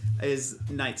Shift is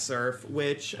Night Surf,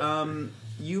 which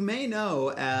you may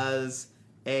know as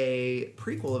a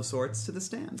prequel of sorts to The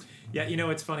Stand. Yeah, you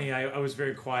know, it's funny. I was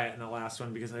very quiet in the last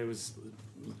one because I was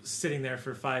sitting there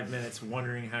for 5 minutes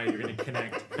wondering how you're going to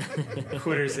connect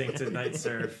Quitters Inc. to Night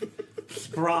Surf.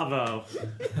 Bravo.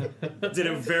 Did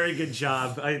a very good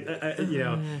job.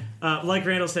 Like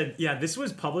Randall said, this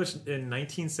was published in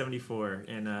 1974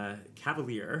 in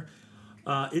Cavalier.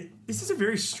 This is a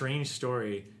very strange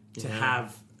story to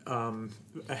have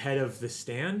ahead of The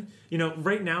Stand. You know,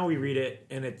 right now we read it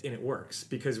and it works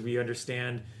because we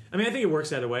understand. I mean, I think it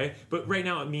works either way, but right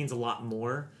now it means a lot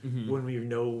more when we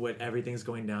know what everything's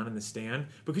going down in The Stand.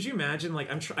 But could you imagine, like,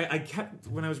 I kept,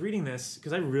 when I was reading this,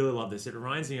 because I really love this, it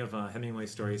reminds me of Hemingway's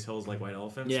stories, Hills Like White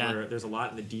Elephants, where there's a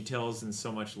lot in the details and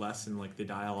so much less in, like, the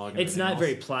dialogue. It's not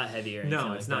very plot heavy or anything.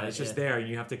 No, it's like not. That, it's just there, and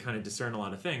you have to kind of discern a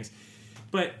lot of things.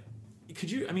 But could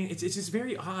you, I mean, it's just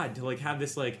very odd to, like, have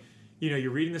this, like, you know,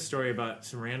 you're reading the story about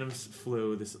some random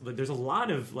flu. There's a lot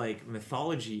of like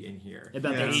mythology in here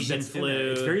about the Asian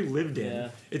flu. It's very lived in. Yeah.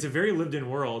 It's a very lived in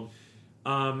world.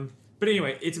 But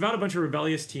anyway, it's about a bunch of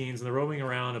rebellious teens and they're roaming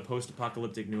around a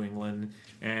post-apocalyptic New England.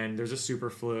 And there's a super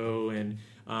flu, and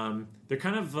they're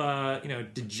kind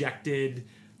of dejected,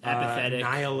 apathetic,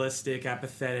 nihilistic,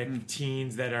 apathetic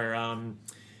teens that are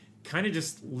kind of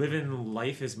just living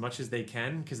life as much as they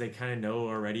can because they kind of know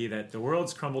already that the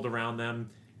world's crumbled around them.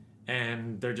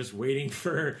 And they're just waiting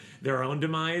for their own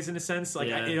demise, in a sense. Like,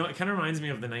 it kind of reminds me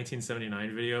of the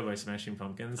 1979 video by Smashing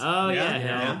Pumpkins. Oh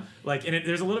yeah. Like, and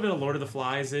there's a little bit of Lord of the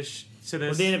Flies ish to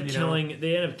this. Well, they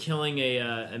end up killing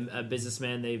a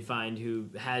businessman they find who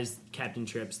has Captain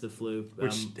Trips, the flu,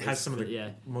 which has some of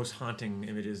the most haunting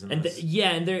images in and this.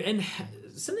 And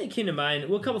something that came to mind.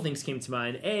 Well, a couple things came to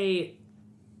mind.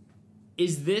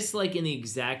 Is this like in the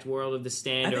exact world of The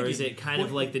Stand, or is it kind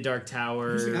of like the Dark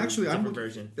Tower? Actually, different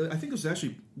version. I think it was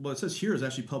actually. Well, it says here is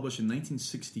actually published in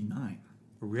 1969.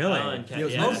 Really? It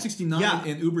was 1969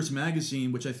 in Uber's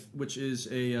Magazine, which is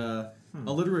a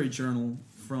literary journal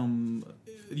from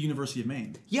the University of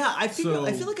Maine. Yeah, I feel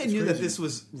like I knew that this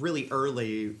was really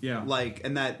early. Yeah,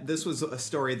 and that this was a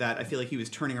story that I feel like he was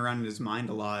turning around in his mind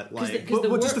a lot. Like,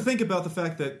 just to think about the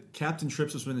fact that Captain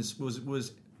Trips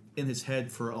was in his head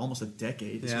for almost a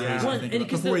decade.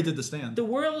 Before he did The Stand. The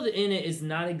world in it is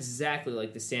not exactly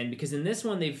like The Stand, because in this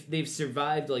one they've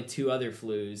survived like 2 other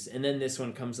flus, and then this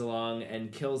one comes along and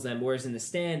kills them. Whereas in The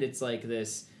Stand, it's like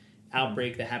this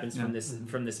outbreak that happens from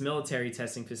this military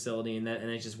testing facility, and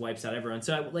it just wipes out everyone.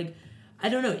 So I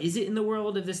don't know. Is it in the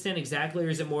world of The Stand exactly, or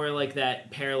is it more like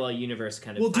that parallel universe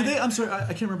kind of? Well, do they? I'm sorry, I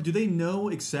can't remember. Do they know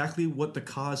exactly what the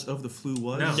cause of the flu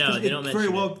was? No, they don't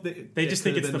mention it. They just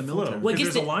think it's the flu. Well,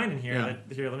 there's a line in here.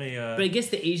 Here, let me. But I guess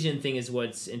the Asian thing is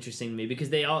what's interesting to me,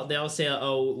 because they all say,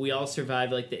 "Oh, we all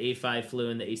survived like the A5 flu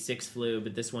and the A6 flu,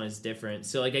 but this one is different."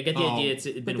 So like I get the idea it's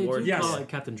been worked. They call it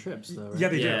Captain Trips, though. Right?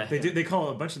 Yeah, they do. They call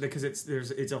it a bunch of it because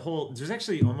it's a whole. There's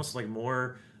actually almost like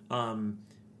more.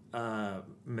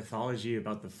 Mythology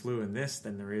about the flu in this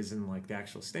than there is in like the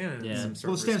actual Stand.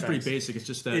 Well, the Stand's pretty basic. It's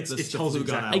just that it tells flu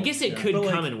got out. I guess it could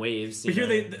come in waves. But here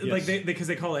because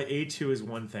they call it A2 is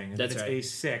one thing, and that's it's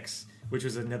right. A6, which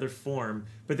was another form.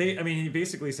 But he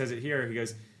basically says it here. He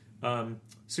goes,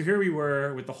 so here we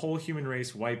were with the whole human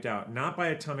race wiped out, not by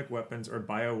atomic weapons or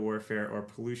biowarfare or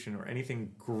pollution or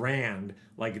anything grand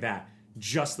like that,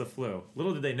 just the flu.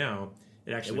 Little did they know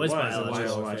it actually was a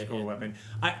biological weapon.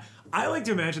 I like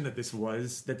to imagine that this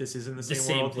is in the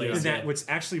same world. Place, and that what's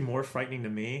actually more frightening to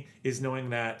me is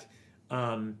knowing that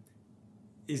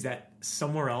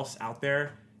somewhere else out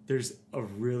there there's a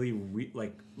really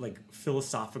like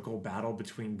philosophical battle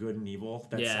between good and evil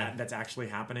that's actually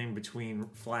happening between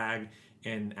Flag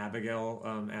and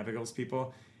Abigail's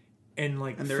people. And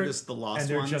they're just the lost ones.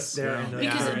 And they're just there.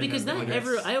 Because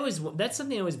that's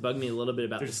something that always bugged me a little bit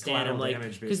about The Stand. I'm like,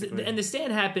 and The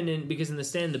Stand happened because in The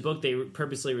Stand, the book, they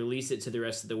purposely release it to the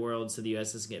rest of the world so the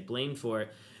U.S. doesn't get blamed for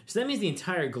it. So that means the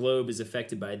entire globe is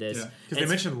affected by this. Yeah, because they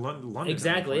mentioned London.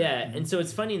 Exactly, yeah. Mm-hmm. And so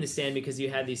it's funny in The Stand because you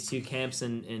had these two camps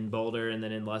in Boulder and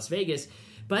then in Las Vegas.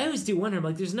 But I always do wonder, I'm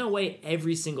like, there's no way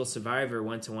every single survivor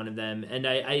went to one of them. And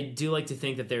I do like to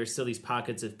think that there are still these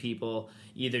pockets of people,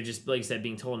 either just, like I said,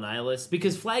 being total nihilists.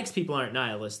 Because Flag's people aren't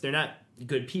nihilists. They're not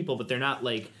good people, but they're not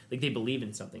like they believe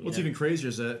in something. What's even crazier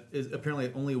is that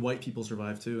apparently only white people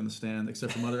survive, too, in The Stand,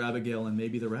 except for Mother Abigail and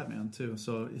maybe the Rat Man, too.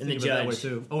 So and think the about judge.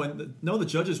 That way, too. Oh, and the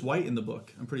judge is white in the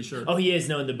book, I'm pretty sure. Oh, he is?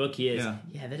 No, in the book he is.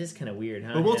 Yeah, that is kind of weird,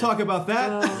 huh? But we'll talk about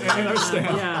that in our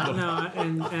Stand.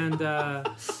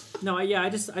 I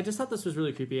just thought this was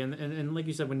really creepy, and like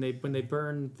you said, when they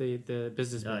burn the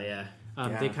business. Oh yeah.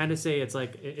 They kind of say it's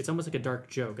almost like a dark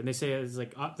joke, and they say it's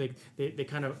like they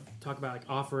kind of talk about like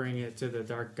offering it to the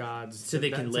dark gods so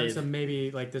they can live. So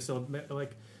maybe like this will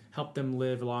like help them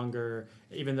live longer,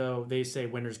 even though they say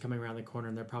winter's coming around the corner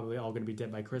and they're probably all going to be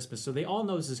dead by Christmas. So they all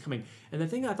know this is coming. And the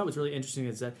thing that I thought was really interesting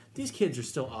is that these kids are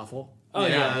still awful. Oh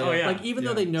yeah. Like even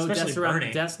though they know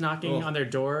Especially death's knocking on their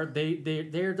door,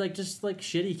 they're like just like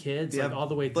shitty kids, like all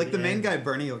the way through. Like the main guy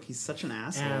Bernie, like he's such an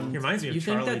asshole. And he reminds me of you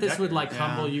Charlie think that this Decker. would like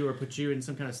humble you or put you in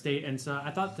some kind of state, and so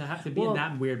I thought to be in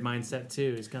that weird mindset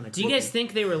too is kind of. Do you guys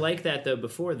think they were like that though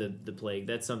before the plague?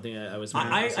 That's something I was.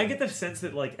 I get the sense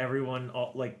that like everyone,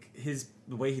 like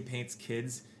the way he paints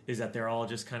kids is that they're all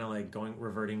just kind of like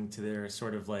reverting to their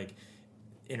sort of like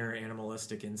inner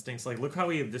animalistic instincts. Like look how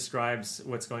he describes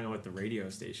what's going on with the radio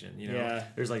station. You know,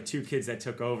 there's like two kids that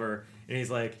took over, and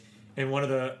he's like, and one of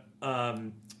the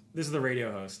this is the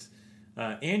radio host.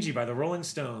 Angie by the Rolling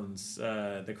Stones,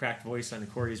 the cracked voice on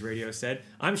Corey's radio said,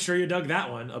 "I'm sure you dug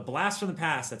that one. A blast from the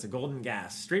past that's a golden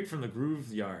gas, straight from the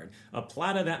groove yard. A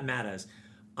plata that matters.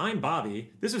 I'm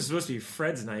Bobby. This was supposed to be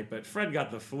Fred's night, but Fred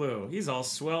got the flu. He's all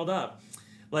swelled up."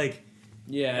 Like,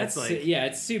 that's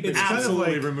it's super. It's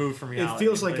absolutely removed from reality. It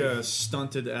feels like a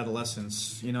stunted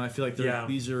adolescence. You know, I feel like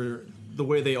these are the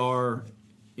way they are.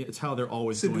 It's how they're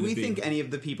always. So, going do we to be. think any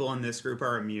of the people in this group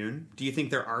are immune? Do you think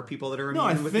there are people that are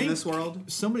immune within this world?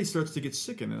 Somebody starts to get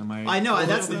sick in it. I know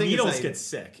that's the thing. Needles get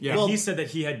sick. Yeah, well, he said that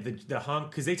he had the Hong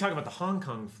because they talk about the Hong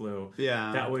Kong flu.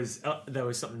 Yeah, that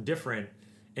was something different,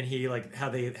 and he like how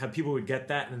people would get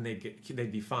that and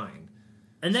they'd be fine.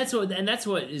 And that's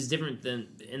what is different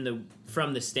than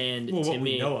from the Stand to what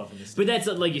me. We know of in the Stand. But that's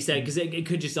like you said because it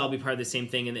could just all be part of the same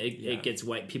thing, and it gets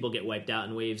people get wiped out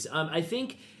in waves.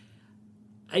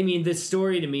 I mean, the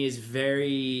story to me is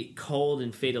very cold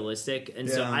and fatalistic, and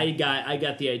so I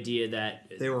got the idea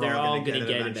that they're all going to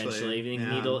get it eventually. I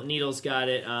think Needles got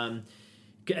it,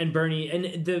 and Bernie, and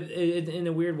in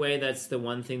a weird way, that's the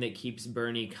one thing that keeps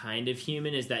Bernie kind of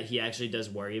human is that he actually does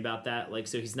worry about that. Like,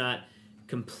 so he's not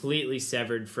completely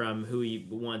severed from who he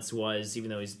once was, even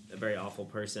though he's a very awful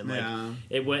person. Like,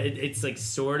 it's like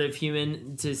sort of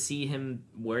human to see him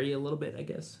worry a little bit, I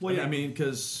guess. Well, yeah, I mean,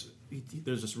 because.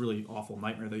 There's this really awful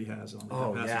nightmare that he has on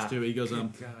the passage too. He goes,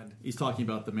 he's talking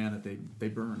about the man that they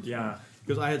burned. Yeah,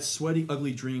 because I had sweaty,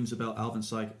 ugly dreams about Alvin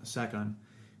Sacon.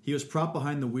 He was propped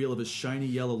behind the wheel of his shiny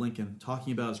yellow Lincoln,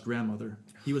 talking about his grandmother.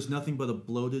 He was nothing but a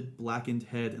bloated, blackened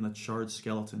head and a charred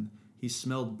skeleton. He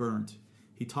smelled burnt.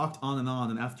 He talked on,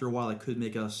 and after a while, I couldn't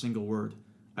make out a single word.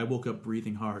 I woke up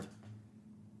breathing hard.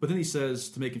 But then he says,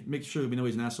 to make sure that we know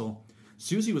he's an asshole,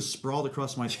 Susie was sprawled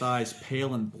across my thighs,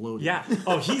 pale and bloated. Yeah.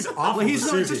 Oh, he's awful. Like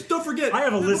just don't forget. I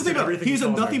have a list of everything. He's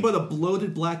nothing but a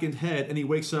bloated, blackened head, and he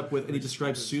wakes up and he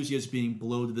describes Susie as being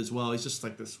bloated as well. He's just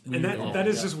like this. And that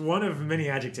is just one of many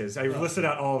adjectives. I listed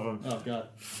out all of them. Oh, God.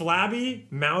 Flabby,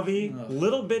 mouthy,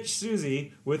 little bitch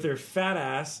Susie with her fat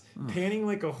ass, panting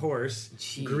like a horse,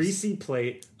 greasy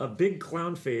plate, a big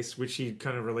clown face, which he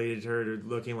kind of related to her to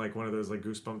looking like one of those like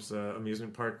Goosebumps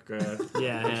amusement park.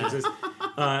 Entrances.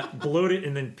 Bloated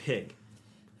and then pig.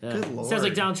 Good Lord. Sounds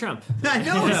like Donald Trump. I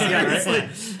know. Seriously.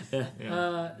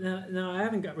 No, I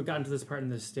haven't gotten to this part in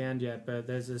The Stand yet, but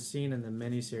there's a scene in the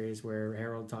miniseries where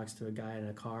Harold talks to a guy in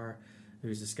a car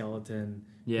who's a skeleton.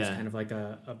 Yeah. Who's kind of like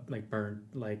a burned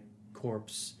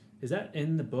corpse. Is that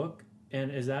in the book?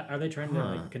 And are they trying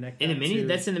to connect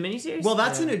that's in the miniseries? Well,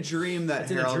 that's in a dream that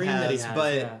That's in a Harold dream has, that he has,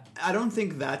 but I don't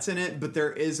think that's in it. But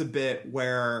there is a bit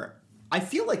where I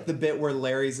feel like the bit where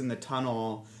Larry's in the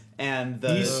tunnel and the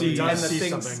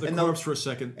corpse for a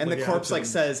second, and the corpse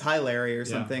says "Hi, Larry" or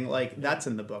something like that's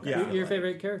in the book. Yeah. Your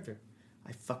favorite character?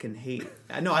 I fucking hate.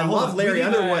 No, I love Larry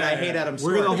Underwood. I hate Adam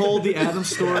Stork. We're gonna hold the Adam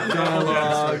Stork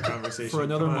dialogue for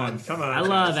another month. Come on, I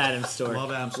love Adam Stork.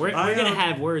 We're gonna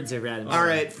have words over Adam Stork. All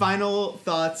right, final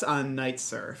thoughts on Night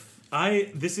Surf.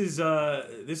 This is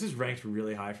ranked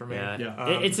really high for me.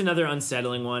 It's another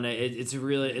unsettling one.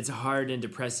 It's hard and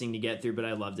depressing to get through, but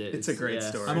I loved it. It's a great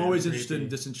story. I'm always interested in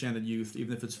disenchanted youth,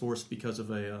 even if it's forced because of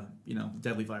a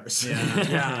deadly virus.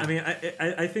 Yeah. I mean,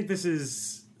 I think this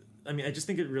is. I mean, I just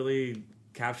think it really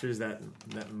captures that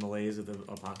malaise of the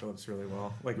apocalypse really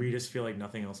well. Like where you just feel like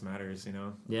nothing else matters, you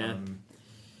know. Yeah.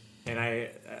 And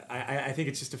I think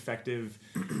it's just effective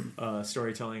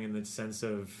storytelling in the sense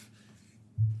of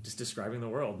just describing the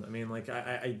world. I mean, like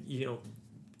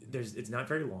it's not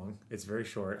very long. It's very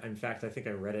short. In fact, I think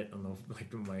I read it on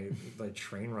my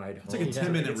train ride home. It's like a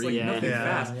 10-minute read. Nothing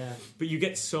fast. Yeah. But you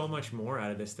get so much more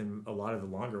out of this than a lot of the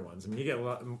longer ones. I mean, you get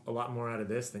a lot more out of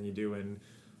this than you do in,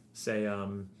 say,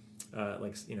 what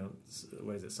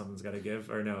is it? Someone's Got to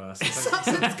Give, or no?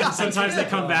 Sometimes they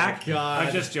come back. God.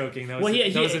 I'm just joking.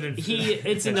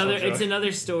 It's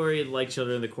another story like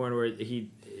Children of the Corn where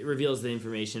he reveals the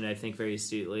information, I think, very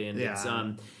astutely, and it's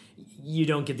you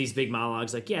don't get these big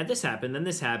monologues like, yeah, this happened, then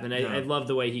this happened. I love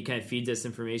the way he kind of feeds us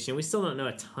information. We still don't know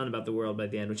a ton about the world by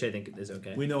the end, which I think is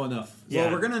okay. We know enough. Yeah.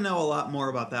 Well, we're going to know a lot more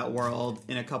about that world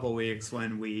in a couple weeks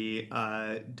when we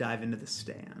dive into The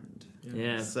Stand.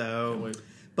 Yeah. So,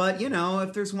 but,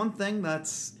 if there's one thing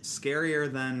that's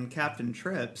scarier than Captain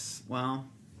Trips, well,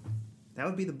 that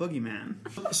would be the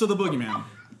Boogeyman. So the Boogeyman,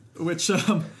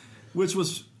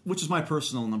 which is my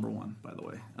personal number one, by the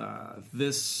way.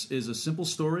 This is a simple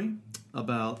story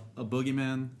about a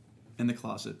boogeyman in the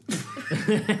closet.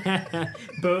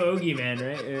 Boogeyman,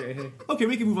 right? Okay,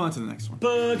 we can move on to the next one.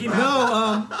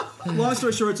 Boogeyman. No, long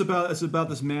story short, it's about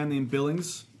this man named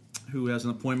Billings who has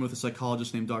an appointment with a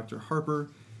psychologist named Dr.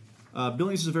 Harper.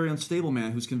 Billings is a very unstable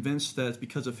man who's convinced that it's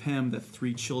because of him that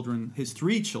his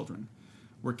three children,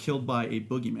 were killed by a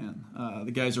boogeyman.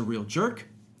 The guy's a real jerk.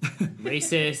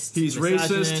 Racist. He's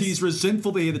racist. He's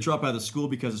resentful that he had to drop out of school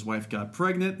because his wife got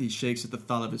pregnant. He shakes at the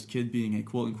thought of his kid being a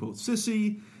quote-unquote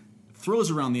sissy.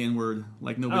 Throws around the N-word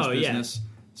like nobody's business. Yeah.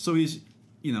 So he's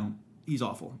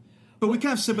awful. But we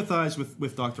kind of sympathize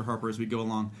with Dr. Harper as we go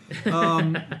along.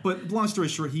 But long story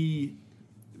short, he,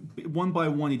 one by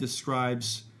one, he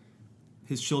describes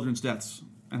his children's deaths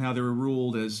and how they were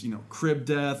ruled as, crib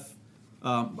death,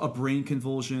 a brain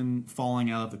convulsion,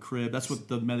 falling out of the crib. That's what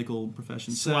the medical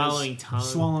profession says.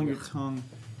 Swallowing your tongue.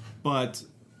 But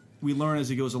we learn as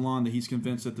he goes along that he's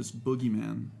convinced that this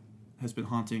boogeyman has been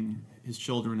haunting his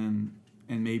children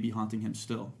and may be haunting him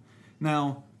still.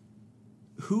 Now,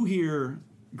 who here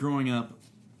growing up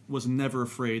was never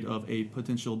afraid of a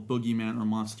potential boogeyman or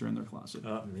monster in their closet?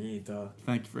 Me, duh.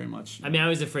 Thank you very much. I mean, I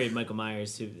was afraid of Michael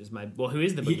Myers, who is who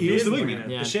is the boogeyman? He is the boogeyman.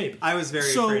 Yeah. The shape. I was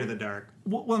very afraid of the dark.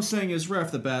 What I'm saying is, right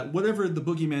off the bat, whatever the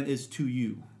boogeyman is to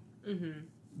you,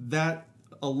 that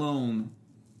alone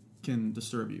can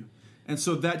disturb you. And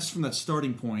so that, just from that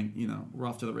starting point, we're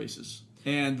off to the races.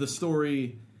 And the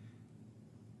story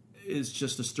is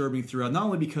just disturbing throughout, not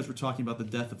only because we're talking about the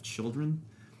death of children,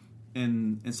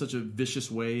 in such a vicious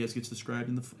way as gets described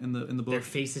in the book. Their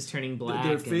faces turning black.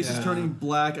 Their faces turning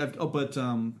black. But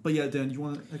yeah, Dan, do you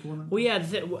want to echo on that? Well, yeah,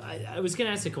 I was going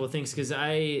to ask a couple of things because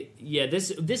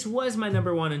this was my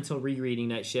number one until rereading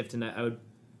Night Shift, and I would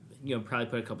probably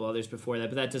put a couple others before that,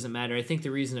 but that doesn't matter. I think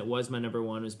the reason it was my number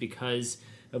one was because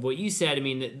of what you said. I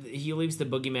mean, he leaves the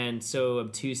boogeyman so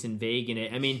obtuse and vague in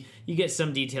it. I mean, you get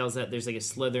some details that there's like a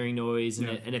slithering noise,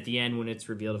 and at the end, when it's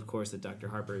revealed, of course, that Dr.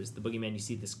 Harper is the boogeyman, you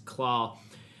see this claw.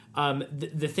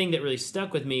 The thing that really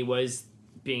stuck with me was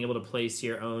being able to place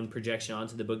your own projection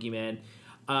onto the boogeyman,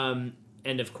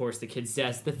 and of course, the kid's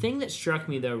death. The thing that struck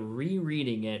me, though,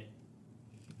 rereading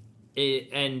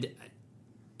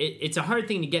it's a hard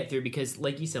thing to get through because,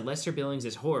 like you said, Lester Billings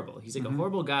is horrible. He's like a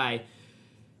horrible guy.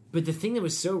 But the thing that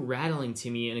was so rattling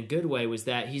to me in a good way was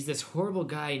that he's this horrible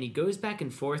guy, and he goes back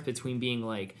and forth between being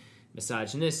like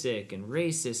misogynistic and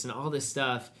racist and all this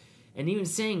stuff, and even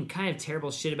saying kind of terrible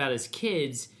shit about his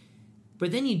kids.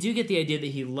 But then you do get the idea that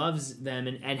he loves them,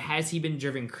 and has he been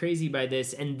driven crazy by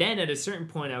this? And then at a certain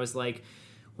point, I was like,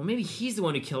 well, maybe he's the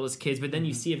one who killed his kids. But then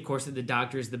you see, of course, that the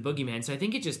doctor is the boogeyman. So I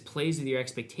think it just plays with your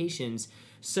expectations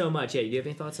so much. Yeah, do you have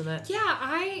any thoughts on that? Yeah,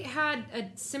 I had a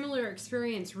similar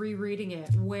experience rereading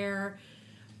it where,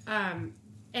 and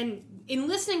in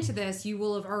listening to this, you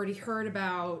will have already heard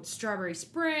about Strawberry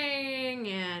Spring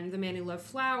and The Man Who Loved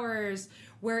Flowers,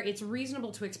 where it's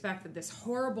reasonable to expect that this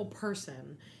horrible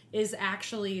person is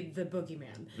actually the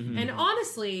boogeyman. Mm-hmm. And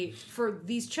honestly, for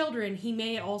these children, he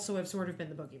may also have sort of been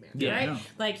the boogeyman, right? Yeah.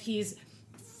 Like, he's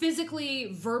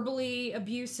physically, verbally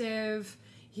abusive.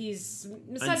 He's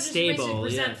misogynistic,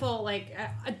 resentful, like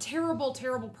a terrible,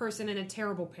 terrible person and a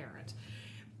terrible parent.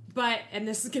 But, and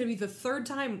this is going to be the third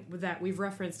time that we've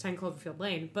referenced 10 Cloverfield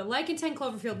Lane, but like in 10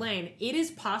 Cloverfield Lane, it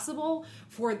is possible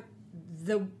for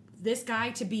this guy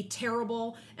to be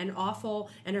terrible and awful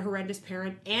and a horrendous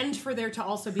parent, and for there to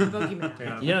also be a boogeyman.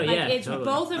 Totally.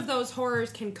 Both of those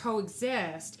horrors can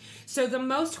coexist. So the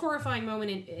most horrifying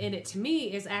moment in it to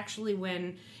me is actually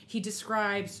when he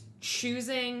describes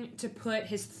choosing to put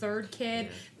his third kid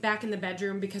back in the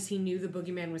bedroom because he knew the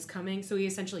boogeyman was coming, so he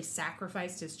essentially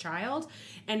sacrificed his child,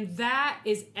 and that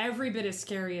is every bit as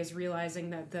scary as realizing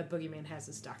that the boogeyman has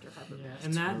this Dr. Harper.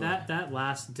 And that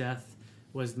last death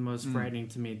was the most frightening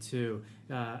to me too.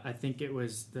 I think it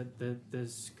was the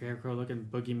scarecrow-looking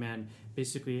boogeyman.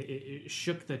 Basically, it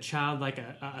shook the child like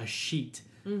a sheet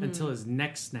until his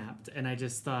neck snapped, and I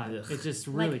just thought it just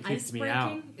really like kicked me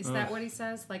out. Is that what he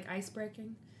says? Like ice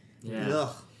breaking? Yeah.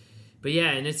 Ugh. But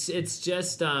yeah, and it's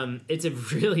just it's a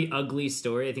really ugly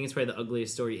story. I think it's probably the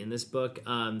ugliest story in this book,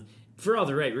 for all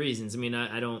the right reasons. I mean,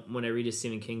 I don't, when I read a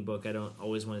Stephen King book, I don't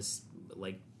always want to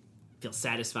like feel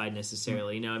satisfied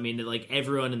necessarily. You know, I mean, like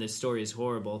everyone in this story is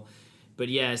horrible. But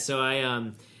yeah, so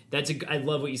I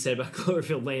love what you said about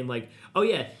Cloverfield Lane. Like, oh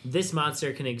yeah, this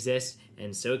monster can exist,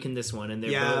 and so can this one, and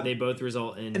they both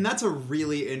result in. And that's a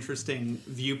really interesting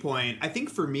viewpoint. I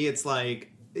think for me, it's like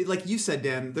you said,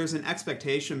 Dan, there's an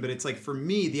expectation, but it's like, for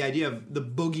me, the idea of the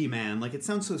boogeyman, like, it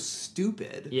sounds so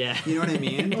stupid. Yeah. You know what I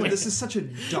mean? Oh, this is such a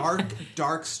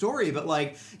dark story, but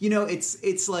like, you know,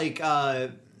 it's like,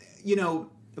 you know,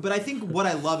 but I think what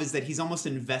I love is that he's almost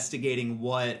investigating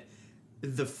what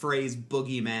the phrase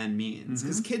boogeyman means,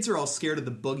 because kids are all scared of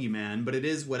the boogeyman, but it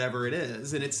is whatever it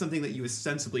is, and it's something that you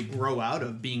ostensibly grow out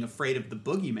of, being afraid of the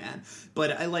boogeyman.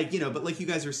 But I like, you know, but like you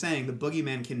guys are saying, the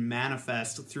boogeyman can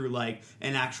manifest through like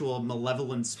an actual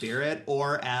malevolent spirit,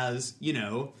 or as, you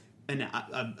know,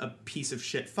 a piece of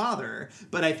shit father.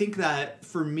 But I think that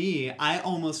for me, I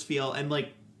almost feel, and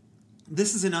like,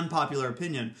 this is an unpopular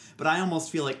opinion, but I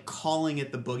almost feel like calling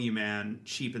it the boogeyman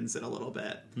cheapens it a little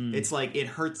bit. It's like, it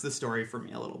hurts the story for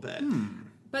me a little bit.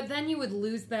 But then you would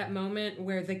lose that moment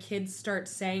where the kids start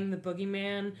saying the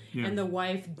boogeyman, and the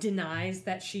wife denies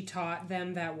that she taught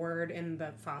them that word, and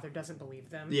the father doesn't believe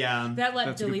them. Yeah,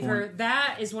 that to leave her.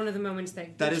 That is one of the moments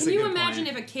that is. Can you imagine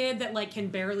if a kid that like can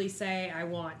barely say "I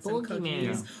want some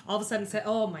cookies" all of a sudden say,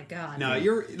 "Oh my god"?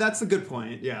 No, that's a good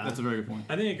point. Yeah, that's a very good point.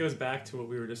 I think it goes back to what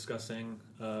we were discussing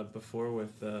before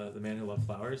with The Man Who Loved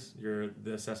Flowers.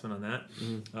 The assessment on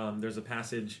that. There's a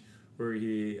passage where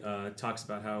he talks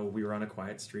about how we were on a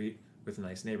quiet street with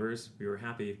nice neighbors. We were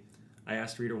happy. I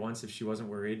asked Rita once if she wasn't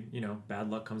worried. You know, bad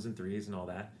luck comes in threes and all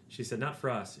that. She said, not for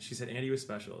us. She said, Andy was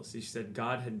special. She said,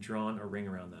 God had drawn a ring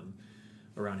around him.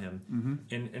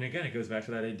 And again, it goes back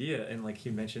to that idea. And like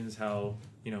he mentions how,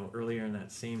 you know, earlier in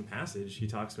that same passage, he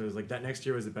talks about, like, that next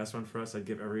year was the best one for us. I'd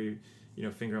give every, you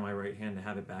know, finger on my right hand to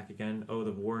have it back again. Oh,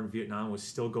 the war in Vietnam was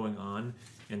still going on,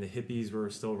 and the hippies were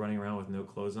still running around with no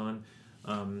clothes on.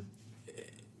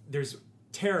 There's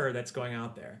terror that's going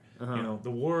out there. You know, the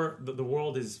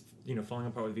world is, you know, falling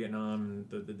apart with Vietnam,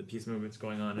 the peace movement's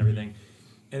going on and everything.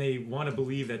 And they want to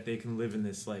believe that they can live in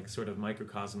this like sort of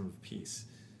microcosm of peace.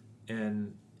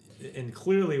 And and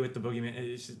clearly with the boogeyman,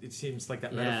 it seems like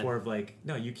that metaphor of like,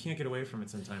 no, you can't get away from it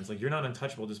sometimes. Like, you're not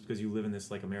untouchable just because you live in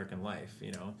this like American life,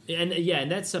 you know?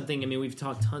 And that's something. I mean, we've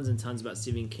talked tons and tons about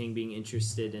Stephen King being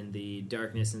interested in the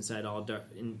darkness inside all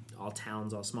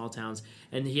towns, all small towns.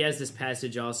 And he has this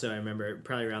passage also, I remember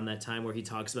probably around that time, where he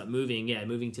talks about moving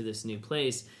to this new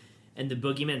place, and the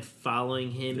boogeyman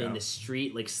following him in the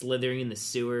street, like slithering in the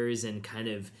sewers, and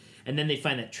then they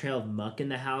find that trail of muck in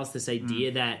the house. This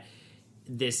idea that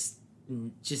this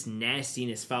just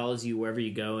nastiness follows you wherever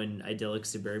you go in idyllic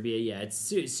suburbia. Yeah, it's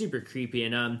super creepy.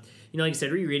 And like I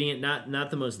said, rereading it,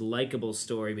 not the most likable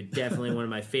story, but definitely one of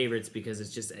my favorites, because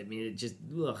it's just, I mean,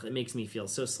 it makes me feel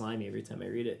so slimy every time I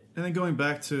read it. And then going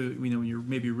back to, when you're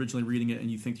maybe originally reading it and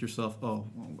you think to yourself, oh,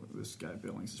 well, this guy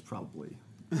Billings is probably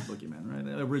the boogeyman, right?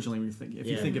 Originally, when you think, if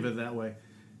you think of it that way.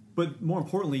 But more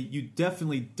importantly, you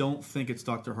definitely don't think it's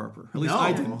Dr. Harper. At least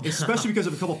I didn't. Especially because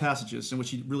of a couple passages in which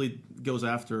he really goes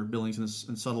after Billings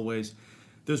in subtle ways.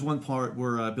 There's one part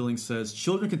where Billings says,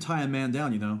 "Children can tie a man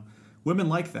down, you know. Women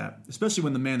like that, especially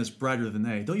when the man is brighter than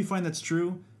they. Don't you find that's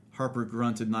true?" Harper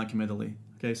grunted noncommittally.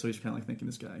 Okay, so he's kind of like thinking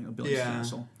this guy, Billings is an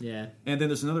asshole. Yeah. And then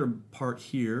there's another part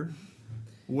here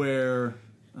where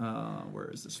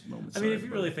is this moment? I mean, if you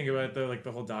really think about it, though, like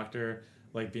the whole doctor...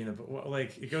 like being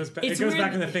it goes back. It goes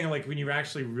back in the thing like when you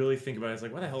actually really think about it, it's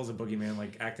like, what the hell is a boogeyman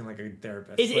like acting like a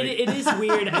therapist? It is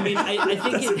weird. I mean, I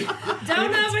think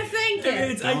don't overthink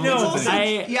it. I know.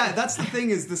 That's the thing.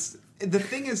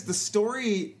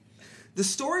 The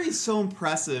story is so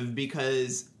impressive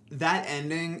because that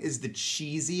ending is the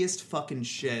cheesiest fucking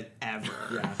shit ever.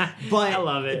 Yeah. But I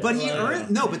love it. But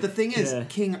but the thing is,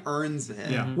 King earns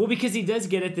it. Yeah. Well, because he does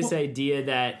get at this idea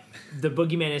that the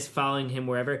boogeyman is following him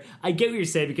wherever. I get what you're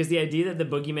saying, because the idea that the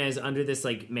boogeyman is under this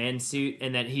like man suit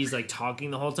and that he's like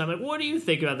talking the whole time, like, what do you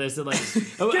think about this? And like,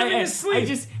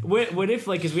 what if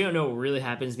like, because we don't know what really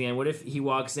happens in the end. What if he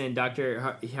walks in,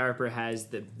 Dr. Harper has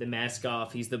the mask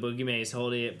off, he's the boogeyman, he's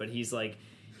holding it, but he's like,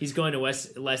 he's going to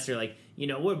Lester like,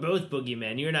 we're both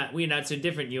boogeymen. We're not so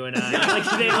different, you and I.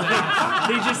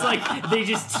 They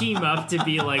just team up to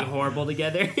be like horrible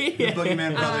together. The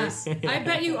Boogeyman brothers. I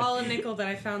bet you all a nickel that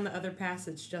I found the other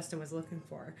passage Justin was looking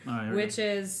for, which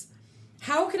is,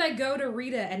 how could I go to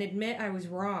Rita and admit I was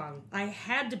wrong? I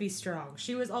had to be strong.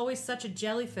 She was always such a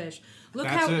jellyfish. Look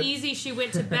how easy she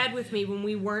went to bed with me when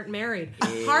we weren't married.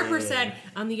 Yeah. Harper said,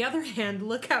 on the other hand,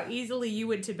 look how easily you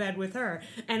went to bed with her.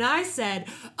 And I said,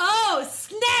 oh,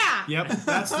 snap! Yep,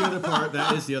 that's the other part.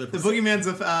 That is the other part. The boogeyman's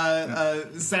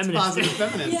a sex-positive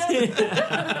feminist.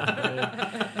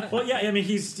 Well, yeah, I mean,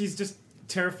 he's just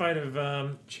terrified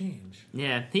of change.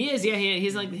 Yeah, he is. Yeah,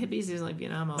 he's like the hippies. He's like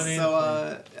Vietnam.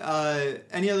 So,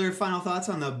 any other final thoughts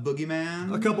on the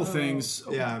boogeyman? A couple things.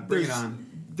 Yeah, bring it on.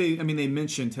 They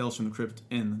mention Tales from the Crypt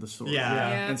in the story.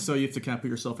 Yeah. And so you have to kind of put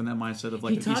yourself in that mindset of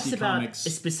like he talks DC about Comics. A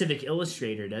specific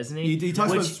illustrator, doesn't he? He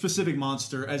talks about a specific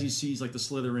monster as he sees like the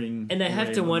slithering. And I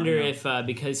have to wonder if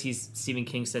because he's Stephen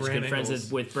King such good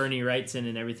friends with Bernie Wrightson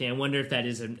and everything, I wonder if that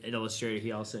is an illustrator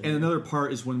he also knew. And another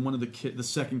part is when one of the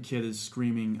second kid is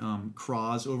screaming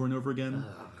 "Claws" over and over again,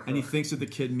 and he thinks that the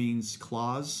kid means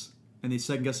claws. And he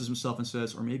second guesses himself and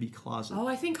says, or maybe closet. Oh,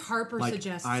 I think Harper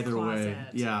suggests either closet. Way.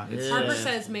 Yeah. Harper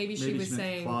says maybe she was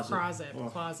saying closet.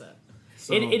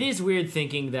 So. It is weird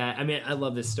thinking that. I mean, I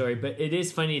love this story, but it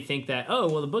is funny to think that, oh,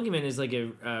 well, the boogeyman is like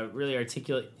a really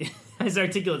articulate, has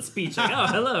articulate speech. Like, oh,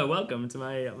 hello, welcome to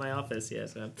my office. Yeah,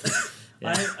 so.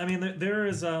 Yeah. I mean,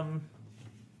 there's a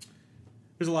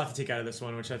lot to take out of this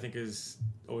one, which I think is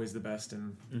always the best.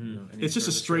 And it's just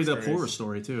a straight up horror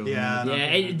story too. Yeah,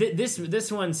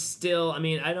 this one's still. I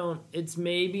mean, it's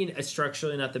maybe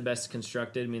structurally not the best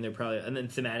constructed. I mean, they're probably, and then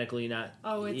thematically not.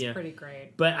 Oh, it's pretty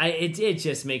great. But it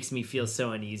just makes me feel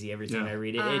so uneasy every time I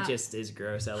read it. It just is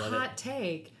gross. I love it. Hot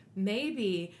take.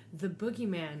 Maybe the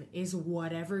boogeyman is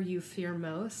whatever you fear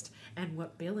most, and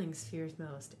what Billings fears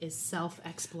most is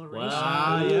self-exploration.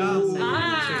 Wow,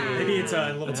 maybe it's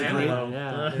a little down.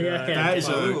 That is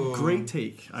a great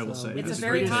take, I will say. It's a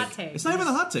very hot take. It's not even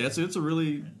a hot take. It's a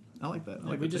really... I like that.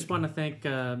 We just want to thank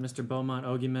Mr. Beaumont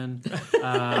Ogiman,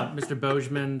 Mr.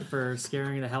 Bogeman for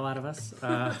scaring the hell out of us.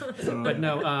 But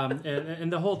no,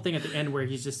 and the whole thing at the end where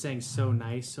he's just saying "so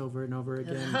nice" over and over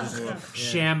again, just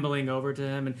shambling over to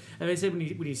him, and they say when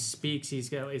he speaks,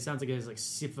 it sounds like he has like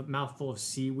a mouthful of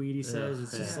seaweed. He says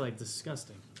it's just like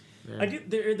disgusting. Yeah.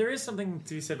 There is something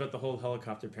to be said about the whole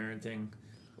helicopter parenting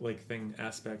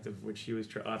aspect of which he was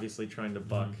obviously trying to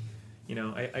buck.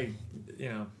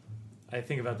 I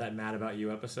think about that Mad About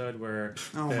You episode where...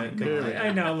 my God.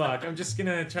 I know, look, I'm just going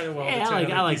to try to weld it to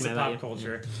another piece of pop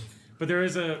culture. But there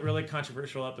is a really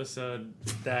controversial episode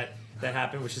that that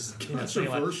happened, which is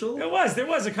controversial. It was. There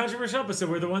was a controversial episode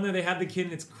where the one that they have the kid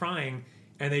and it's crying,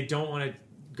 and they don't want to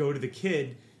go to the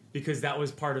kid because that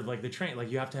was part of like the train.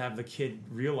 Like you have to have the kid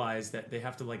realize that they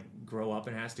have to like grow up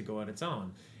and it has to go on its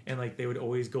own. And like they would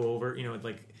always go over,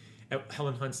 like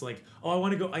Helen Hunt's like, oh, I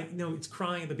want to go. It's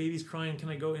crying. The baby's crying. Can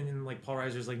I go? And then like Paul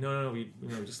Reiser's like, no,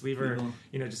 just leave her.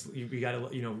 We gotta,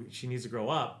 she needs to grow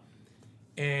up.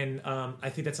 And I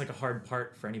think that's like a hard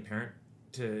part for any parent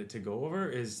to go over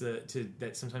is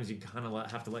that sometimes you kind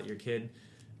of have to let your kid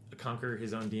conquer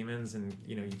his own demons, and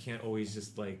you can't always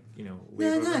just like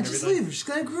just leave her. She's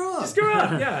gonna grow up. Just grow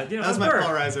up. Yeah, that was my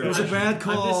Paul Reiser. It was a bad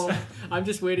call. I'm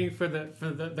just waiting for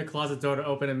the closet door to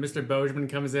open and Mr. Bozeman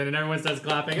comes in and everyone starts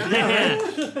clapping. No,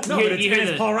 but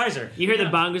it's Paul Reiser. You hear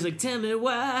the bongos like, "Tell me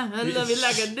why I love you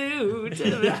like I do."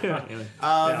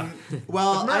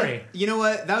 Well, you know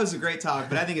what? That was a great talk,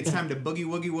 but I think it's time to boogie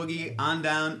woogie woogie on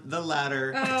down the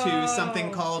ladder to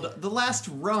something called the last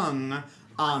rung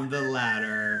on the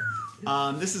ladder.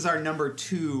 This is our number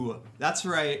 2. That's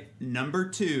right, number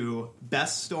 2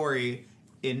 best story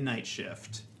in Night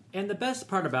Shift. And the best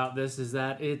part about this is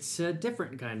that it's a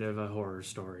different kind of a horror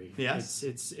story. Yes,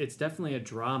 it's definitely a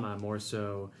drama more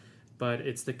so, but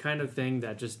it's the kind of thing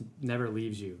that just never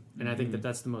leaves you. And I think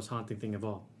that's the most haunting thing of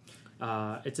all.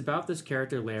 It's about this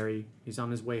character Larry. He's on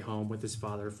his way home with his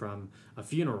father from a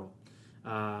funeral.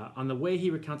 On the way, he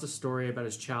recounts a story about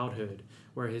his childhood,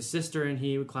 where his sister and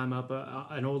he would climb up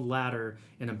an old ladder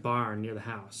in a barn near the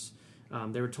house.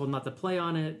 They were told not to play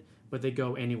on it, but they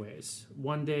go anyways.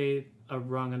 One day, a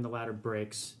rung on the ladder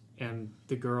breaks, and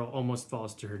the girl almost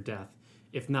falls to her death,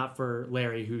 if not for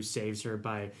Larry, who saves her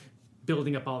by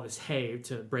building up all this hay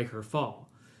to break her fall.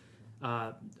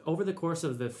 Over the course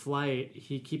of the flight,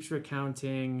 he keeps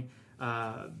recounting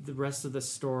the rest of the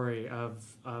story of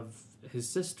his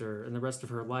sister and the rest of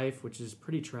her life, which is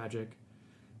pretty tragic.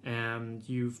 And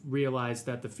you realize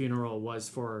that the funeral was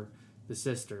for the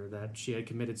sister, that she had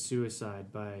committed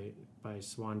suicide by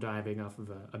swan diving off of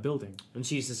a building. And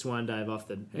she used to swan dive off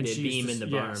the beam in the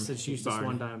barn. Yes, and she used to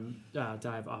swan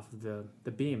dive off of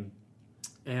the beam.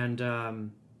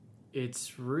 And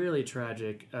it's really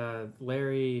tragic.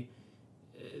 Larry,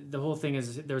 the whole thing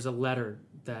is there's a letter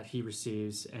that he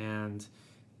receives, and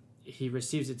he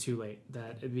receives it too late,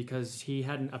 that because he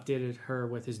hadn't updated her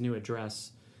with his new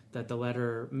address, that the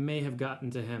letter may have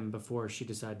gotten to him before she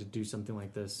decided to do something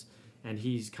like this. And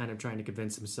he's kind of trying to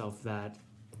convince himself that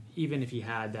even if he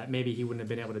had, that maybe he wouldn't have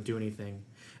been able to do anything.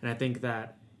 And I think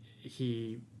that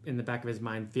he, in the back of his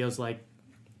mind, feels like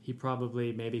he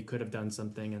probably maybe could have done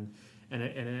something, and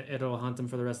it'll haunt him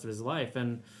for the rest of his life.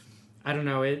 And I don't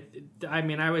know.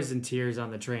 I was in tears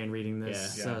on the train reading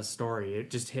this story. It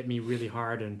just hit me really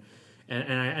hard, and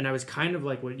I was kind of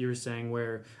like what you were saying,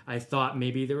 where I thought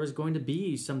maybe there was going to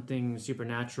be something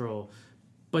supernatural,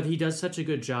 but he does such a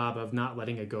good job of not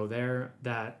letting it go there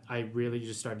that I really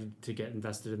just started to get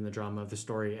invested in the drama of the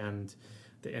story, and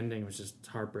the ending was just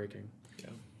heartbreaking.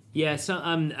 Yeah, so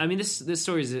this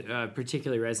story is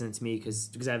particularly resonant to me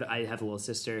because I have a little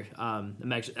sister.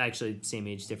 I'm actually same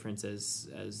age difference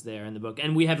as they are in the book,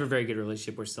 and we have a very good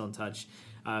relationship. We're still in touch.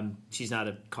 She's not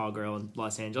a call girl in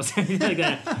Los Angeles or anything like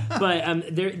that.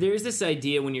 But there's this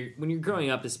idea when you're growing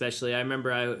up, especially. I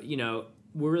remember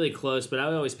we're really close, but I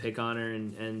would always pick on her,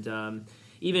 and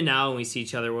even now when we see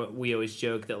each other, we always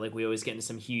joke that like we always get into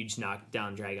some huge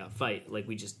knockdown, drag out fight. Like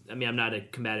I'm not a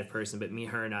combative person, but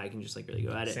her and I can just like really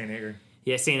go at it. Saint Anger.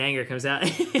 Yeah, Saint Anger comes out.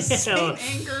 Saint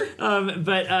Anger.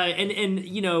 But I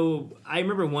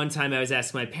remember one time I was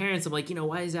asking my parents, I'm like,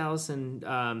 why is Allison,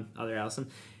 other Allison,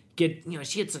 she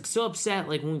gets like so upset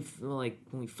like when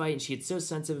we fight, and she gets so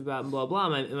sensitive about blah blah.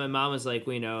 My mom was like,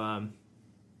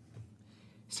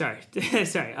 sorry.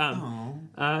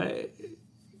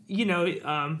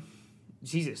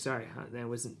 Jesus, sorry, I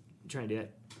wasn't trying to do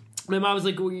that. My mom was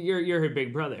like, well, you're her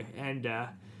big brother, and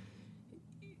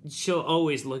she'll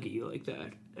always look at you like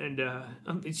that. And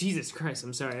Jesus Christ,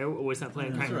 I'm sorry, I was not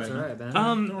planning. That's all right, man.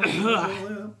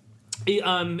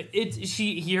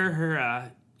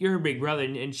 You're her big brother,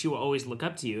 and she will always look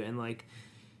up to you, and like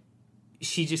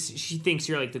she thinks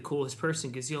you're like the coolest person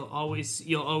because you'll always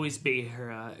be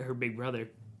her big brother.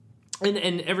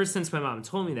 And ever since my mom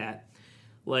told me that,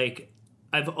 like,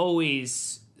 I've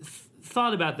always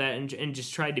thought about that and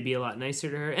just tried to be a lot nicer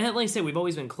to her. And like I said, we've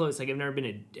always been close. Like, I've never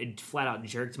been a flat-out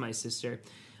jerk to my sister.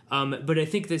 But I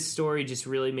think this story just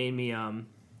really made me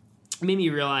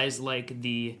realize, like,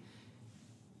 the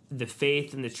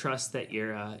faith and the trust that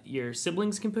your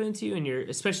siblings can put into you, and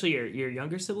especially your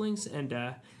younger siblings. And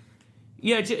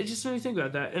just made me think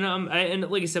about that. And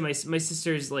like I said, my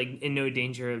sister's like in no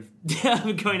danger of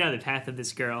going down the path of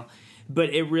this girl. but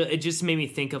it just made me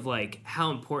think of like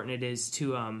how important it is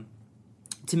to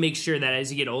make sure that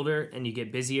as you get older and you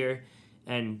get busier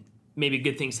and maybe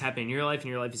good things happen in your life and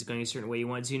your life is going a certain way you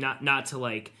want to, not to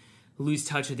like lose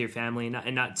touch with your family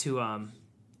and not to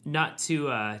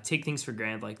take things for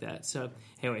granted like that. So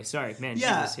anyway, sorry, man.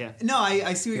 Yeah, Jesus, yeah. No,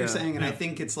 I see what you're saying, and I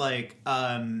think it's like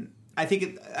I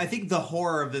think the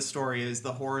horror of this story is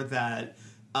the horror that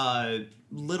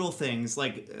little things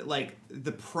like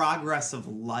the progress of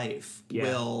life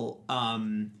will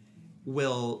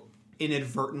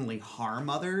inadvertently harm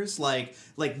others. Like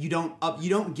you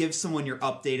don't give someone your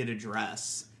updated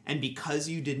address, and because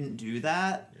you didn't do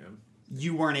that,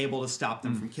 you weren't able to stop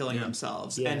them from killing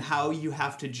themselves. And how you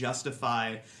have to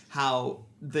justify how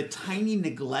the tiny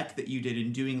neglect that you did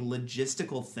in doing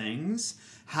logistical things,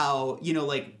 how,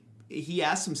 like, he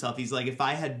asked himself, he's like, if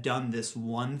I had done this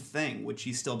one thing, would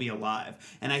she still be alive?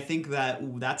 And I think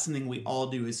that's something we all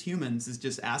do as humans, is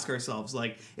just ask ourselves,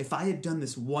 like, if I had done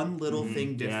this one little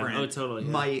thing different,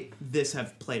 might this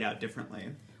have played out differently?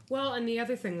 Well, and the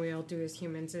other thing we all do as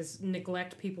humans is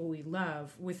neglect people we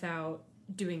love without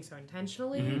doing so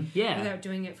intentionally, without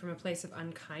doing it from a place of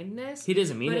unkindness. He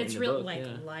doesn't mean but it it's in the real, book, like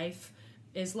life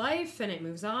is life, and it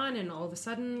moves on, and all of a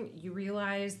sudden you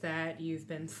realize that you've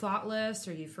been thoughtless,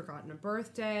 or you've forgotten a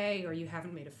birthday, or you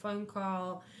haven't made a phone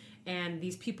call, and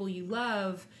these people you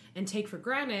love and take for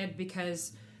granted,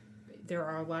 because there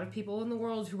are a lot of people in the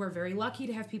world who are very lucky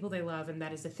to have people they love, and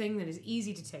that is a thing that is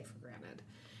easy to take for granted.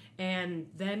 And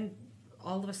then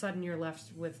all of a sudden you're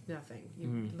left with nothing.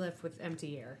 You're left with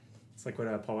empty air. It's like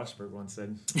what Paul Westberg once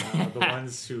said. The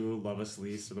ones who love us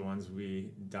least are the ones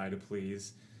we die to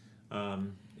please. The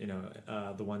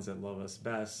ones that love us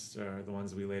best are the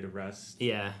ones we lay to rest.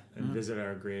 Yeah. And visit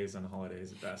our graves on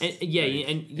holidays at best. And,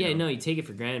 you take it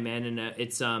for granted, man. And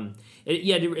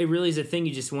it really is a thing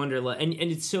you just wonder. And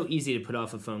it's so easy to put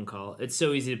off a phone call. It's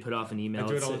so easy to put off an email. I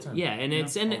do it all the time. Yeah, and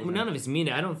none of us mean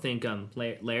it. I don't think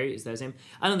Larry, is that his name?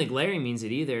 I don't think Larry means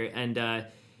it either. And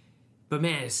but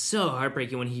man, it's so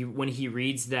heartbreaking when he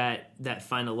reads that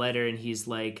final letter and he's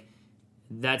like,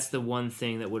 that's the one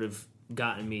thing that would have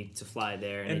gotten me to fly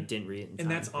there, and it didn't read it in time.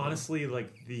 And that's honestly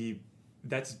like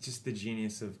that's just the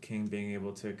genius of King, being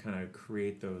able to kind of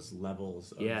create those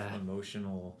levels of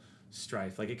emotional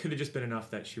strife. Like, it could have just been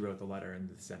enough that she wrote the letter in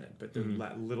the Senate, but the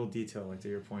little detail, like to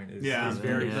your point, is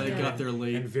very that it got there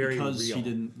late and very because real. She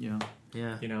didn't,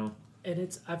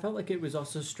 And I felt like it was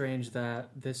also strange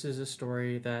that this is a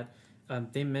story that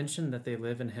they mentioned that they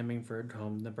live in Hemingford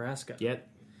Home, Nebraska. Yep.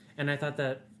 And I thought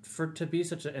that to be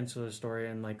such an insular story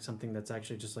and like something that's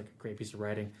actually just like a great piece of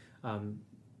writing,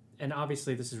 and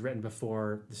obviously this is written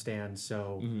before The Stand,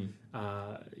 so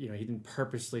he didn't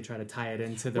purposely try to tie it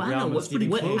into the realm of Stephen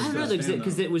King. I don't know,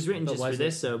 because it was written just for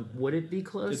this. So would it be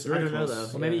close? It's very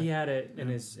close. Well, maybe he had it in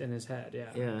his head.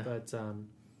 Yeah. But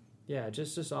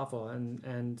just awful.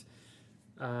 And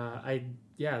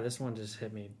this one just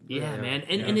hit me. Really hard. Man.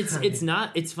 And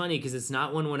it's funny because it's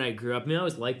not one when I grew up. I mean, I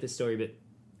always liked this story, but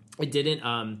it didn't.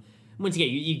 Once again,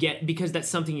 you get, because that's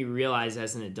something you realize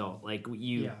as an adult. Like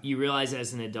you realize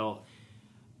as an adult,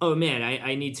 oh man,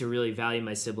 I need to really value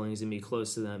my siblings and be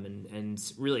close to them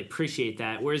and really appreciate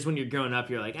that. Whereas when you're growing up,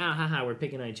 you're like, we're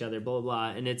picking on each other, blah blah blah.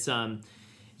 And it's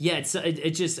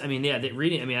it just,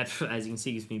 reading. I mean, as you can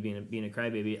see, it's me being a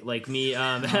crybaby. Like me,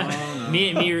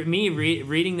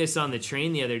 reading this on the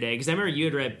train the other day, because I remember you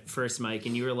had read first, Mike,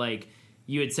 and you were like,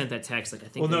 you had sent that text, like, I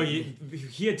think. Well,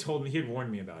 he had told me, he had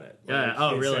warned me about it.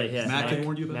 Like, really? Said, Mac had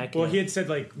warned you about it? Well, he had said,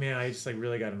 like, man, I just like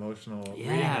really got emotional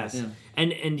reading this. Yeah.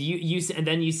 And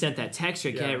then you sent that text,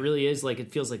 like, it really is like,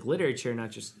 it feels like literature,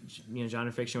 not just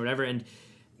genre fiction or whatever. And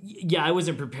I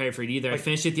wasn't prepared for it either. I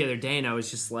finished it the other day, and I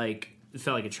was just like, it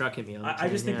felt like a truck hit me on the train. I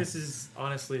just think this is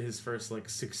honestly his first like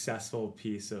successful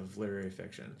piece of literary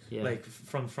fiction. Yeah. Like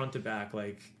from front to back,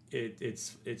 like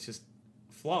it's just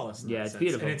flawless. In it's sense.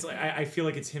 beautiful. And it's like I feel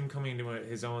like it's him coming into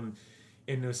his own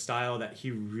in a style that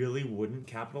he really wouldn't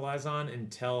capitalize on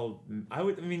until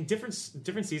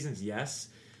different seasons, yes,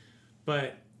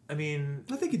 but I mean,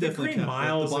 I think he the definitely Green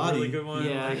Mile is a really good one.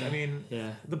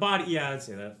 Yeah, the body. Yeah, I'd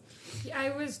say that. I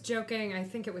was joking. I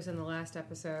think it was in the last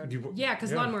episode.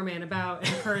 Because Lawnmower Man, about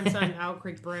an occurrence on Owl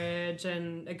Creek Bridge,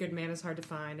 and a good man is hard to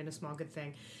find, and a small good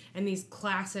thing, and these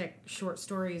classic short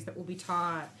stories that will be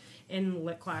taught in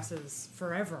lit classes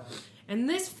forever. And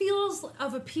this feels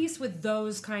of a piece with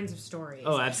those kinds of stories.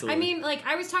 Oh, absolutely. I mean, like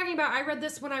I was talking about, I read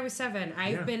this when I was 7.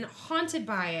 I've been haunted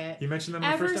by it. You mentioned that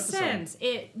in the first ever episode. since.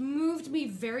 It moved me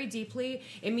very deeply.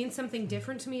 It means something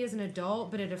different to me as an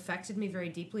adult, but it affected me very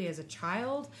deeply as a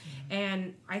child.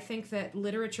 And I think that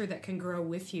literature that can grow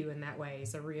with you in that way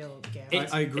is a real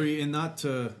gift. I agree, and not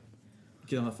to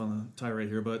get off on a tirade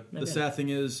here, but the sad thing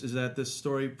is that this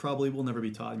story probably will never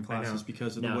be taught in classes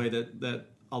because of the way that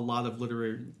a lot of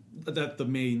the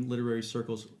main literary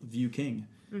circles view King,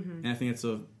 and I think it's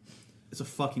a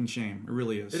fucking shame. It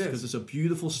really is, because it's a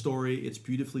beautiful story. It's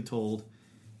beautifully told.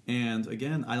 And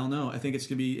again, I don't know. I think it's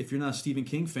gonna be, if you're not a Stephen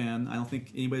King fan, I don't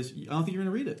think you're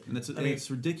gonna read it, and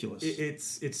it's ridiculous.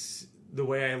 It's the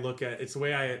way I look at it's the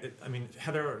way I mean,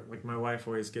 Heather, like my wife,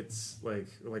 always gets like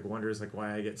wonders like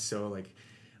why I get so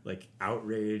like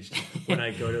outraged when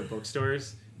I go to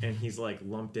bookstores and he's like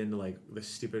lumped into like the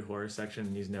stupid horror section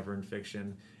and he's never in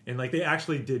fiction. And like they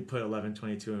actually did put 11,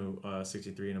 22,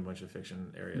 63 in a bunch of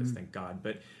fiction areas, thank God.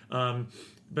 But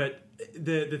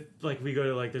the like we go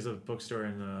to like there's a bookstore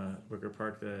in Wicker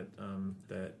Park that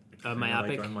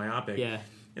Myopic. Like, on Myopic. Yeah.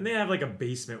 And they have like a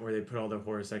basement where they put all the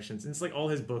horror sections, and it's like all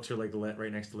his books are like let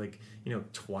right next to like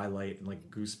Twilight and like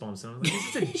Goosebumps. And I'm like,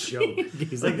 this is a joke. Like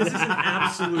this is an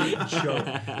absolute joke.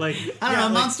 Like I don't know,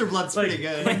 Monster Blood's pretty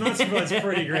good. Like Monster Blood's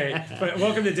pretty great. But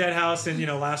Welcome to Dead House and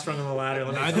Last Rung on the Ladder.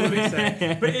 Like,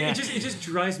 but it just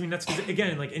drives me nuts because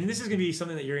again, like, and this is gonna be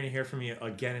something that you're gonna hear from me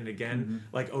again and again,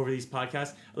 like over these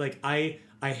podcasts. Like I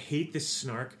hate this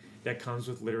snark that comes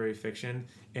with literary fiction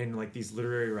and like these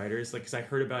literary writers, like because I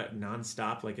heard about it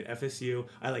nonstop, like at FSU,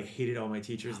 I like hated all my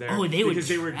teachers there. Oh, they because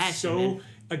they were so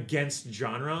against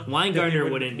genre.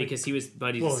 Weingartner wouldn't because he was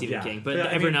buddies with Stephen King, but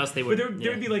everyone else they would. But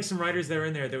there would be like some writers that were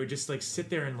in there that would just like sit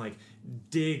there and like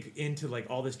dig into like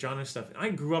all this genre stuff. And I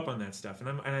grew up on that stuff,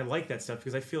 and I like that stuff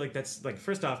because I feel like that's like,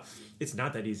 first off, it's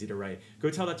not that easy to write. Go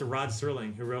tell that to Rod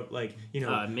Serling, who wrote like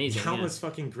amazing, countless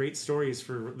fucking great stories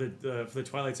for the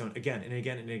Twilight Zone again and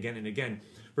again and again and again.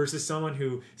 Versus someone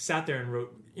who sat there and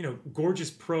wrote,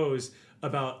 gorgeous prose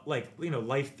about like,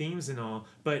 life themes and all,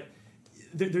 but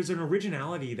there's an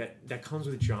originality that comes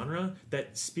with genre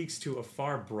that speaks to a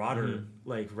far broader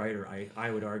like writer,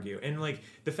 I would argue. And like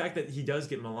the fact that he does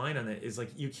get maligned on it is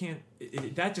like, you can't,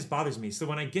 that just bothers me. So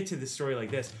when I get to this story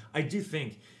like this, I do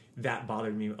think that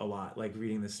bothered me a lot, like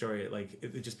reading this story, like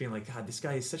it just being like, God, this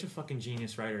guy is such a fucking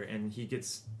genius writer, and he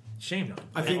gets shamed on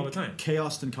I think all the time. K.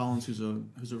 Austin Collins, who's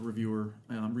a reviewer,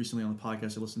 recently on the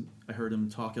podcast, I heard him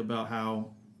talk about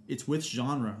how it's with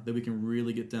genre that we can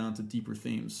really get down to deeper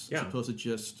themes, as opposed to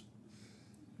just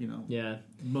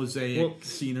mosaic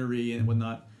scenery and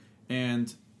whatnot.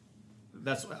 And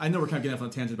that's, I know we're kind of getting off on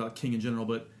a tangent about King in general,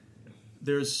 but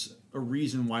there's a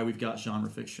reason why we've got genre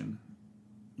fiction.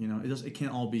 It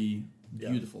can't all be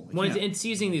beautiful. It's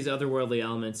using these otherworldly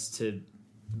elements to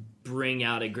bring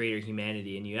out a greater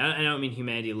humanity in you. I don't mean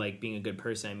humanity like being a good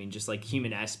person. I mean just like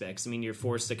human aspects. I mean, you're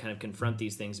forced to kind of confront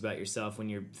these things about yourself when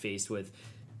you're faced with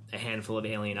a handful of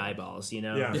alien eyeballs, But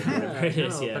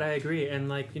I agree. And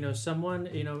like, someone,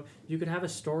 you could have a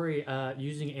story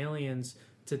using aliens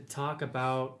to talk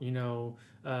about,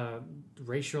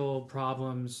 racial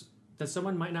problems that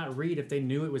someone might not read if they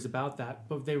knew it was about that,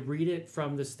 but they read it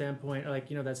from the standpoint, like,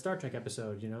 that Star Trek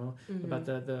episode, about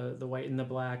the white and the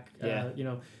black,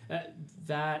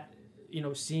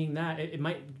 seeing that, it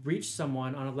might reach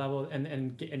someone on a level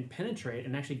and penetrate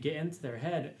and actually get into their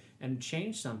head and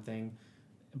change something.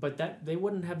 But that they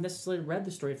wouldn't have necessarily read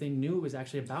the story if they knew it was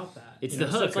actually about that. It's the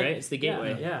hook, right? It's the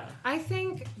gateway. Yeah. I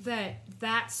think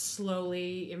that's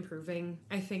slowly improving.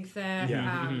 I think that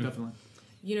definitely.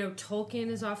 Tolkien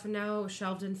is often now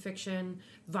shelved in fiction.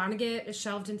 Vonnegut is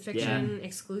shelved in fiction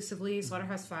exclusively.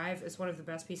 Slaughterhouse-Five is one of the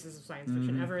best pieces of science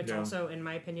fiction ever. It's also, in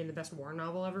my opinion, the best war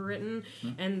novel ever written,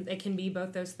 and it can be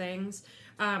both those things.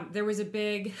 There was a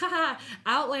big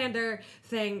Outlander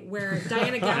thing where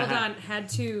Diana Gabaldon had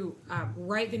to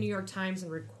write the New York Times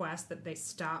and request that they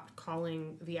stop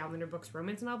calling the Outlander books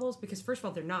romance novels because, first of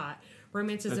all, they're not.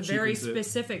 Romance is a very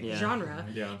specific genre,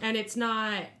 and it's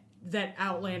not that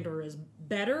Outlander is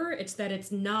better. It's that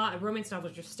it's not. Romance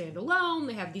novels just stand alone.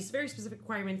 They have these very specific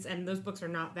requirements, and those books are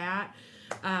not that.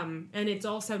 And it's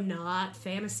also not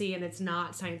fantasy, and it's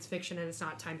not science fiction, and it's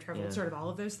not time travel. It's sort of all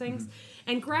of those things.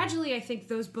 And gradually, I think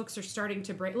those books are starting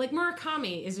to break. Like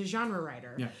Murakami is a genre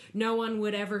writer. Yeah. No one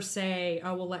would ever say,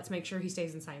 "Oh, well, let's make sure he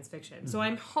stays in science fiction." So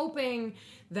I'm hoping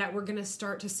that we're going to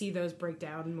start to see those break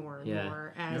down more and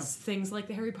more as things like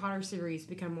the Harry Potter series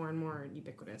become more and more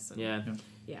ubiquitous. And,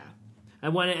 I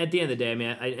want to, at the end of the day, I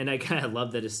mean, I kind of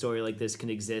love that a story like this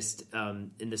can exist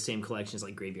in the same collection as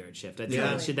like Graveyard Shift. I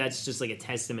think that's just like a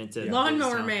testament to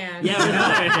Lawnmower Man.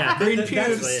 Green Pubes.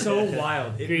 That's so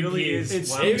wild. It really is.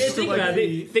 Wild.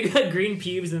 Think about Green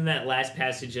Pubes in that last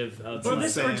passage of or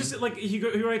just like he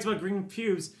writes about green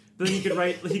pubes, but then he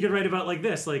could write about like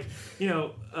this, like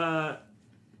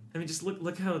I mean, just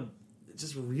look how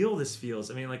just real this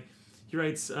feels. I mean, like he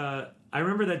writes. I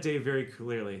remember that day very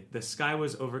clearly. The sky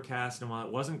was overcast, and while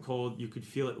it wasn't cold, you could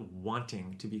feel it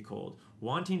wanting to be cold,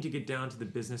 wanting to get down to the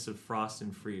business of frost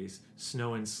and freeze,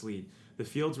 snow and sleet. The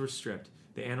fields were stripped.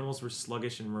 The animals were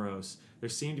sluggish and morose. There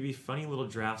seemed to be funny little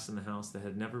drafts in the house that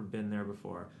had never been there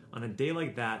before. On a day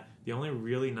like that, the only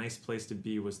really nice place to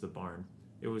be was the barn.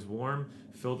 It was warm,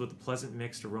 filled with the pleasant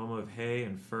mixed aroma of hay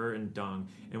and fur and dung,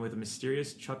 and with the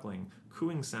mysterious chuckling,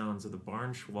 cooing sounds of the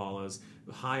barn swallows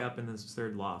high up in the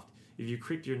third loft. If you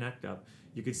creaked your neck up,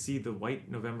 you could see the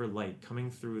white November light coming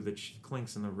through the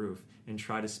clinks in the roof and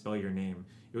try to spell your name.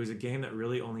 It was a game that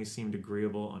really only seemed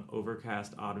agreeable on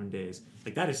overcast autumn days.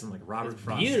 Like, that is some, like, Robert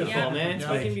Frost beautiful, stuff. man. It's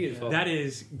fucking beautiful. That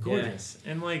is gorgeous.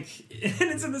 Yeah. And, like, and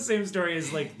it's in the same story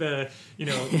as, like, the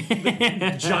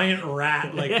the giant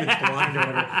rat, like, that's blind or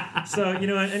whatever. So, you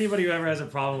know, anybody who ever has a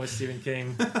problem with Stephen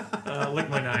King, lick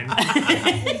my 9.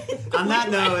 On that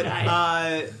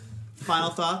note,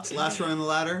 final thoughts? Last rung on the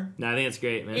ladder? No, I think it's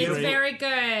great, man. It's very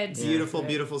good. Beautiful,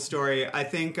 beautiful story. I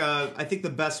think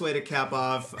the best way to cap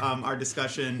off our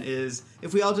discussion is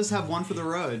if we all just have one for the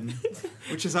road,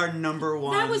 which is our number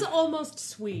one. That was almost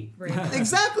sweet, right?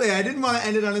 Exactly. I didn't want to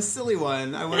end it on a silly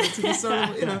one. I wanted to be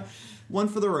sort of, one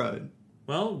for the road.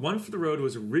 Well, One for the Road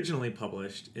was originally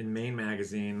published in Maine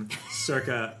Magazine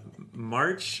circa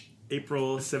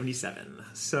April 77.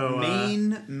 So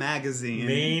Maine Magazine.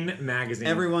 Maine Magazine.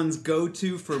 Everyone's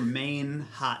go-to for Maine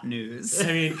hot news.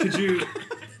 I mean, could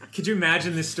you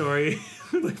imagine this story?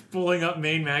 Like pulling up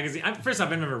Maine Magazine. First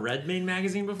off, I've never read Maine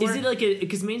Magazine before. Is it like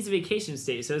because Maine's a vacation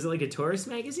state, so is it like a tourist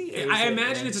magazine? I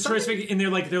imagine it's a tourist magazine, and they're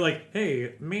like,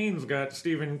 hey, Maine's got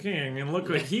Stephen King, and look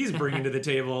what he's bringing to the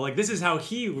table. Like, this is how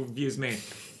he views Maine.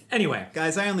 Anyway,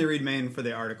 guys, I only read Maine for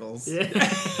the articles.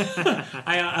 Yeah.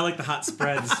 I like the hot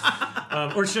spreads,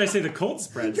 or should I say the cold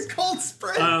spreads? The cold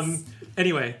spreads.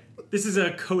 Anyway, this is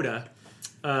a coda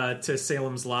to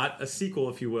Salem's Lot, a sequel,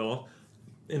 if you will,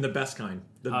 in the best kind.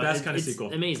 The best kind of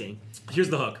sequel. Amazing.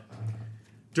 Here's the hook.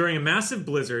 During a massive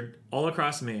blizzard all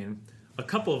across Maine, a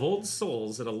couple of old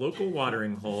souls at a local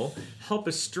watering hole help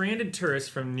a stranded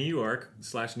tourist from New York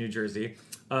 / New Jersey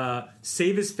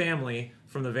save his family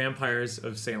from the vampires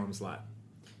of Salem's Lot.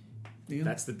 Yeah.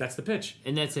 That's the pitch.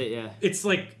 And that's it, yeah. It's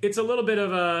like, it's a little bit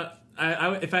of a...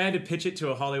 if I had to pitch it to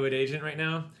a Hollywood agent right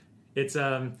now, it's...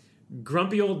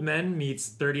 Grumpy Old Men meets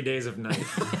 30 Days of Night.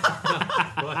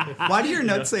 Why do your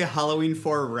notes say Halloween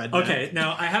for Rednecks? Okay,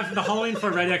 now I have the Halloween for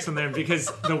Rednecks on there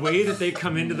because the way that they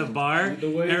come into the bar,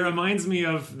 it reminds me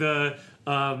of the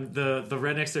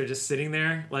rednecks that are just sitting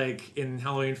there, like in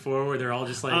Halloween 4, where they're all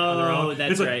just like on their own. Oh,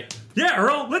 that's like, right. Yeah,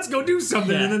 Earl, let's go do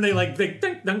something, and then they dunk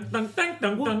dunk dunk dunk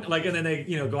dunk dunk, like, and then they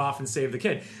go off and save the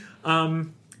kid.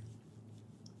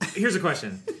 Here's a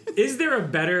question: is there a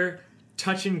better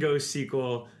touch and go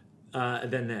sequel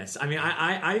than this? I mean,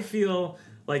 I feel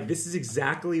like this is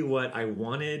exactly what I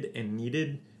wanted and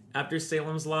needed after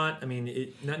Salem's Lot. I mean,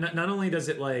 it not only does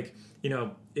it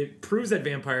it proves that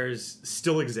vampires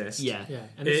still exist. Yeah.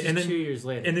 And this is 2 years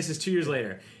later. And this is 2 years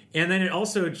later. And then it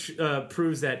also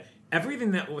proves that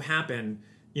everything that will happen,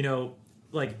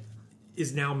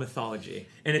 is now mythology,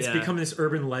 and it's become this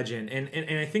urban legend.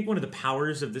 And I think one of the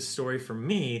powers of this story for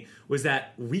me was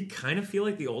that we kind of feel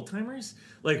like the old timers.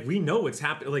 Like, we know what's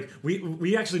happening. Like,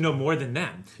 we actually know more than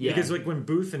them. Yeah. Because like when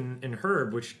Booth and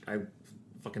Herb, which I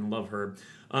fucking love Herb,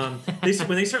 when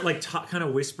they start kind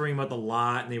of whispering about the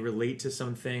lot and they relate to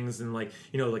some things and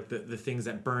the things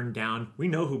that burned down, we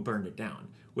know who burned it down.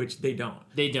 Which they don't.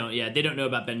 They don't, yeah. They don't know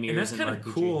about Ben Mears. And that's kind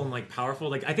of cool and powerful.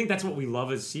 Like, I think that's what we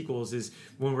love as sequels, is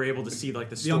when we're able to see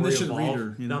the story omniscient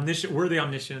evolve. Reader, we're the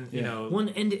omniscient,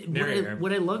 narrator.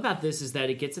 What I love about this is that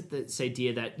it gets at this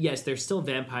idea that yes, they're still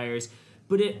vampires,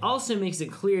 but it also makes it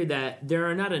clear that there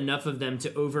are not enough of them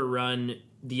to overrun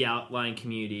the outlying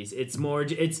communities. It's more,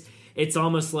 it's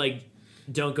almost like,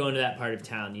 don't go into that part of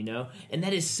town, And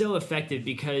that is so effective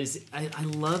because I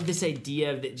love this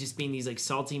idea of it just being these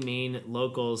salty Maine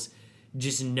locals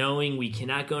just knowing we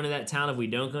cannot go into that town. If we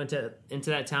don't go into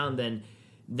that town,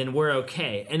 then we're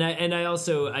okay. And I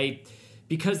also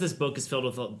because this book is filled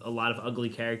with a lot of ugly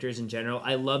characters in general,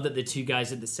 I love that the two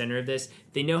guys at the center of this,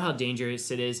 they know how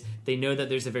dangerous it is. They know that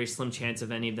there's a very slim chance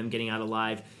of any of them getting out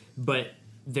alive, but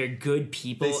they're good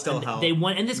people. They still help.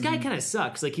 And this guy kind of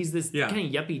sucks. Like, he's this kind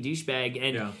of yuppie douchebag,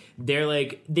 and they're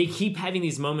they keep having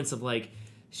these moments of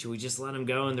should we just let him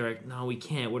go? And they're like, no, we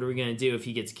can't. What are we going to do if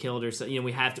he gets killed or something?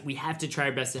 We have to try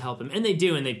our best to help him, and they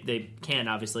do, and they can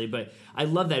obviously. But I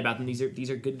love that about them. These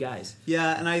are good guys.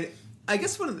 Yeah, and I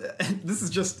guess this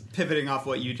is just pivoting off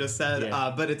what you just said,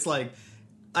 but it's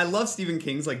I love Stephen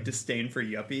King's like disdain for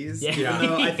yuppies. Yeah. Even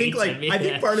though I think I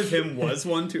think part of him was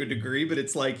one to a degree, but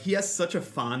it's like he has such a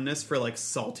fondness for like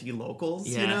salty locals,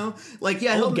 you know? Like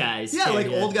old guys. Yeah, too, like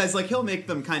old guys. Like he'll make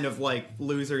them kind of like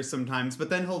losers sometimes, but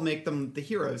then he'll make them the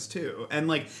heroes too. And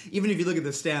like even if you look at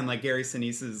The Stand, like Gary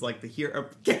Sinise is like the hero.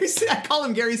 I call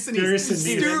him Gary Sinise.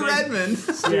 Stu Redman.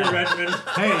 Stu Redman.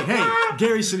 Hey,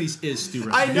 Gary Sinise is Stu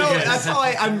Redman. I know. That's how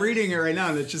I'm reading it right now,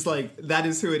 and it's just like that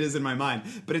is who it is in my mind.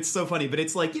 But it's so funny. But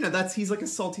it's like, you know, he's like a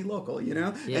salty local, you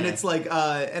know? Yeah. And it's like,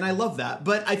 and I love that.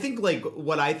 But I think like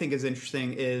what I think is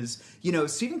interesting is, you know,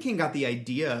 Stephen King got the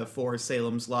idea for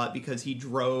Salem's Lot because he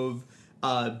drove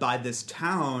by this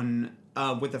town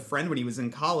with a friend when he was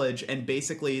in college, and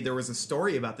basically there was a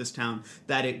story about this town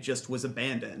that it just was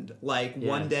abandoned. Like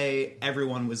one day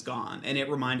everyone was gone, and it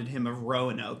reminded him of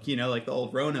Roanoke, you know, like the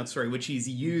old Roanoke story, which he's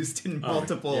used in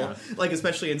multiple, like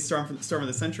especially in Storm of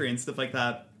the Century and stuff like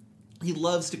that. He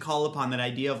loves to call upon that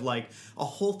idea of like a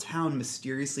whole town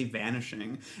mysteriously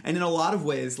vanishing, and in a lot of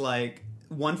ways, like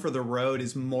One for the Road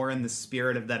is more in the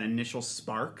spirit of that initial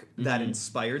spark that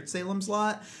inspired Salem's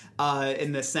Lot,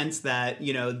 in the sense that,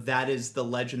 you know, that is the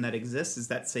legend that exists, is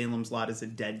that Salem's Lot is a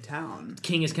dead town.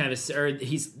 King is kind of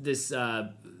he's this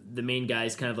the main guy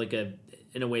is kind of like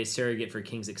in a way surrogate for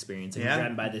King's experience. And he's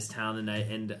driving by this town,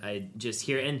 and I just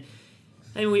hear, and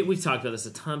I mean, we've talked about this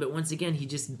a ton, but once again,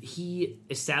 he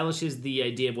establishes the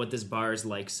idea of what this bar is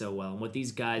like so well, and what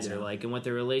these guys are like, and what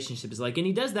their relationship is like, and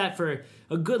he does that for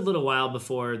a good little while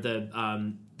before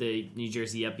the New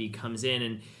Jersey yuppie comes in,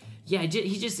 and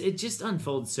it just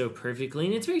unfolds so perfectly,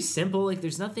 and it's very simple. Like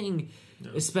there's nothing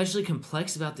especially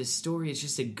complex about this story. It's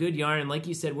just a good yarn, and like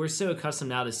you said, we're so accustomed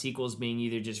now to sequels being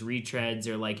either just retreads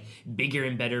or like bigger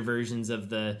and better versions of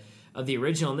the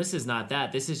original, and this is not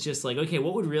that. This is just like, okay,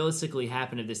 what would realistically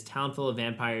happen if this town full of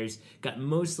vampires got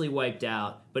mostly wiped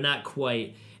out, but not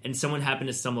quite, and someone happened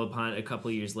to stumble upon it a couple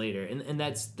of years later, and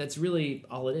that's really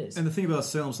all it is. And the thing about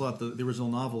Salem's Lot, the original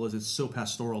novel, is it's so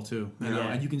pastoral too, you know?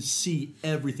 And you can see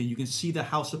everything. You can see the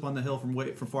house up on the hill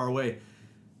from far away.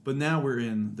 But now we're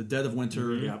in the dead of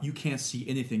winter. You can't see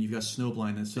anything. You've got snow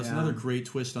blindness. So it's another great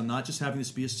twist on not just having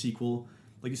this be a sequel,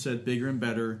 like you said, bigger and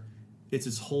better. It's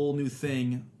this whole new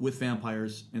thing with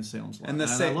vampires in Salem's Lot. And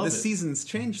the seasons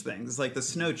change things. Like the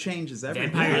snow changes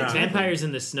everything. Vampires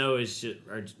in the snow is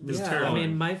terrible. I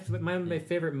mean, my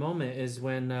favorite moment is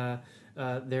when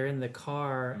they're in the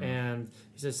car and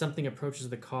he says something approaches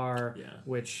the car,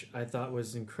 which I thought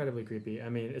was incredibly creepy. I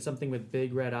mean, it's something with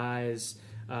big red eyes.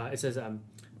 It says,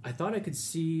 I thought I could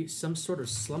see some sort of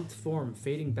slumped form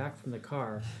fading back from the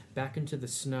car, back into the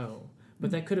snow.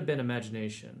 But that could have been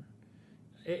imagination.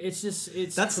 It's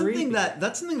that's creepy.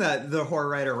 something that the horror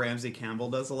writer Ramsey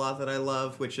Campbell does a lot that I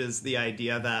love, which is the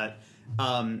idea that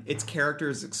it's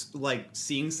characters like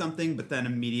seeing something but then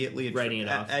immediately writing it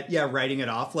off. Writing it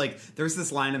off. Like there's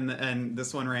this line in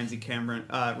this one Ramsey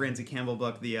Campbell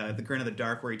book, the Grin of the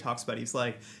Dark, where he talks about he's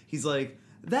like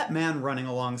that man running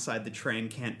alongside the train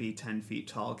can't be 10 feet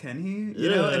tall, can he? You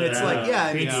know, and it's like,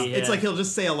 it's like he'll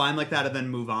just say a line like that and then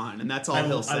move on, and that's all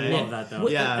he'll say. I love that though.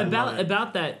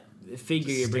 About that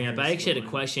figure you're bringing up, I actually had a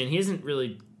question. He hasn't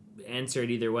really answered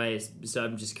either way, so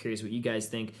I'm just curious what you guys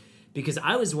think, because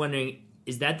I was wondering,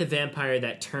 is that the vampire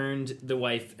that turned the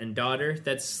wife and daughter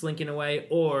that's slinking away,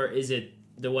 or is it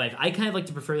the wife? I kind of like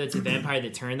to prefer that it's a vampire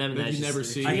that turned them, and that's you never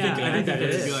see. I think that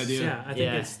is a good idea. Yeah, I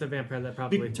think it's the vampire that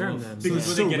probably turned them. Because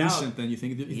when they get out, then you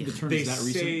think the turn is that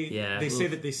recent? They say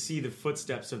that they see the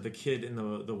footsteps of the kid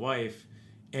and the wife.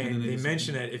 And they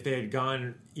mention that if they had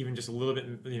gone even just a little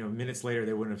bit, minutes later,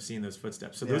 they wouldn't have seen those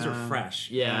footsteps. So those are fresh.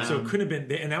 Yeah. So it couldn't have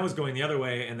been, and that was going the other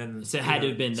way, and then so it had to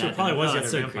have been that. So it probably was the other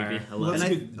so vampire.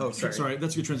 Sorry,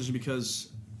 that's a good transition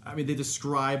because I mean they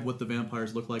describe what the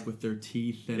vampires look like with their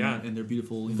teeth and their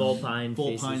beautiful vulpine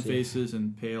faces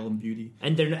and pale and beauty.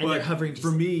 And they're hovering.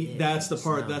 For me, that's the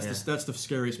part. That's the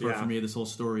scariest part for me of this whole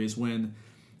story is when.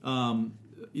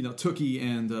 Tookie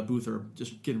and Booth are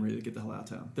just getting ready to get the hell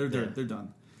out of town. They're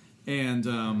done. And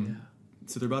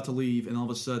so they're about to leave, and all of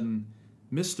a sudden,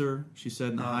 Mister, she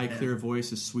said in a high, clear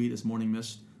voice as sweet as morning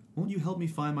mist, won't you help me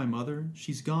find my mother?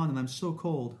 She's gone, and I'm so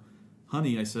cold.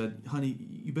 Honey, I said,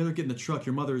 you better get in the truck.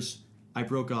 Your mother's... I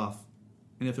broke off.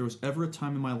 And if there was ever a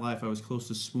time in my life I was close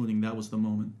to swooning, that was the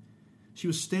moment. She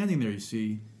was standing there, you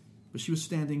see, but she was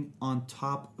standing on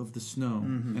top of the snow,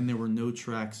 and there were no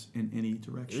tracks in any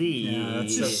direction. Yeah,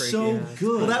 that's so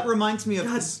good. Well, that reminds me of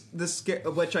this,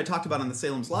 which I talked about on the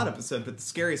Salem's Lot episode, but the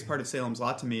scariest part of Salem's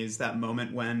Lot to me is that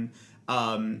moment when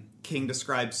King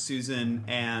describes Susan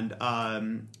and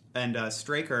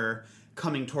Straker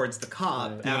coming towards the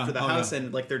cop after the house,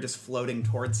 and like they're just floating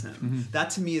towards him.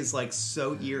 That to me is like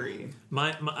so eerie.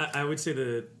 I would say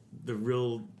the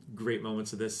real great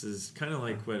moments of this is kind of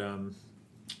like what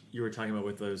you were talking about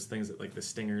with those things that like the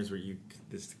stingers where you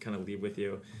this kind of leave with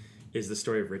you is the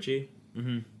story of Richie.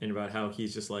 And about how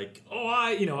he's just like,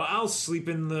 I'll sleep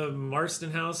in the Marston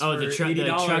house for the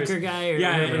 $80. trucker guy, or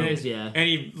and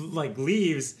he like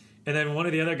leaves, and then one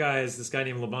of the other guys, this guy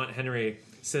named Lamont Henry,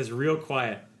 says real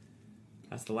quiet,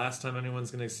 "That's the last time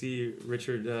anyone's going to see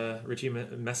Richie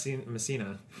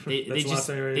Messina." They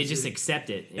just accept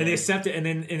it, and they accept it, and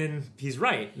then he's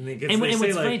right. And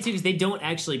what's funny too is they don't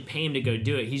actually pay him to go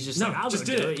do it. He's just like, "I'll just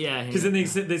do it." Yeah, because then they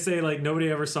say like nobody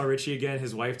ever saw Richie again.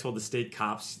 His wife told the state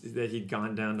cops that he'd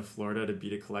gone down to Florida to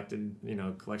beat a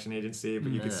collection agency,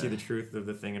 but you could see the truth of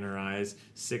the thing in her eyes,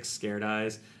 6 scared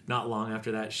eyes. Not long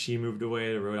after that, she moved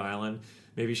away to Rhode Island.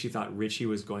 Maybe she thought Richie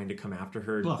was going to come after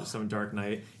her some dark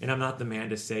night, and I'm not the man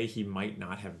to say he might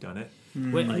not have done it.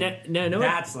 No,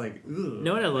 that's like, ugh.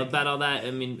 Know what I love about all that?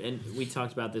 I mean, and we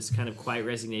talked about this kind of quiet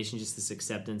resignation, just this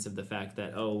acceptance of the fact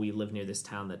that, we live near this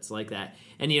town that's like that.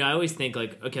 And, I always think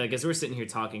like, okay, like as we're sitting here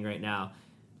talking right now,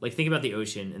 like think about the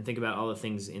ocean and think about all the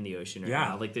things in the ocean right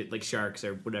now, like sharks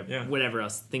or whatever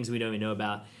else, things we don't even know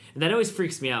about. And that always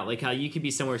freaks me out, like how you could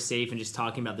be somewhere safe and just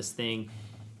talking about this thing.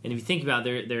 And if you think about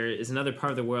it, there is another part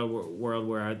of the world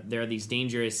where there are these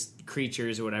dangerous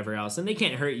creatures or whatever else, and they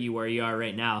can't hurt you where you are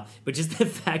right now. But just the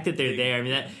fact that they're there, I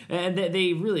mean,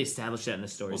 they really established that in the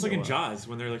story. It's like in Jaws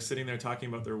when they're like sitting there talking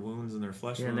about their wounds and their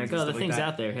flesh wounds. And they're like, the thing's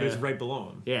out there. It was right below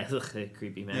them. Yeah,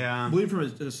 creepy, man. I believe from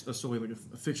a story, like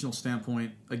a fictional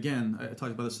standpoint. Again, I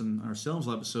talked about this in our Salem's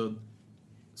Lot episode.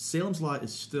 Salem's Lot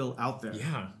is still out there.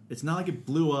 Yeah, it's not like it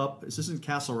blew up. It's just in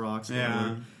Castle Rocks.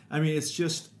 Yeah. I mean, it's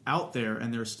just out there,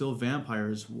 and there's still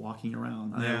vampires walking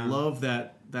around. And I love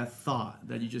that thought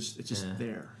that it's just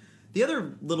there. The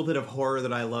other little bit of horror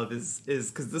that I love is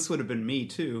because this would have been me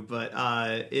too, but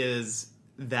is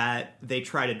that they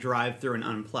try to drive through an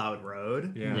unplowed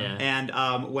road. Yeah.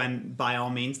 And when by all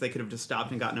means they could have just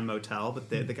stopped and gotten a motel, but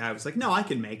the guy was like, "No, I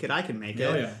can make it.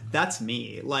 Yeah. That's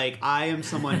me. Like I am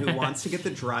someone who wants to get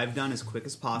the drive done as quick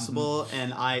as possible,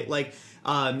 and I like.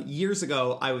 Years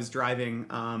ago, I was driving.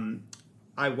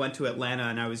 I went to Atlanta,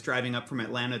 and I was driving up from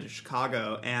Atlanta to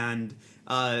Chicago, and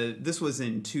this was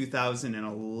in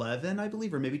 2011, I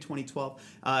believe, or maybe 2012.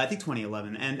 I think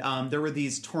 2011. And there were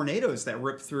these tornadoes that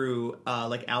ripped through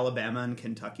like Alabama and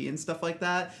Kentucky and stuff like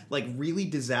that, like really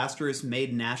disastrous,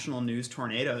 made national news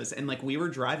tornadoes. And like we were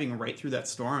driving right through that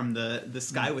storm. The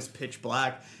sky was pitch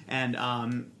black,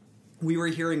 and we were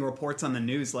hearing reports on the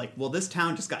news like, well, this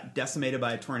town just got decimated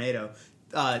by a tornado.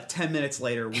 10 minutes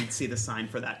later, we'd see the sign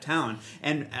for that town.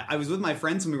 And I was with my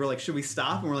friends, and we were like, should we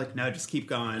stop? And we're like, no, just keep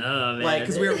going. Oh, man. Like,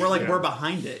 because we're like, we're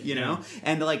behind it, you know?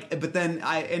 And like, but then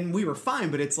and we were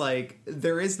fine, but it's like,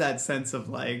 there is that sense of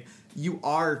like, you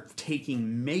are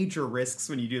taking major risks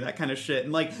when you do that kind of shit.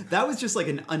 And like, that was just like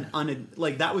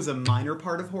like that was a minor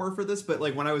part of horror for this. But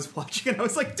like when I was watching it, I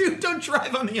was like, dude, don't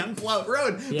drive on the unplowed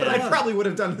road. Yeah. But I probably would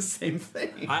have done the same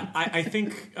thing. I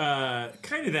think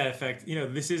kind of that effect,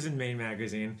 this is in Maine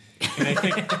Magazine. And I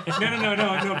think,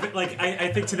 no. But like,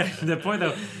 I think to the point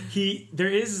though, there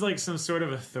is like some sort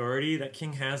of authority that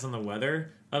King has on the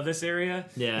weather of this area.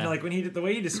 Yeah. Like when the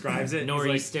way he describes it,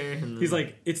 nor'easter. He's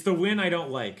like, it's the wind I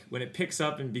don't like when it picks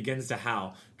up and begins to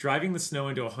howl, driving the snow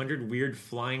into 100 weird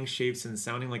flying shapes and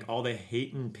sounding like all the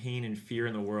hate and pain and fear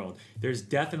in the world. There's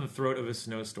death in the throat of a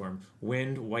snowstorm,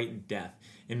 wind, white death,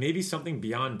 and maybe something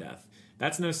beyond death.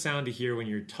 That's no sound to hear when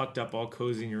you're tucked up all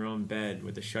cozy in your own bed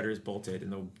with the shutters bolted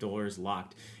and the doors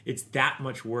locked. It's that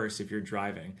much worse if you're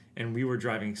driving. And we were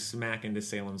driving smack into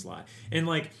Salem's Lot. And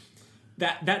like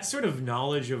that sort of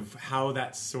knowledge of how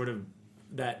that sort of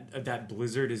that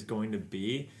blizzard is going to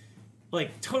be,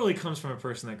 like totally comes from a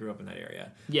person that grew up in that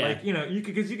area. Yeah, like you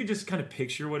could just kind of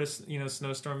picture what a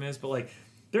snowstorm is, but like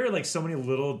there are like so many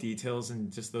little details in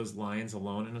just those lines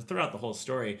alone, and throughout the whole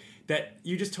story that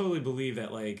you just totally believe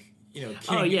that like.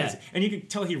 King is, and you can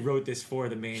tell he wrote this for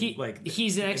the main.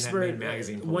 He's an expert.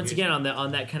 Magazine once again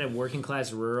on that kind of working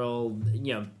class, rural,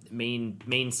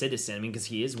 Maine citizen. I mean, because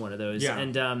he is one of those. Yeah.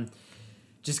 And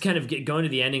just kind of going to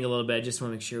the ending a little bit. I just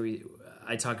want to make sure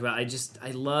I talk about.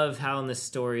 I love how in this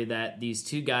story that these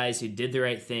two guys who did the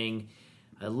right thing.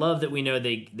 I love that we know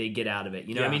they get out of it.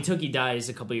 I mean, Tookie dies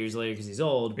a couple years later because he's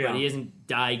old, but he doesn't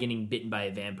die getting bitten by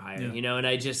a vampire. Yeah. And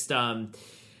I just.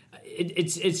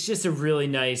 It's just a really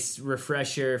nice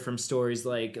refresher from stories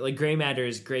like Grey Matter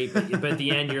is great, but at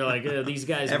the end you're like, oh, these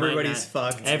guys everybody's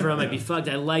fucked. Everyone might be fucked.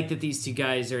 I like that these two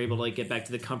guys are able to like get back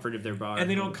to the comfort of their bar, and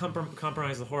they don't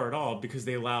compromise the horror at all because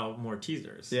they allow more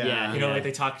teasers. Yeah. You know, like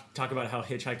they talk about how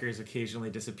hitchhikers occasionally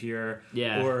disappear.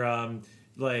 Yeah. Or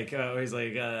always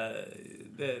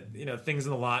things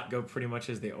in the lot go pretty much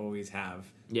as they always have.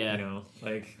 Yeah. You know,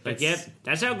 yep,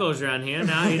 that's how it goes around here.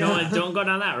 Now you know, don't go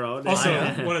down that road. Also,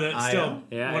 one of the of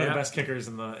the best kickers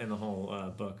in the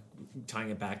whole book. Tying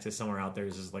it back to somewhere out there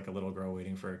is just like a little girl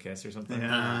waiting for a kiss or something.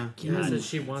 Yeah, says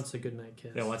she wants a good night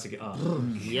kiss. Yeah, wants a good.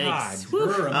 Yikes!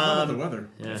 God. The weather.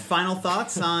 Yeah. Final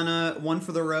thoughts on One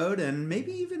for the Road and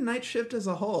maybe even Night Shift as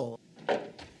a whole.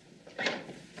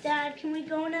 Dad, can we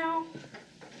go now?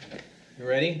 You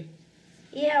ready?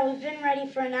 Yeah, we've been ready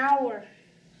for an hour.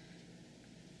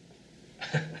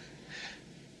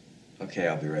 Okay,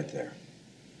 I'll be right there.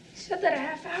 You said that a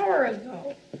half hour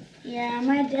ago. Yeah,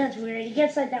 my dad's weird. He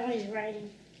gets like that when he's writing.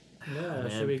 Yeah,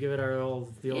 should we give it our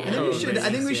old? I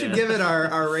think we should give it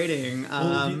our rating.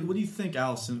 What do you think,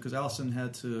 Allison? Because Allison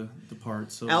had to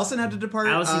depart. So Allison had to depart.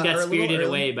 Allison got spirited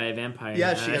away by a vampire.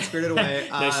 Yeah, she got spirited away.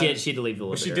 No, she had to leave a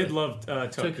little bit. She did love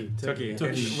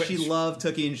Tookie. She loved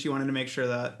Tookie, and she wanted to make sure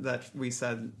that we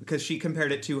said, because she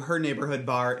compared it to her neighborhood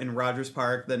bar in Rogers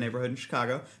Park, the neighborhood in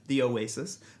Chicago, the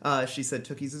Oasis. She said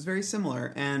Tookie's is very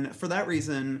similar, and for that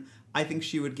reason, I think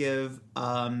she would give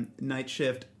Night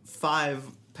Shift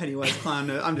 5 Pennywise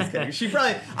Clown. I'm just kidding.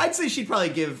 I'd say she'd probably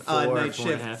give Night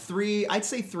Shift 3. I'd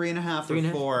say 3.5 or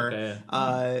 4.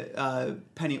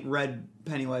 Okay. Red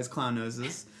Pennywise Clown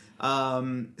Noses.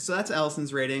 So that's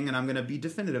Allison's rating, and I'm going to be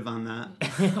definitive on that.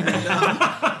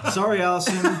 Sorry,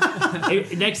 Allison.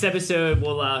 Next episode,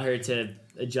 we'll allow her to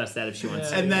adjust that if she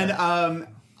wants to. And then,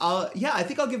 I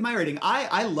think I'll give my rating.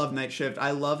 I love Night Shift.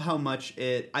 I love how much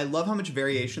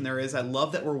variation there is. I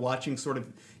love that we're watching sort of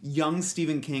young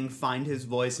Stephen King find his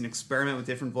voice and experiment with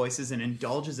different voices and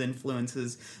indulge his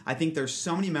influences. I think there's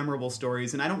so many memorable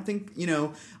stories, and I don't think,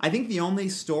 I think the only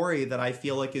story that I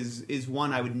feel like is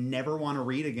one I would never want to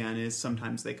read again is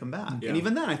Sometimes They Come Back. Yeah. And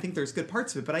even then, I think there's good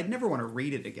parts of it, but I'd never want to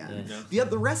read it again. Yeah.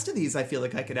 The rest of these I feel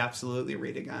like I could absolutely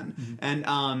read again.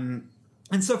 Mm-hmm.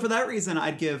 And so for that reason,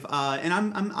 I'd give, and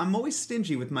I'm always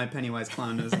stingy with my Pennywise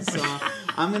Clown Noses, so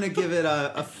I'm going to give it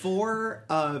a 4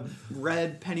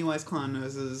 red Pennywise Clown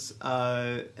Noses,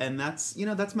 and that's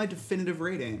my definitive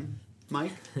rating.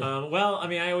 Mike? Well, I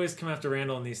mean, I always come after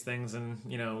Randall in these things, and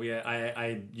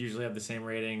I usually have the same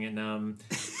rating, and on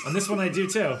this one I do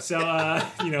too. So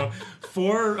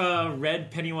 4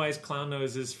 red Pennywise Clown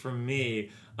Noses from me,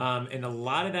 and a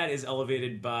lot of that is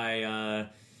elevated by.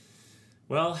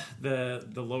 The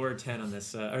lower 10 on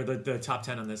this, or the top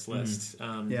 10 on this list.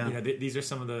 These are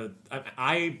some of the.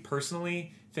 I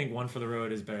personally think One for the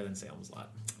Road is better than Salem's Lot.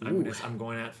 I'm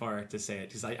going that far to say it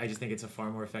because I just think it's a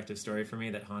far more effective story for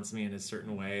me that haunts me in a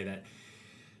certain way that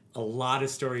a lot of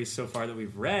stories so far that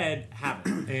we've read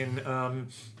haven't. And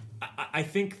I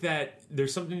think that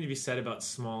there's something to be said about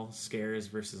small scares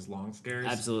versus long scares.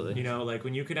 Absolutely. Like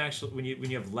when you could actually, when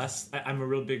you have less, I'm a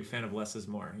real big fan of less is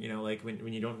more. Like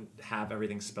when you don't have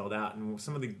everything spelled out. And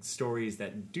some of the stories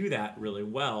that do that really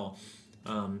well,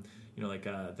 like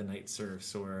The Night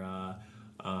Serfs or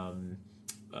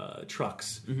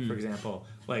Trucks, for example.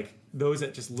 Like those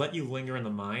that just let you linger in the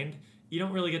mind. You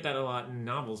don't really get that a lot in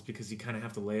novels because you kind of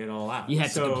have to lay it all out. You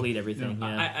have to complete everything.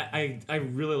 Yeah. I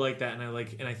really like that, and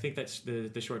I think that's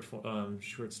the short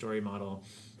story model.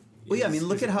 Well, yeah, I mean,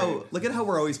 look at how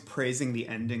we're always praising the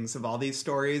endings of all these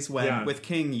stories. When with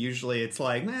King, usually it's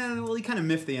like, he kind of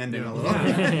miffed the ending a little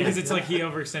bit because it's like he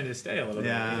overextended his stay a little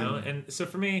bit. And so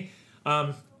for me.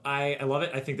 I love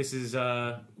it. I think this is,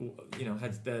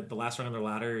 has the last rung on the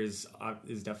ladder is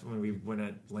definitely, we went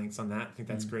at lengths on that. I think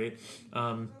that's great.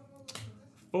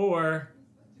 4.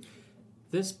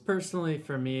 This personally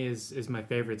for me is my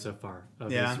favorite so far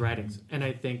of his writings, and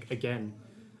I think again,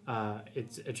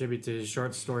 it's a tribute to his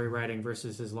short story writing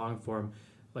versus his long form.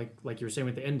 Like you were saying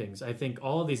with the endings, I think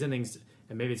all of these endings,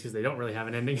 and maybe it's because they don't really have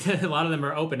an ending. A lot of them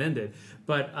are open ended,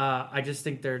 but I just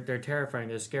think they're terrifying.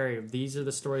 They're scary. These are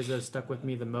the stories that have stuck with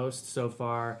me the most so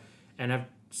far, and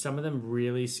some of them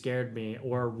really scared me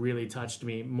or really touched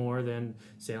me more than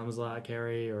Salem's Lot,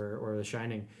 Carrie, or The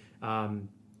Shining.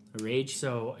 Rage.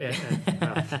 So, well,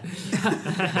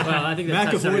 I think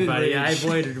that's touched everybody. Rage. Yeah, I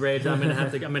avoided Rage. I'm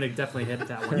gonna definitely hit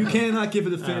that one. You cannot give a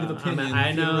definitive opinion.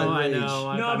 I know.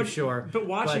 I'm sure. But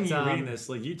watching you reading this,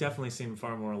 like, you definitely seem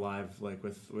far more alive, like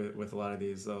with a lot of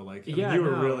these, though. Like, you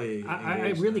were really.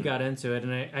 I really got into it,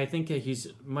 and I think he's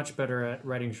much better at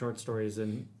writing short stories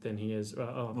than he is.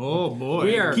 Oh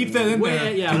boy, keep that in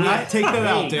there. Yeah, take that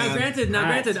out, Dan. Now,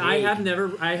 granted, I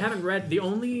haven't read the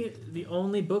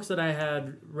only books that I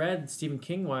had read Stephen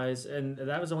King wise, and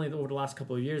that was only over the last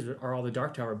couple of years, are all the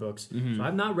Dark Tower books. Mm-hmm. So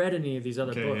I've not read any of these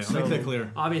other books. Yeah, so make that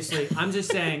clear. Obviously, I'm just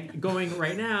saying, going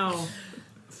right now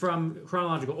from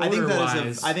chronological order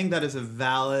I think that is a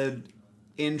valid,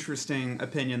 interesting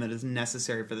opinion that is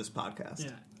necessary for this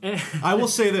podcast. Yeah. I will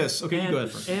say this. Okay, you go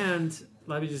ahead first. And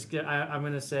let me just get. I'm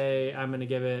going to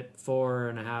give it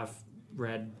 4.5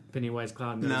 red Pennywise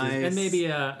clown noses, and maybe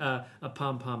a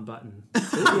pom pom button.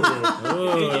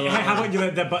 How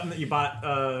about that button that you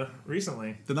bought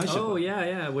recently? The nice button.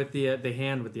 Yeah, with the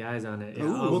hand with the eyes on it. Yeah.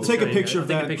 We'll take a picture of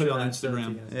that and put it on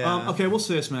Instagram. Okay, we'll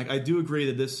say this, Mac. I do agree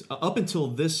that this, up until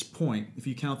this point, if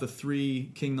you count the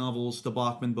 3 King novels, the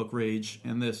Bachman book Rage,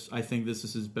 and this, I think this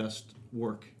is his best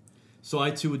work. So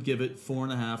I too would give it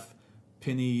 4.5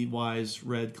 Pennywise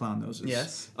red clown noses.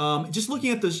 Yes. Just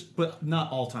looking at this, but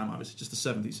not all time, obviously, just the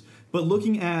 70s. But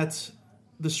looking at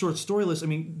the short story list, I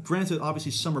mean, granted,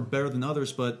 obviously some are better than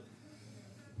others, but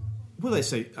what did I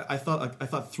say? I thought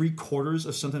 3/4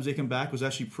 of Sometimes They Come Back was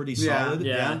actually pretty solid.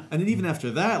 Yeah. And then even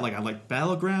after that, like I like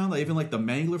Battleground, I even like The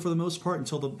Mangler for the most part.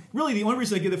 Until the only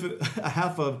reason I give it a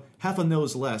half a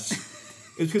nose less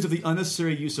is because of the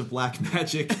unnecessary use of black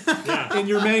magic in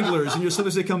your Manglers and your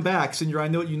Sometimes They Come Backs and your I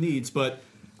Know What You Needs. But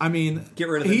I mean, get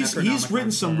rid of the he's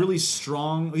written some really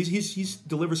strong. He's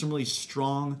delivered some really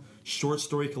strong short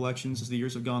story collections as the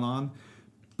years have gone on.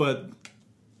 But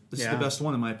this is the best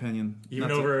one in my opinion. Even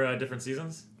over different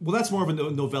seasons? Well, that's more of a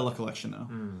novella collection though.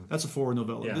 That's a forward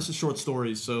novella. Yeah. This is short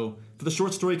stories. So for the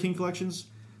short story King collections,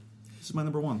 this is my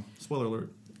number 1. Spoiler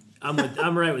alert.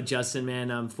 I'm right with Justin,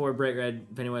 man. 4 bright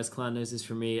red Pennywise clown noses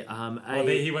for me. He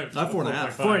went 4.5.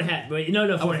 4.5. Wait, no,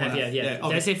 4.5. Yeah. Yeah. Did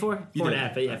I say 4?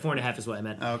 4.5. But 4.5 is what I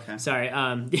meant. Oh, okay. Sorry.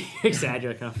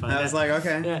 Exaggerate. I was like,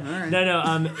 okay. Yeah. All right.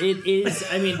 No. It is.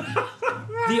 I mean,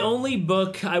 the only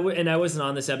book I wasn't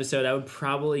on this episode. I would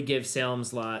probably give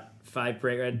Salem's Lot 5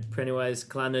 bright red Pennywise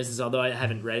clown noses, although I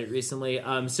haven't read it recently.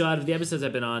 So out of the episodes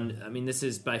I've been on, I mean, this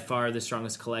is by far the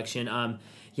strongest collection.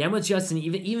 Yeah, I'm with Justin.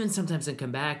 Even Sometimes I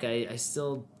Come Back, I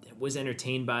still was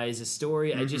entertained by as a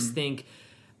story. Mm-hmm.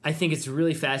 I think it's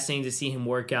really fascinating to see him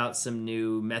work out some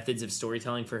new methods of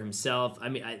storytelling for himself. I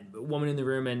mean, Woman in the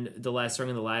Room and The Last Rung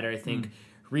on the Ladder, I think,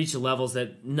 reach levels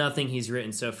that nothing he's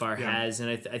written so far has, and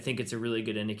I think it's a really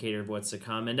good indicator of what's to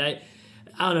come. And I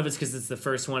don't know if it's because it's the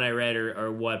first one I read or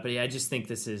what, but I just think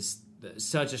this is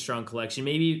such a strong collection.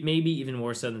 Maybe even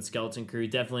more so than Skeleton Crew.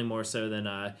 Definitely more so than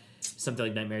something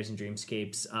like Nightmares and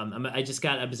Dreamscapes. I just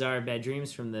got A Bizarre Bad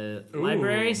Dreams from the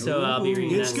library, so I'll be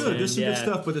reading that It's good. soon. There's some good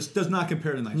stuff, but it does not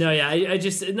compare to Night Shift. No, yeah, I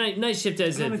just Night Shift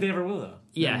has I don't think they ever will, though.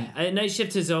 Yeah, Night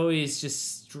Shift has always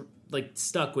just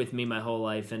stuck with me my whole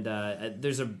life, and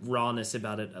there's a rawness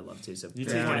about it I love too. So you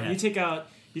take out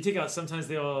Sometimes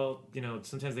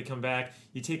Sometimes They Come Back.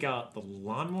 You take out the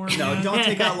Lawnmower Man. No, don't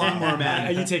take out Lawnmower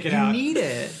Man. You take it out. You need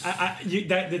it. You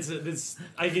get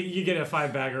a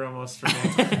 5-bagger almost from me.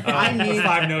 I need a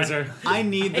 5-noser. I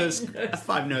need those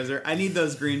 5-noser. I need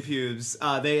those green pubes.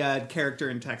 They add character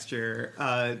and texture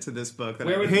to this book.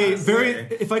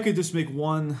 If I could just make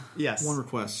one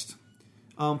request.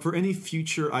 For any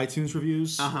future iTunes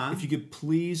reviews, if you could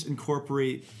please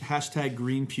incorporate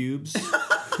 #green pubes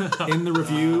in the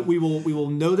review, we will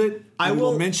note it. We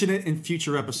will mention it in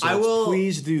future episodes.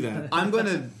 Please do that. I'm going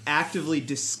to actively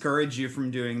discourage you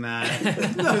from doing that.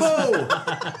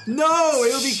 No,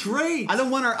 it'll be great. I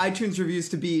don't want our iTunes reviews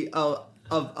to be of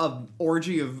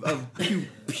orgy of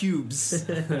pubes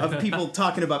of people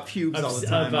talking about pubes all the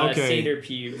time. Satyr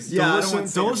pubes. Yeah,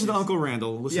 don't listen to Uncle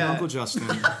Randall. Listen to Uncle Justin.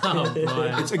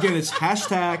 It's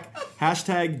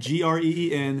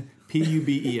 #GREEN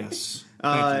PUBES.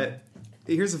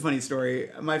 Here's a funny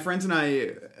story. My friends and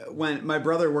I went. My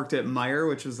brother worked at Meijer,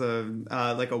 which was a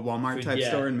Walmart type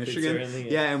store in Michigan.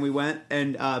 And we went,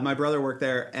 and my brother worked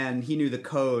there, and he knew the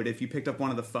code. If you picked up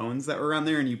one of the phones that were around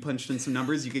there and you punched in some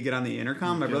numbers, you could get on the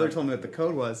intercom. My brother told me what the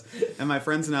code was, and my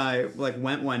friends and I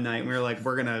went one night, and we were like,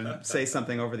 we're gonna say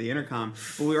something over the intercom,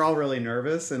 but we were all really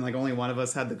nervous, and only one of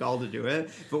us had the gall to do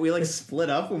it. But we split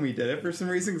up when we did it for some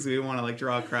reason because we didn't want to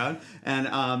draw a crowd.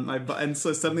 And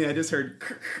so suddenly I just heard.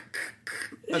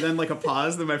 And then a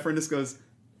pause, then my friend just goes,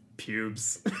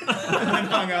 pubes, and then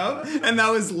hung up. And that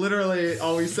was literally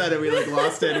all we said, and we like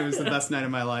lost it. It was the best night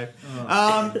of my life.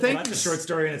 That's a short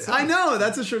story in itself. I know,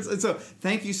 that's a short. So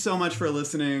thank you so much for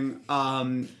listening.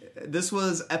 This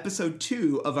was episode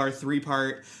 2 of our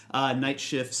 3-part Night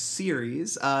Shift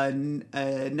series.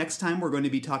 Next time, we're going to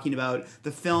be talking about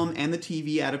the film and the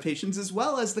TV adaptations, as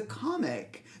well as the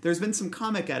comic. There's been some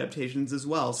comic adaptations as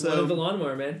well. So One of the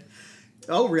Lawnmower Man.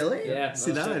 Oh, really? Yeah.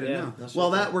 See, that I didn't know. Well,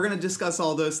 we're going to discuss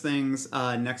all those things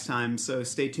next time, so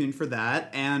stay tuned for that.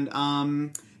 And,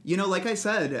 like I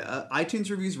said,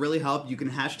 iTunes reviews really help. You can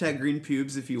hashtag green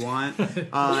pubes if you want.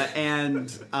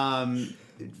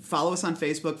 Follow us on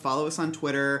Facebook, follow us on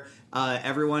Twitter.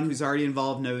 Everyone who's already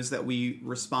involved knows that we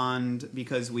respond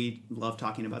because we love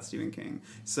talking about Stephen King.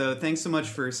 So thanks so much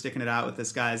for sticking it out with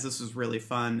us, guys. This was really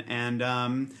fun. And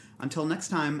until next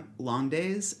time, long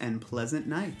days and pleasant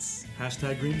nights.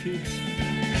 Hashtag green pubes.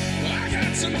 I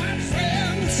got some hot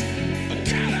friends.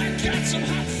 God, I got some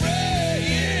hot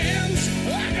friends.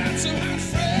 I got some hot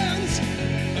friends.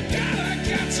 God, I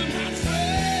got some hot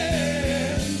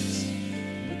friends.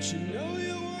 But you know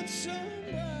you want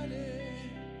somebody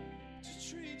to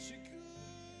treat you good.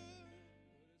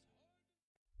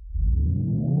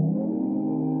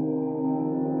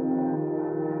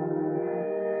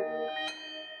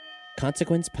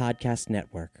 Consequence Podcast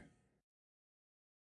Network.